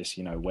you notice,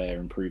 where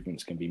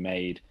improvements can be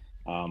made.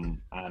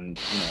 And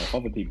if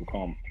other people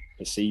can't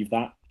perceive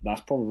that,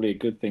 that's probably a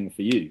good thing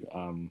for you.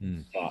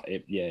 But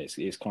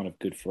it's kind of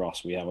good for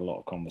us. We have a lot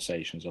of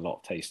conversations, a lot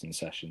of tasting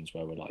sessions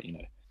where we're like,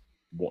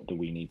 what do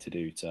we need to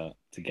do to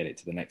get it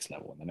to the next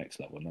level and the next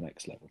level and the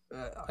next level?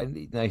 I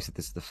noticed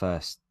this is the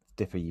first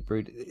differ you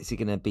brewed. Is it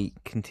going to be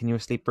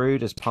continuously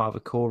brewed as part of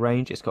a core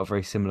range? It's got a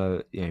very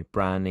similar,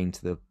 branding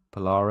to the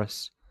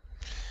Polaris.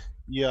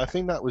 Yeah, I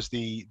think that was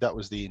the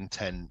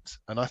intent,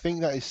 and I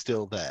think that is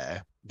still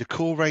there. The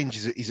core range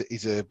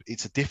is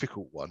a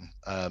difficult one,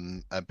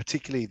 and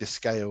particularly the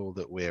scale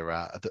that we're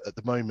at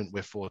the moment.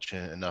 We're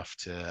fortunate enough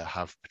to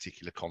have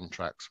particular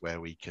contracts where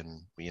we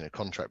can,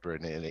 contract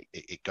brewing it, and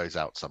it goes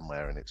out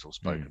somewhere and it's all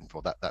spoken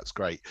for. That's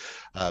great,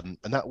 and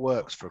that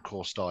works for a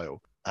core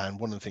style.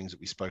 And one of the things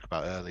that we spoke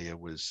about earlier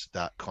was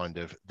that kind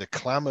of the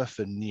clamour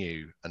for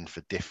new and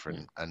for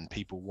different, and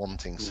people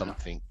wanting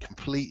something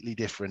completely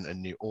different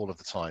and new all of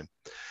the time.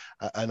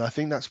 And I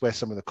think that's where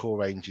some of the core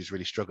range is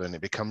really struggling.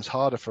 It becomes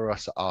harder for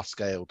us at our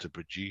scale to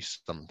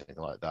produce something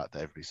like that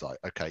everybody's like,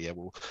 okay, yeah,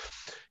 well,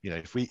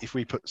 if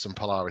we put some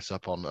Polaris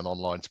up on an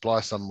online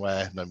supply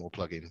somewhere, no more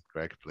plug-in,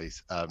 Greg,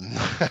 please.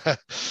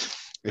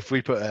 If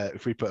we put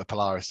a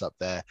Polaris up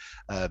there,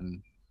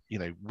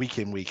 week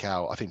in, week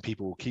out, I think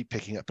people will keep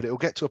picking up, but it'll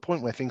get to a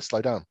point where things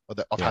slow down.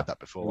 I've had that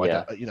before.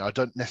 I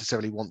don't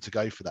necessarily want to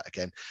go for that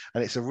again.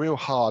 And it's a real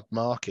hard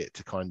market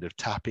to kind of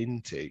tap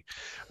into.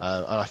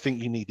 And I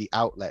think you need the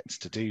outlets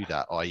to do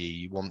that, i.e.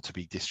 you want to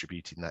be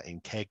distributing that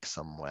in keg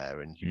somewhere,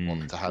 and you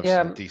want to have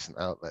some decent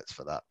outlets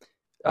for that.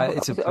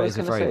 It's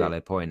a very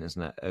valid point,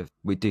 isn't it?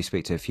 We do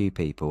speak to a few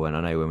people, and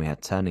I know when we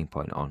had Turning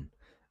Point on,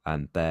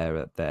 and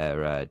their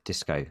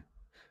Disco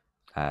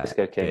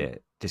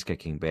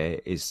King beer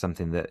is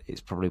something that it's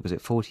probably, was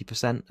it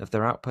 40% of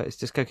their output is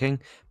Disco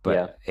King,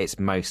 but it's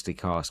mostly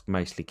cask,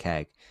 mostly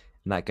keg,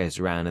 and that goes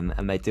around,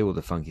 and they do all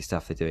the funky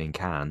stuff they do in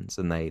cans,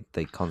 and they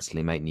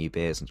constantly make new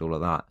beers and all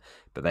of that,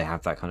 but they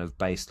have that kind of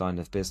baseline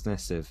of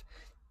business of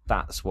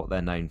that's what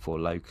they're known for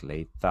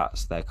locally.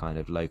 That's their kind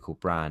of local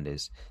brand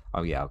is,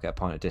 I'll get a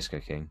pint of Disco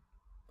King,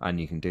 and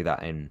you can do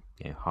that in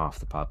half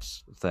the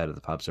pubs, a third of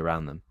the pubs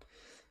around them,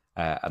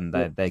 and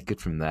they're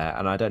good from there.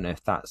 And I don't know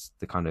if that's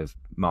the kind of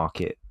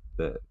market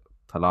that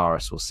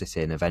Polaris will sit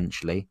in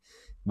eventually,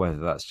 whether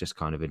that's just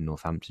kind of in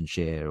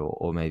Northamptonshire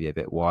or maybe a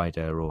bit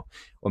wider, or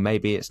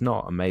maybe it's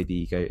not, and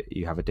maybe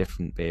you have a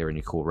different beer in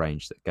your core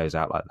range that goes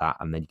out like that,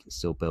 and then you can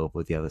still build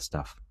with the other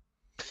stuff.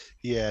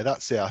 Yeah,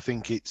 that's it. I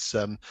think it's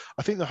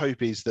I think the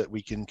hope is that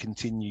we can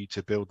continue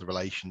to build the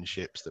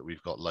relationships that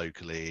we've got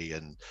locally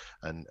and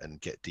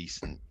get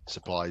decent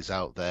supplies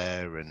out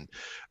there. And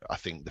I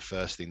think the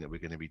first thing that we're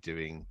going to be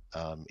doing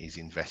is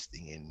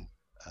investing in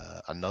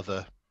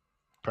another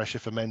pressure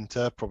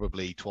fermenter,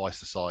 probably twice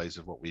the size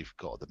of what we've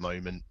got at the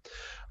moment,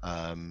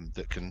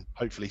 that can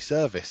hopefully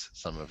service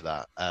some of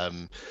that.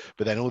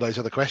 But then all those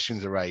other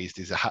questions are raised,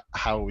 is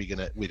how are we going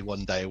to, with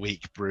 1 day a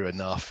week, brew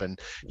enough? And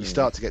you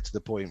start to get to the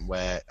point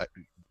where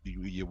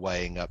you're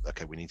weighing up,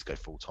 okay, we need to go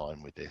full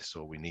time with this,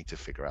 or we need to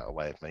figure out a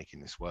way of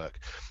making this work.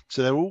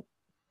 So they're all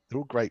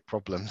great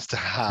problems to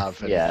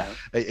have. And Yeah.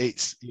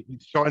 it's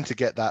trying to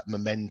get that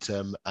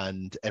momentum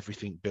and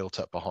everything built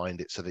up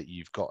behind it, so that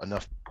you've got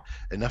enough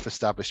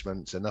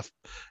establishments, enough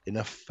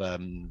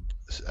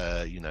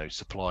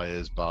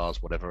suppliers,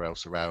 bars, whatever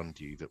else around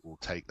you that will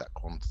take that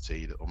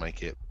quantity, that will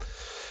make it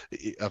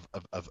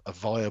a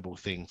viable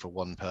thing for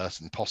one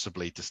person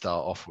possibly to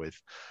start off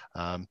with.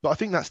 But I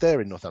think that's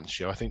there in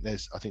Northamptonshire. I think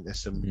there's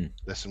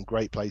some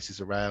great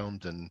places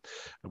around, and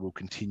we'll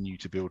continue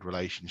to build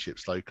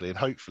relationships locally, and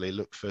hopefully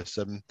look for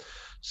some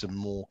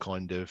more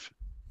kind of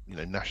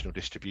national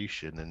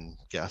distribution, and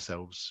get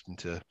ourselves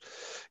into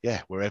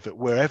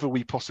wherever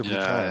we possibly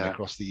can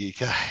across the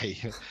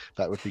UK.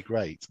 That would be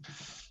great.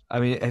 I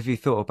mean, have you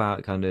thought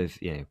about kind of,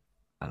 I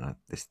don't know,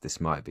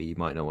 this might be, you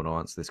might not want to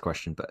answer this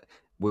question, but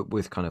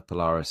with kind of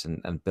Polaris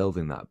and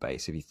building that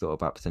base, have you thought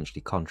about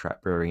potentially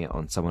contract brewing it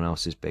on someone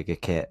else's bigger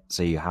kit,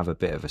 so you have a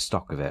bit of a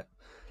stock of it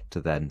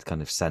to then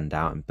kind of send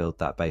out and build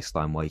that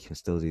baseline while you can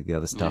still do the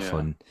other stuff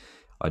on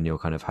your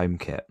kind of home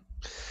kit?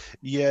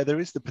 Yeah, there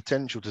is the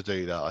potential to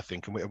do that, I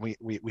think, and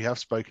we have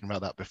spoken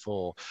about that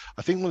before.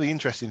 I think one of the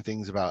interesting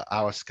things about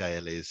our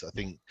scale is, I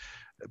think,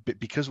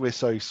 because we're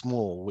so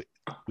small,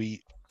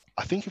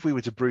 I think if we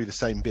were to brew the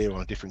same beer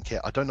on a different kit,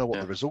 I don't know what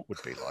the result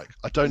would be like.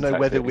 I don't know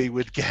whether we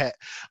would get,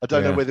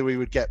 know whether we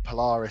would get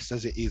Polaris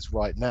as it is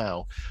right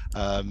now.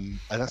 And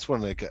that's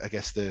one of the, I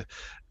guess, the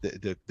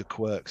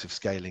quirks of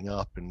scaling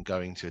up and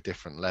going to a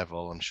different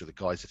level. I'm sure the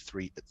guys at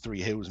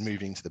Three Hills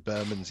moving to the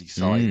Bermondsey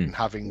site and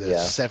having the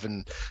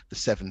seven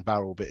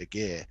barrel bit of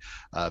gear.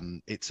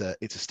 It's a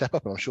step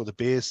up, and I'm sure the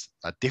beers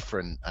are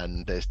different,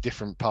 and there's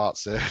different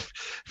parts of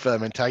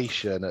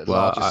fermentation at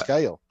larger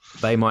scale.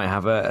 They might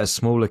have a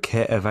smaller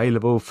kit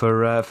available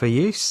for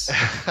use.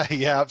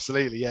 Yeah,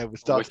 absolutely. Yeah, we'll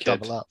start to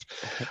double up.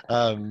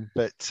 I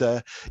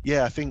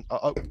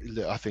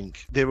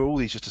think there are all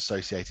these just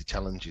associated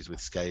challenges with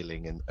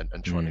scaling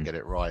and trying to get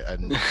it right.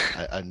 And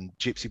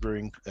gypsy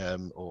brewing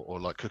or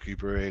like cuckoo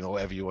brewing, or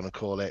whatever you want to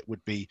call it,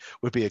 would be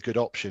a good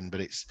option. But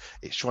it's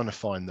trying to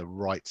find the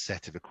right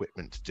set of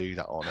equipment to do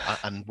that on.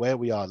 And where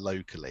we are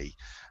locally,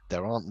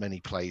 there aren't many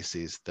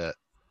places that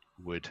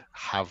would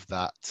have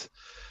that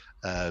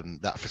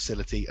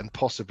facility, and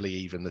possibly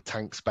even the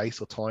tank space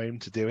or time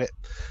to do it.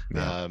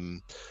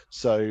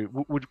 So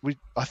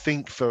I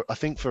think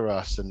for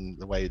us, and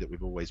the way that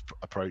we've always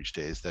approached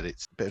it, is that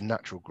it's a bit of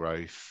natural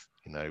growth.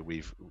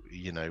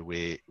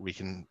 We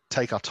can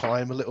take our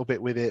time a little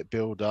bit with it,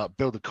 build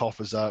the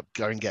coffers up,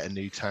 go and get a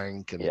new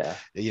tank, and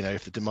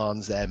if the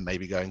demand's there,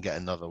 maybe go and get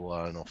another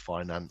one or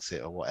finance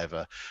it or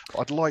whatever.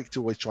 But I'd like to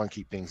always try and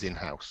keep things in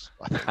house,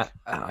 I think.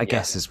 I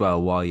guess as well,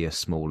 while you're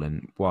small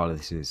and while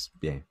this is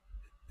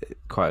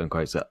quote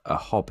unquote a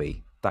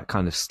hobby, that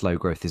kind of slow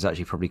growth is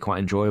actually probably quite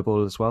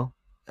enjoyable as well,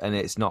 and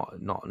it's not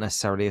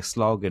necessarily a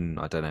slog. And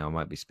I don't know, I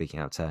might be speaking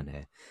out of turn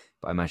here,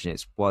 but I imagine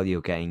it's while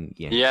you're getting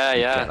you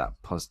get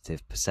that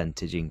positive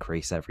percentage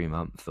increase every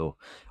month or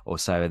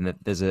so, and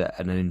there's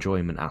an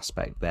enjoyment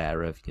aspect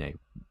there of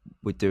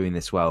we're doing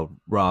this well,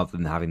 rather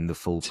than having the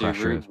full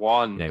pressure of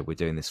we're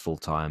doing this full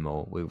time,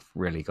 or we've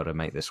really got to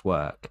make this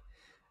work.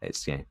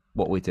 It's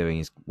what we're doing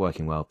is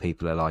working well,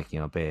 people are liking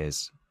our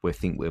beers, we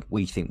think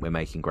we're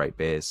making great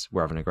beers,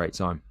 we're having a great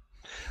time.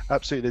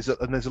 Absolutely.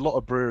 There's a lot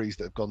of breweries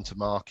that have gone to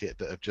market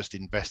that have just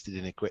invested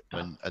in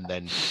equipment, and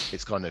then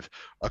it's kind of,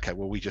 okay,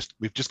 well, we've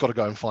just got to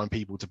go and find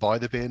people to buy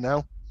the beer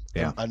now.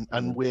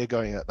 And we're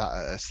going at that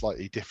at a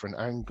slightly different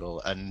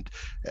angle, and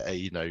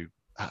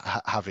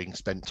having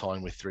spent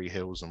time with Three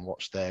Hills and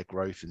watched their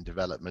growth and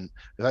development,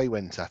 they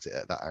went at it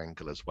at that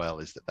angle as well,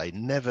 is that they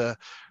never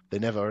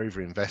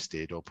over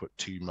invested or put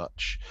too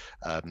much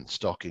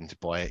stock into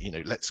buy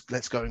it.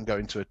 Let's go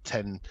into a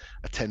 10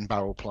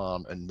 barrel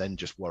plant and then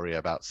just worry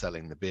about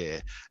selling the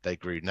beer. They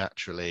grew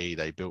naturally,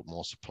 they built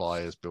more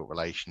suppliers, built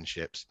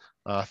relationships.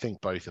 I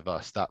think both of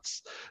us,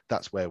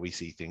 that's where we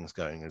see things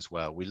going as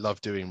well. We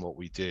love doing what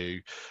we do.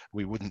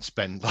 We wouldn't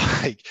spend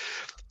like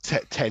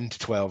 10 to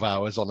 12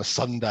 hours on a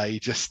Sunday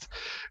just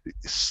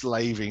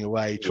slaving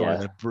away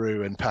trying to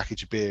brew and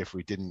package a beer if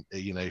we didn't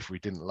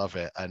love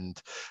it.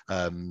 And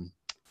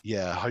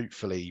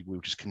hopefully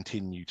we'll just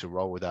continue to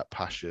roll with that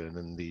passion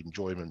and the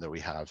enjoyment that we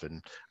have,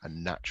 and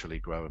naturally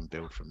grow and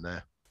build from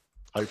there.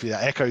 Hopefully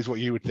that echoes what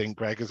you would think,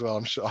 Greg, as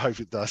well. I hope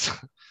it does.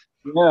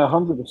 Yeah,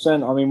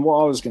 100%. I mean,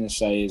 what I was going to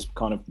say is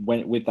kind of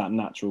with that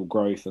natural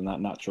growth and that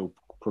natural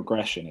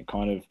progression, it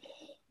kind of,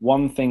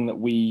 one thing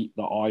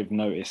that I've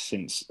noticed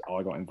since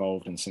I got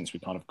involved and since we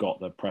kind of got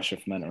the pressure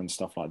fermenter and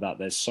stuff like that,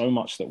 there's so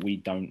much that we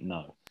don't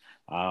know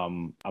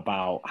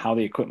about how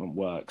the equipment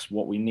works,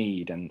 what we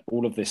need, and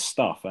all of this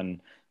stuff.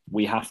 And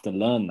we have to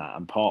learn that.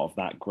 And part of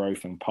that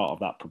growth and part of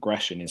that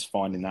progression is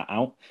finding that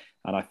out.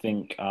 And I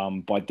think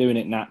by doing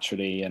it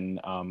naturally and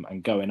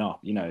going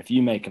up, if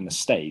you make a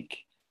mistake,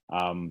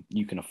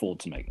 you can afford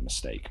to make the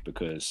mistake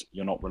because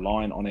you're not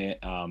reliant on it.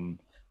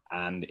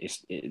 and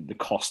the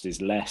cost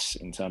is less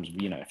in terms of,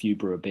 if you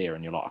brew a beer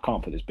and you're like, I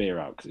can't put this beer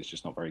out because it's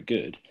just not very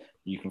good,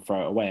 you can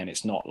throw it away, and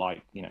it's not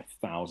like,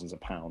 thousands of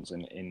pounds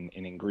in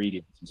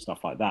ingredients and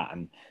stuff like that.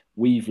 And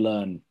we've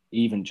learned,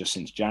 even just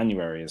since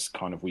January, as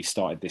kind of we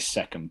started this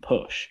second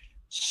push,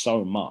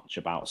 so much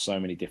about so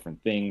many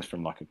different things,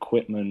 from like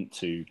equipment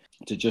to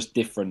just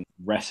different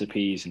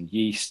recipes and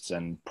yeasts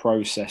and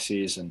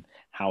processes, and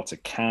how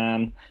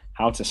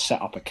to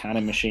set up a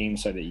canning machine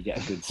so that you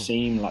get a good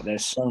seam. Like,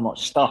 there's so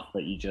much stuff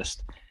that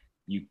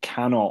you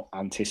cannot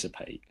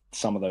anticipate.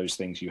 Some of those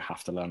things you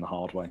have to learn the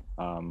hard way.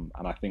 And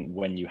I think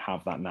when you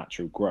have that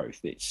natural growth,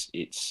 it's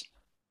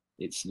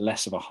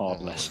less of a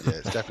hard lesson. Yeah,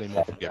 it's definitely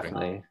more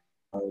forgiving.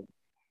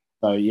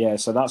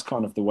 So that's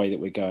kind of the way that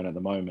we're going at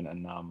the moment,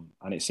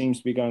 and it seems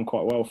to be going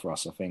quite well for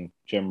us. I think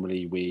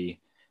generally we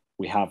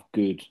have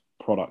good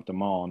product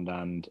demand,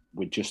 and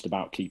we're just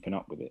about keeping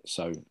up with it.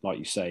 So, like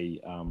you say,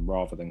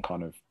 rather than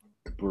kind of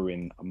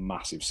brewing a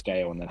massive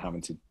scale and then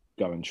having to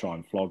go and try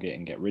and flog it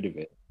and get rid of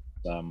it,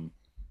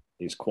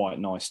 it's quite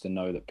nice to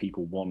know that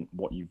people want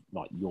what you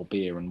like, your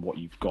beer, and what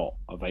you've got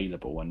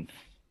available. And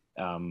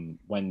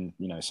when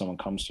someone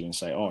comes to you and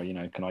say, oh,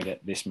 can I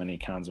get this many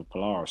cans of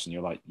Polaris, and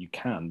you're like, you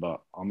can,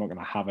 but I'm not going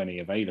to have any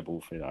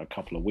available for a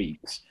couple of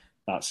weeks.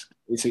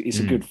 It's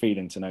a good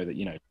feeling to know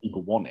that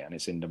people want it and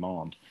it's in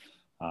demand.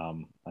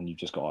 And you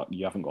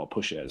haven't got to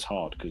push it as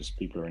hard, because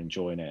people are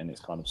enjoying it and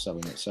it's kind of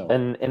selling itself.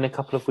 And in a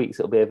couple of weeks,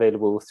 it'll be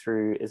available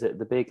through, is it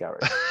the Beer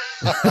Garage?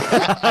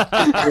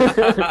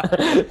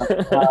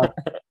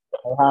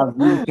 I have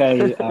UK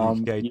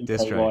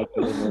distro.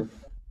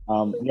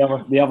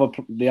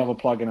 The other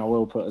plug-in I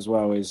will put as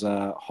well is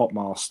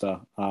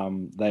Hopmaster.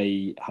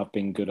 They have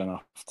been good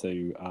enough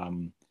to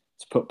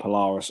put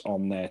Polaris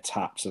on their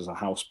taps as a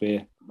house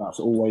beer. That's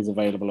always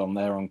available on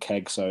there on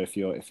keg. So if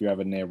you're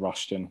ever near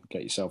Rushden,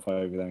 get yourself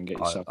over there and get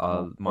yourself.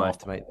 I might have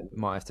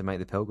to make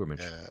the pilgrimage.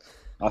 Yeah.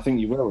 I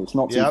think you will. It's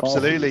not too far.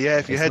 Absolutely. Yeah,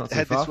 if you head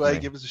head this way,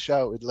 give us a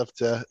shout. We'd love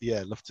to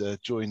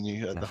join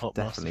you at the Hopmaster.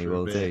 Definitely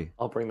will do.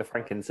 I'll bring the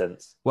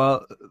frankincense.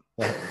 Well,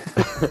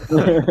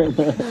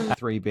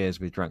 3 beers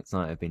we've drank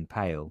tonight have been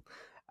pale.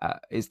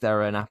 Is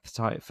there an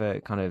appetite for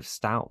kind of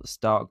stouts,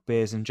 dark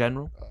beers in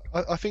general?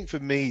 I think for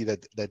me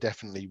that there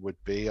definitely would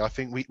be. I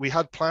think we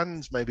had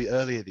plans maybe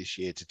earlier this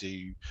year to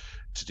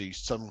do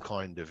some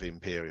kind of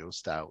imperial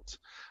stout.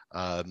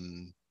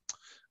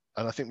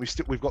 And I think we've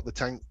definitely got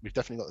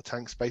the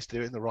tank space to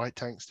do it, and the right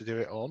tanks to do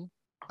it on.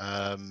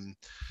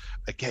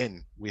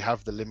 Again, we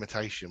have the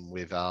limitation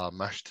with our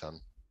mash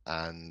tun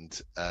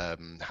and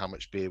how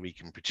much beer we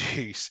can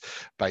produce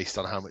based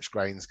on how much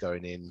grain's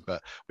going in,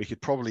 but we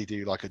could probably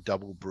do like a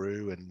double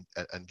brew and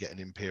get an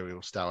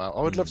imperial stout out.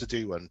 I would love to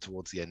do one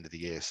towards the end of the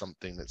year,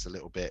 something that's a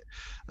little bit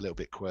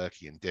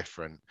quirky and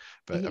different.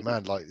 But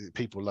man, like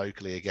people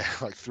locally, again,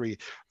 like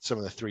some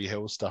of the Three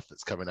Hills stuff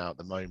that's coming out at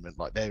the moment,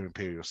 like their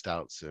imperial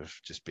stouts have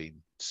just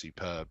been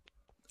superb.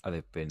 Oh,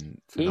 they've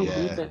been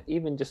phenomenal.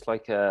 Even just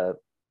like a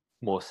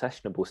more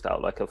sessionable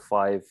stout, like a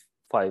 5-6%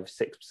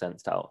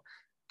 stout.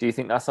 Do you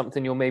think that's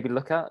something you'll maybe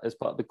look at as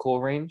part of the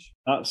core range?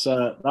 That's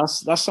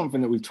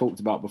something that we've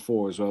talked about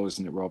before as well,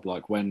 isn't it, Rob?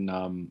 Like when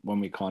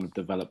we kind of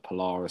developed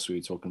Polaris, we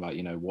were talking about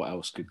what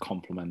else could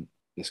complement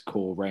this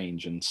core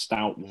range, and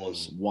stout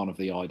was one of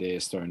the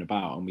ideas thrown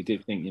about, and we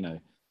did think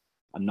a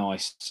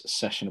nice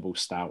sessionable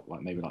stout,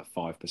 like maybe like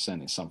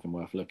 5%, is something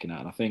worth looking at.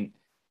 And I think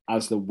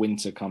as the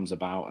winter comes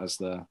about,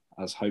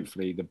 as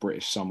hopefully the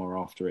British summer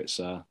after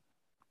it's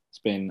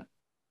been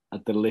a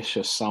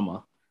delicious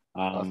summer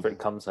after it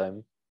comes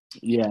home.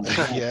 Yeah.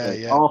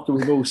 Yeah. After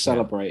we've all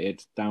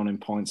celebrated down in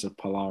pints of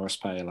Polaris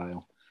Pale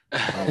Ale,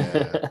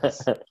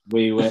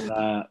 we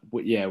will.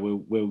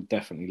 We'll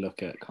definitely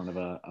look at kind of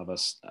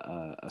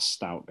a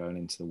stout going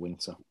into the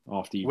winter.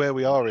 Where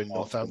we are in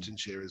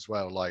Northamptonshire as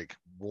well, like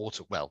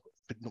water. Well,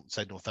 not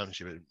say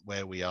Northamptonshire, but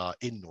where we are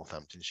in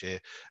Northamptonshire,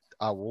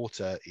 our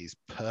water is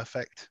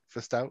perfect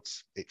for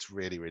stouts. It's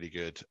really, really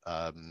good.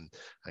 And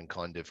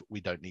kind of,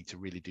 we don't need to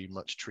really do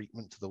much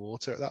treatment to the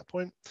water at that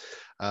point.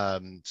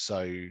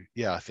 So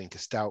yeah, I think a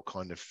stout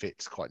kind of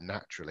fits quite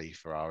naturally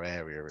for our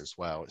area as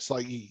well. It's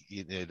like,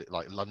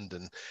 like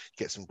London, you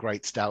get some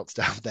great stouts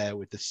down there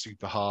with the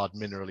super hard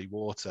minerally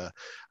water.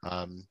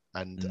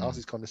 And ours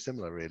is kind of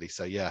similar, really.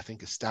 So yeah, I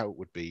think a stout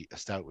would be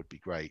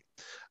great.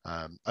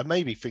 And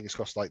maybe fingers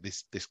crossed, like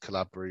this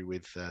collab brew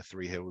with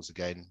Three Hills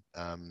again,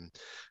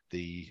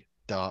 the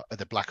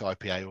black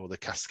IPA or the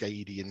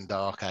Cascadian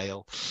dark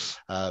ale.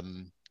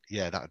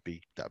 Yeah, that'd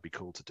be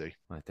cool to do.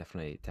 I'm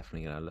definitely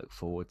gonna look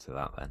forward to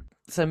that then.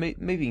 So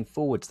moving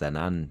forwards then,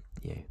 and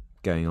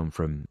going on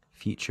from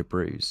future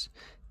brews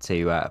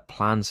to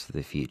plans for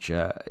the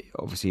future.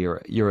 Obviously,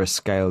 you're a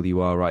scale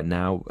you are right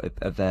now.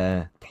 Are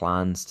there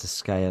plans to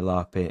scale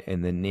up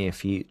in the near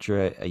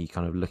future? Are you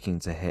kind of looking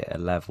to hit a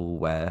level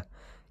where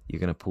you're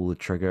going to pull the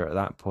trigger at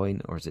that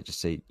point, or is it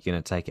just you're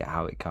going to take it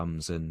how it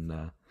comes and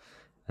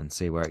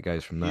see where it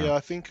goes from there? Yeah, I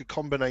think a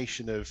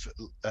combination of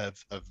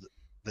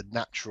the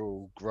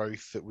natural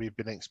growth that we've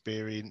been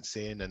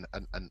experiencing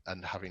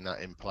and having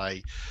that in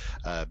play,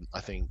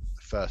 I think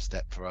the first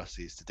step for us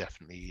is to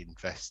definitely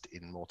invest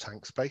in more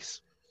tank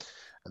space.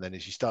 And then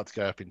as you start to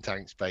go up in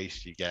tank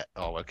space, you get,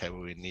 oh, okay,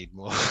 well, we need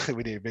more,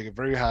 we need a bigger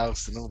brew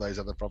house and all those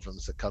other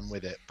problems that come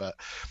with it. But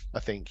I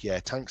think, yeah,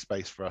 tank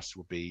space for us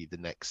will be the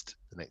next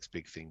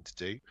big thing to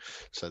do,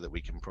 so that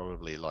we can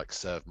probably like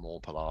serve more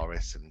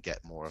Polaris and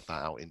get more of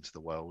that out into the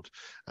world,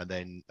 and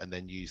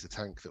then use the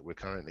tank that we're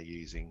currently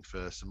using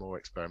for some more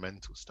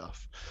experimental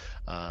stuff.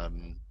 I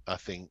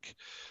think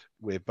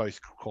we're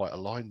both quite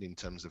aligned in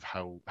terms of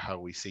how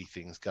we see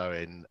things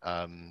going.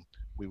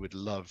 We would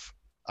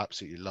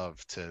absolutely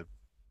love to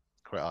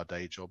quit our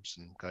day jobs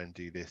and go and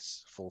do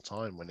this full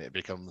time when it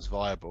becomes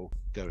viable.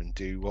 Go and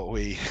do what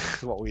we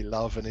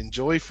love and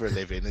enjoy for a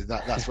living, and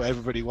that's what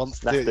everybody wants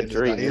to do. That's the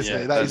dream,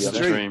 isn't it? That's is the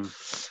dream.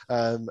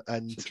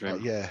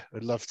 dream. Yeah,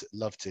 I'd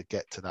love to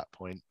get to that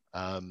point.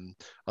 I'm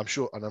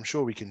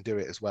sure we can do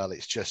it as well.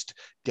 It's just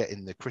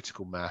getting the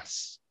critical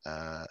mass,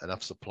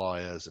 enough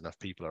suppliers, enough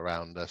people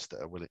around us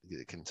that are willing,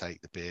 that can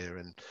take the beer,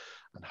 and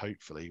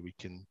hopefully we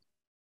can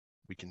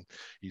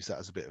use that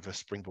as a bit of a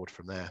springboard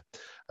from there.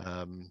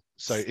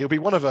 So it'll be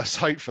one of us,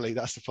 hopefully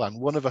that's the plan.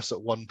 One of us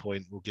at one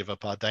point will give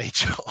up our day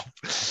job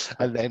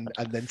and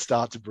then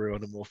start to brew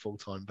on a more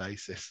full-time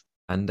basis.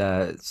 And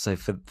so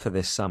for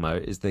this summer,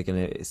 is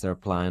there a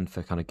plan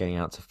for kind of getting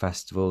out to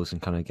festivals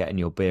and kind of getting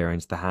your beer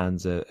into the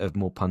hands of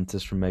more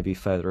punters from maybe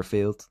further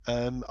afield?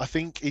 I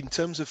think in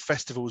terms of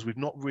festivals, we've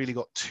not really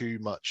got too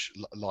much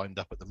lined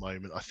up at the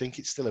moment. I think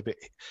it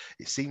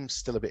seems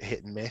still a bit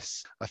hit and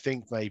miss. I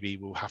think maybe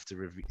we'll have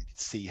to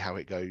see how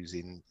it goes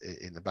in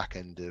the back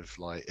end of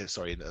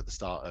at the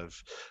start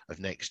of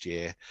next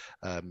year.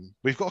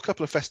 We've got a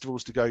couple of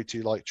festivals to go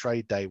to, like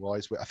trade day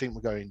wise. I think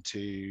we're going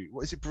to,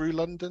 what is it, Brew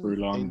London?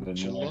 In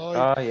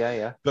July. Oh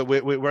yeah. But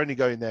we're only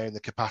going there in the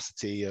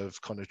capacity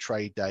of kind of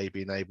trade day,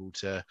 being able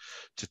to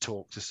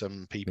talk to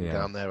some people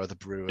down there, other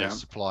brewers,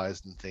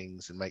 suppliers and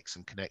things, and make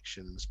some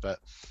connections. But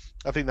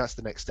I think that's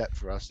the next step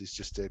for us, is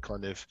just to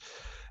kind of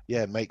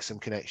make some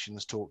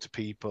connections, talk to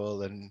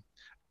people. And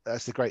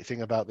that's the great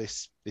thing about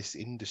this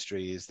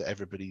industry, is that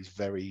everybody's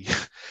very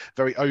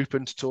very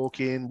open to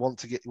talking, want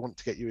to get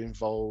you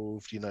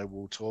involved.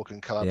 We'll talk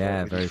and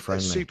collaborate. Very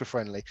friendly, super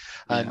friendly.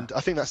 And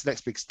I think that's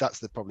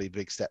probably the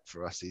big step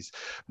for us, is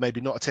maybe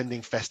not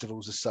attending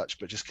festivals as such,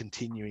 but just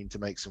continuing to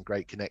make some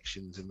great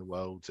connections in the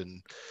world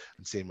and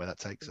seeing where that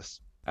takes us.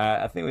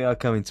 I think we are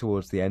coming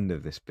towards the end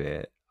of this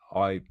bit.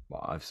 I've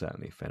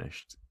certainly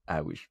finished,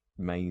 which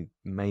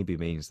maybe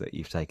means that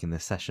you've taken the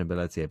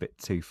sessionability a bit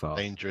too far.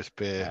 Dangerous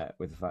beer.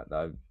 With the fact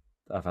that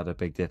I've had a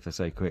big dipper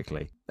so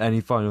quickly.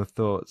 Any final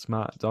thoughts,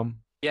 Matt, Dom?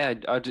 Yeah,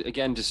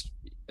 again,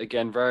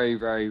 very,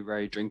 very,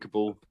 very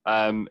drinkable.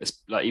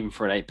 It's like, even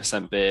for an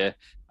 8% beer,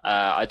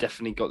 I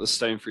definitely got the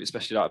stone fruit,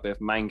 especially like a bit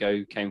of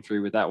mango came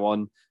through with that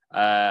one,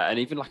 and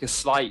even like a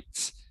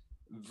slight,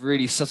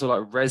 really subtle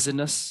like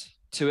resinous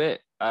to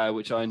it,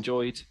 which I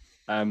enjoyed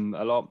a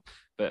lot.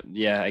 But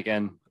yeah,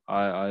 again,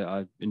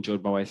 I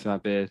enjoyed my way through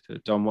that beer.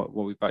 Dom,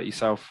 what about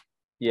yourself?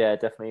 Yeah,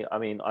 definitely. I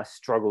mean, I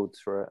struggled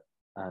through it,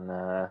 and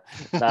no,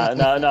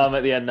 I'm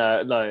at the end.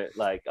 No,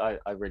 like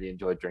I really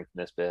enjoyed drinking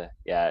this beer.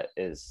 Yeah,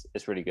 it's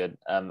really good.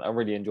 I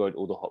really enjoyed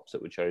all the hops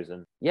that were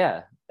chosen.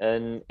 Yeah,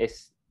 and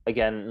it's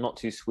again not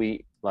too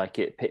sweet. Like,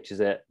 it pitches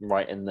it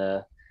right in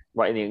the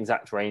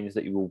exact range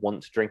that you will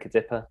want to drink a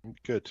dipper.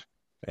 Good.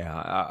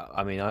 Yeah,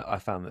 I mean, I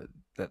found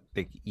that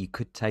you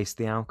could taste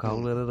the alcohol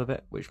a little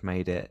bit, which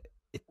made it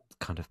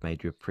kind of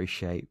made you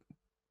appreciate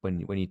when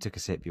you took a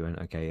sip. You went,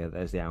 okay, yeah,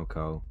 there's the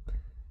alcohol.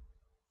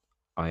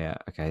 Oh yeah,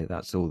 okay,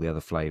 that's all the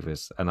other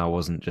flavors, and I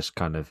wasn't just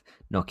kind of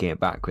knocking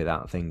it back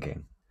without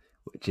thinking,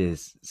 which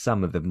is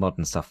some of the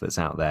modern stuff that's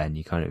out there, and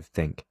you kind of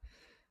think,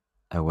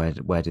 oh,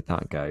 where did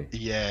that go?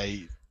 Yeah.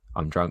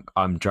 I'm drunk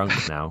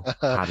now.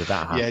 How did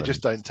that happen? Yeah,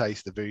 just don't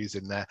taste the booze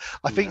in there.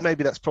 I think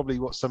maybe that's probably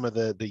what some of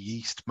the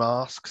yeast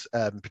masks,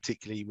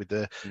 particularly with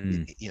the,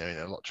 in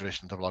a lot of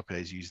traditional double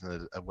IPAs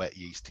using a wet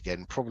yeast,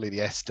 again, probably the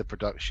ester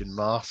production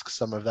masks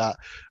some of that.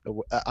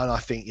 And I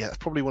think, it's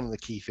probably one of the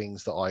key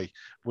things that I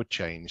would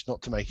change,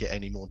 not to make it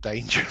any more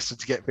dangerous and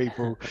to get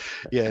people,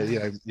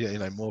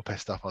 more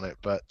pissed up on it.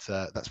 But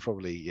that's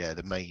probably,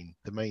 the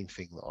main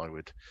thing that I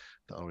would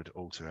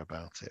alter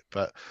about it.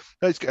 But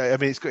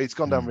it's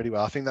gone down really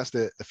well. I think that's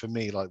for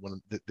me, like, one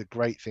of the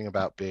great thing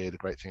about beer, the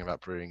great thing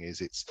about brewing is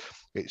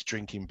it's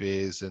drinking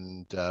beers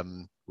and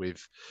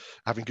with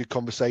having good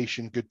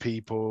conversation, good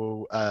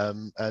people,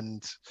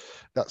 and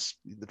that's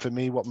for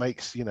me what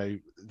makes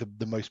the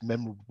most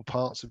memorable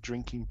parts of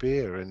drinking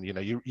beer. And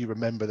you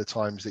remember the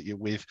times that you're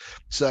with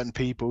certain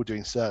people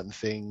doing certain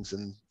things,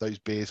 and those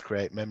beers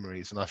create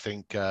memories. And I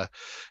think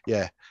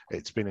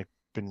it's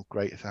been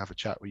great to have a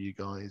chat with you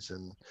guys,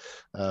 and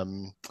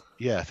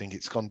I think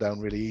it's gone down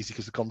really easy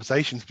because the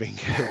conversation's been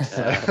good.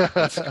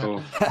 That's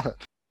cool.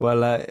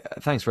 Well,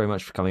 thanks very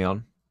much for coming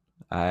on.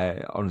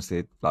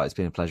 Honestly, it's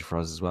been a pleasure for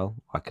us as well.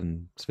 I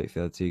can speak for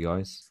the other two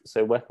guys.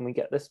 So where can we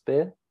get this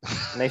beer?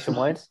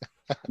 Nationwide?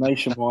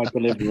 Nationwide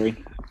delivery.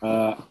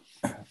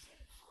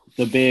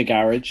 the Beer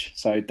Garage.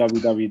 So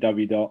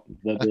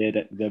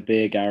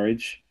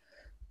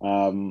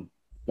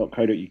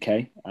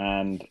www.thebeergarage.co.uk,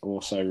 and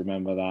also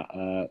remember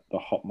that the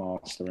Hop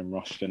Master in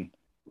Rushden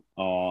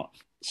are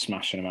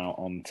smashing them out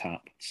on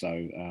tap.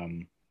 So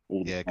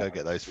go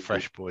get those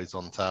fresh boys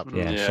on tap.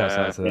 Yeah, shouts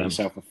out to get them.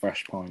 yourself a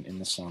fresh pint in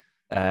the sun.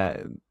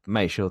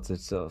 Make sure to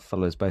sort of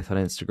follow us both on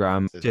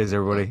Instagram. Cheers,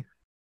 everybody.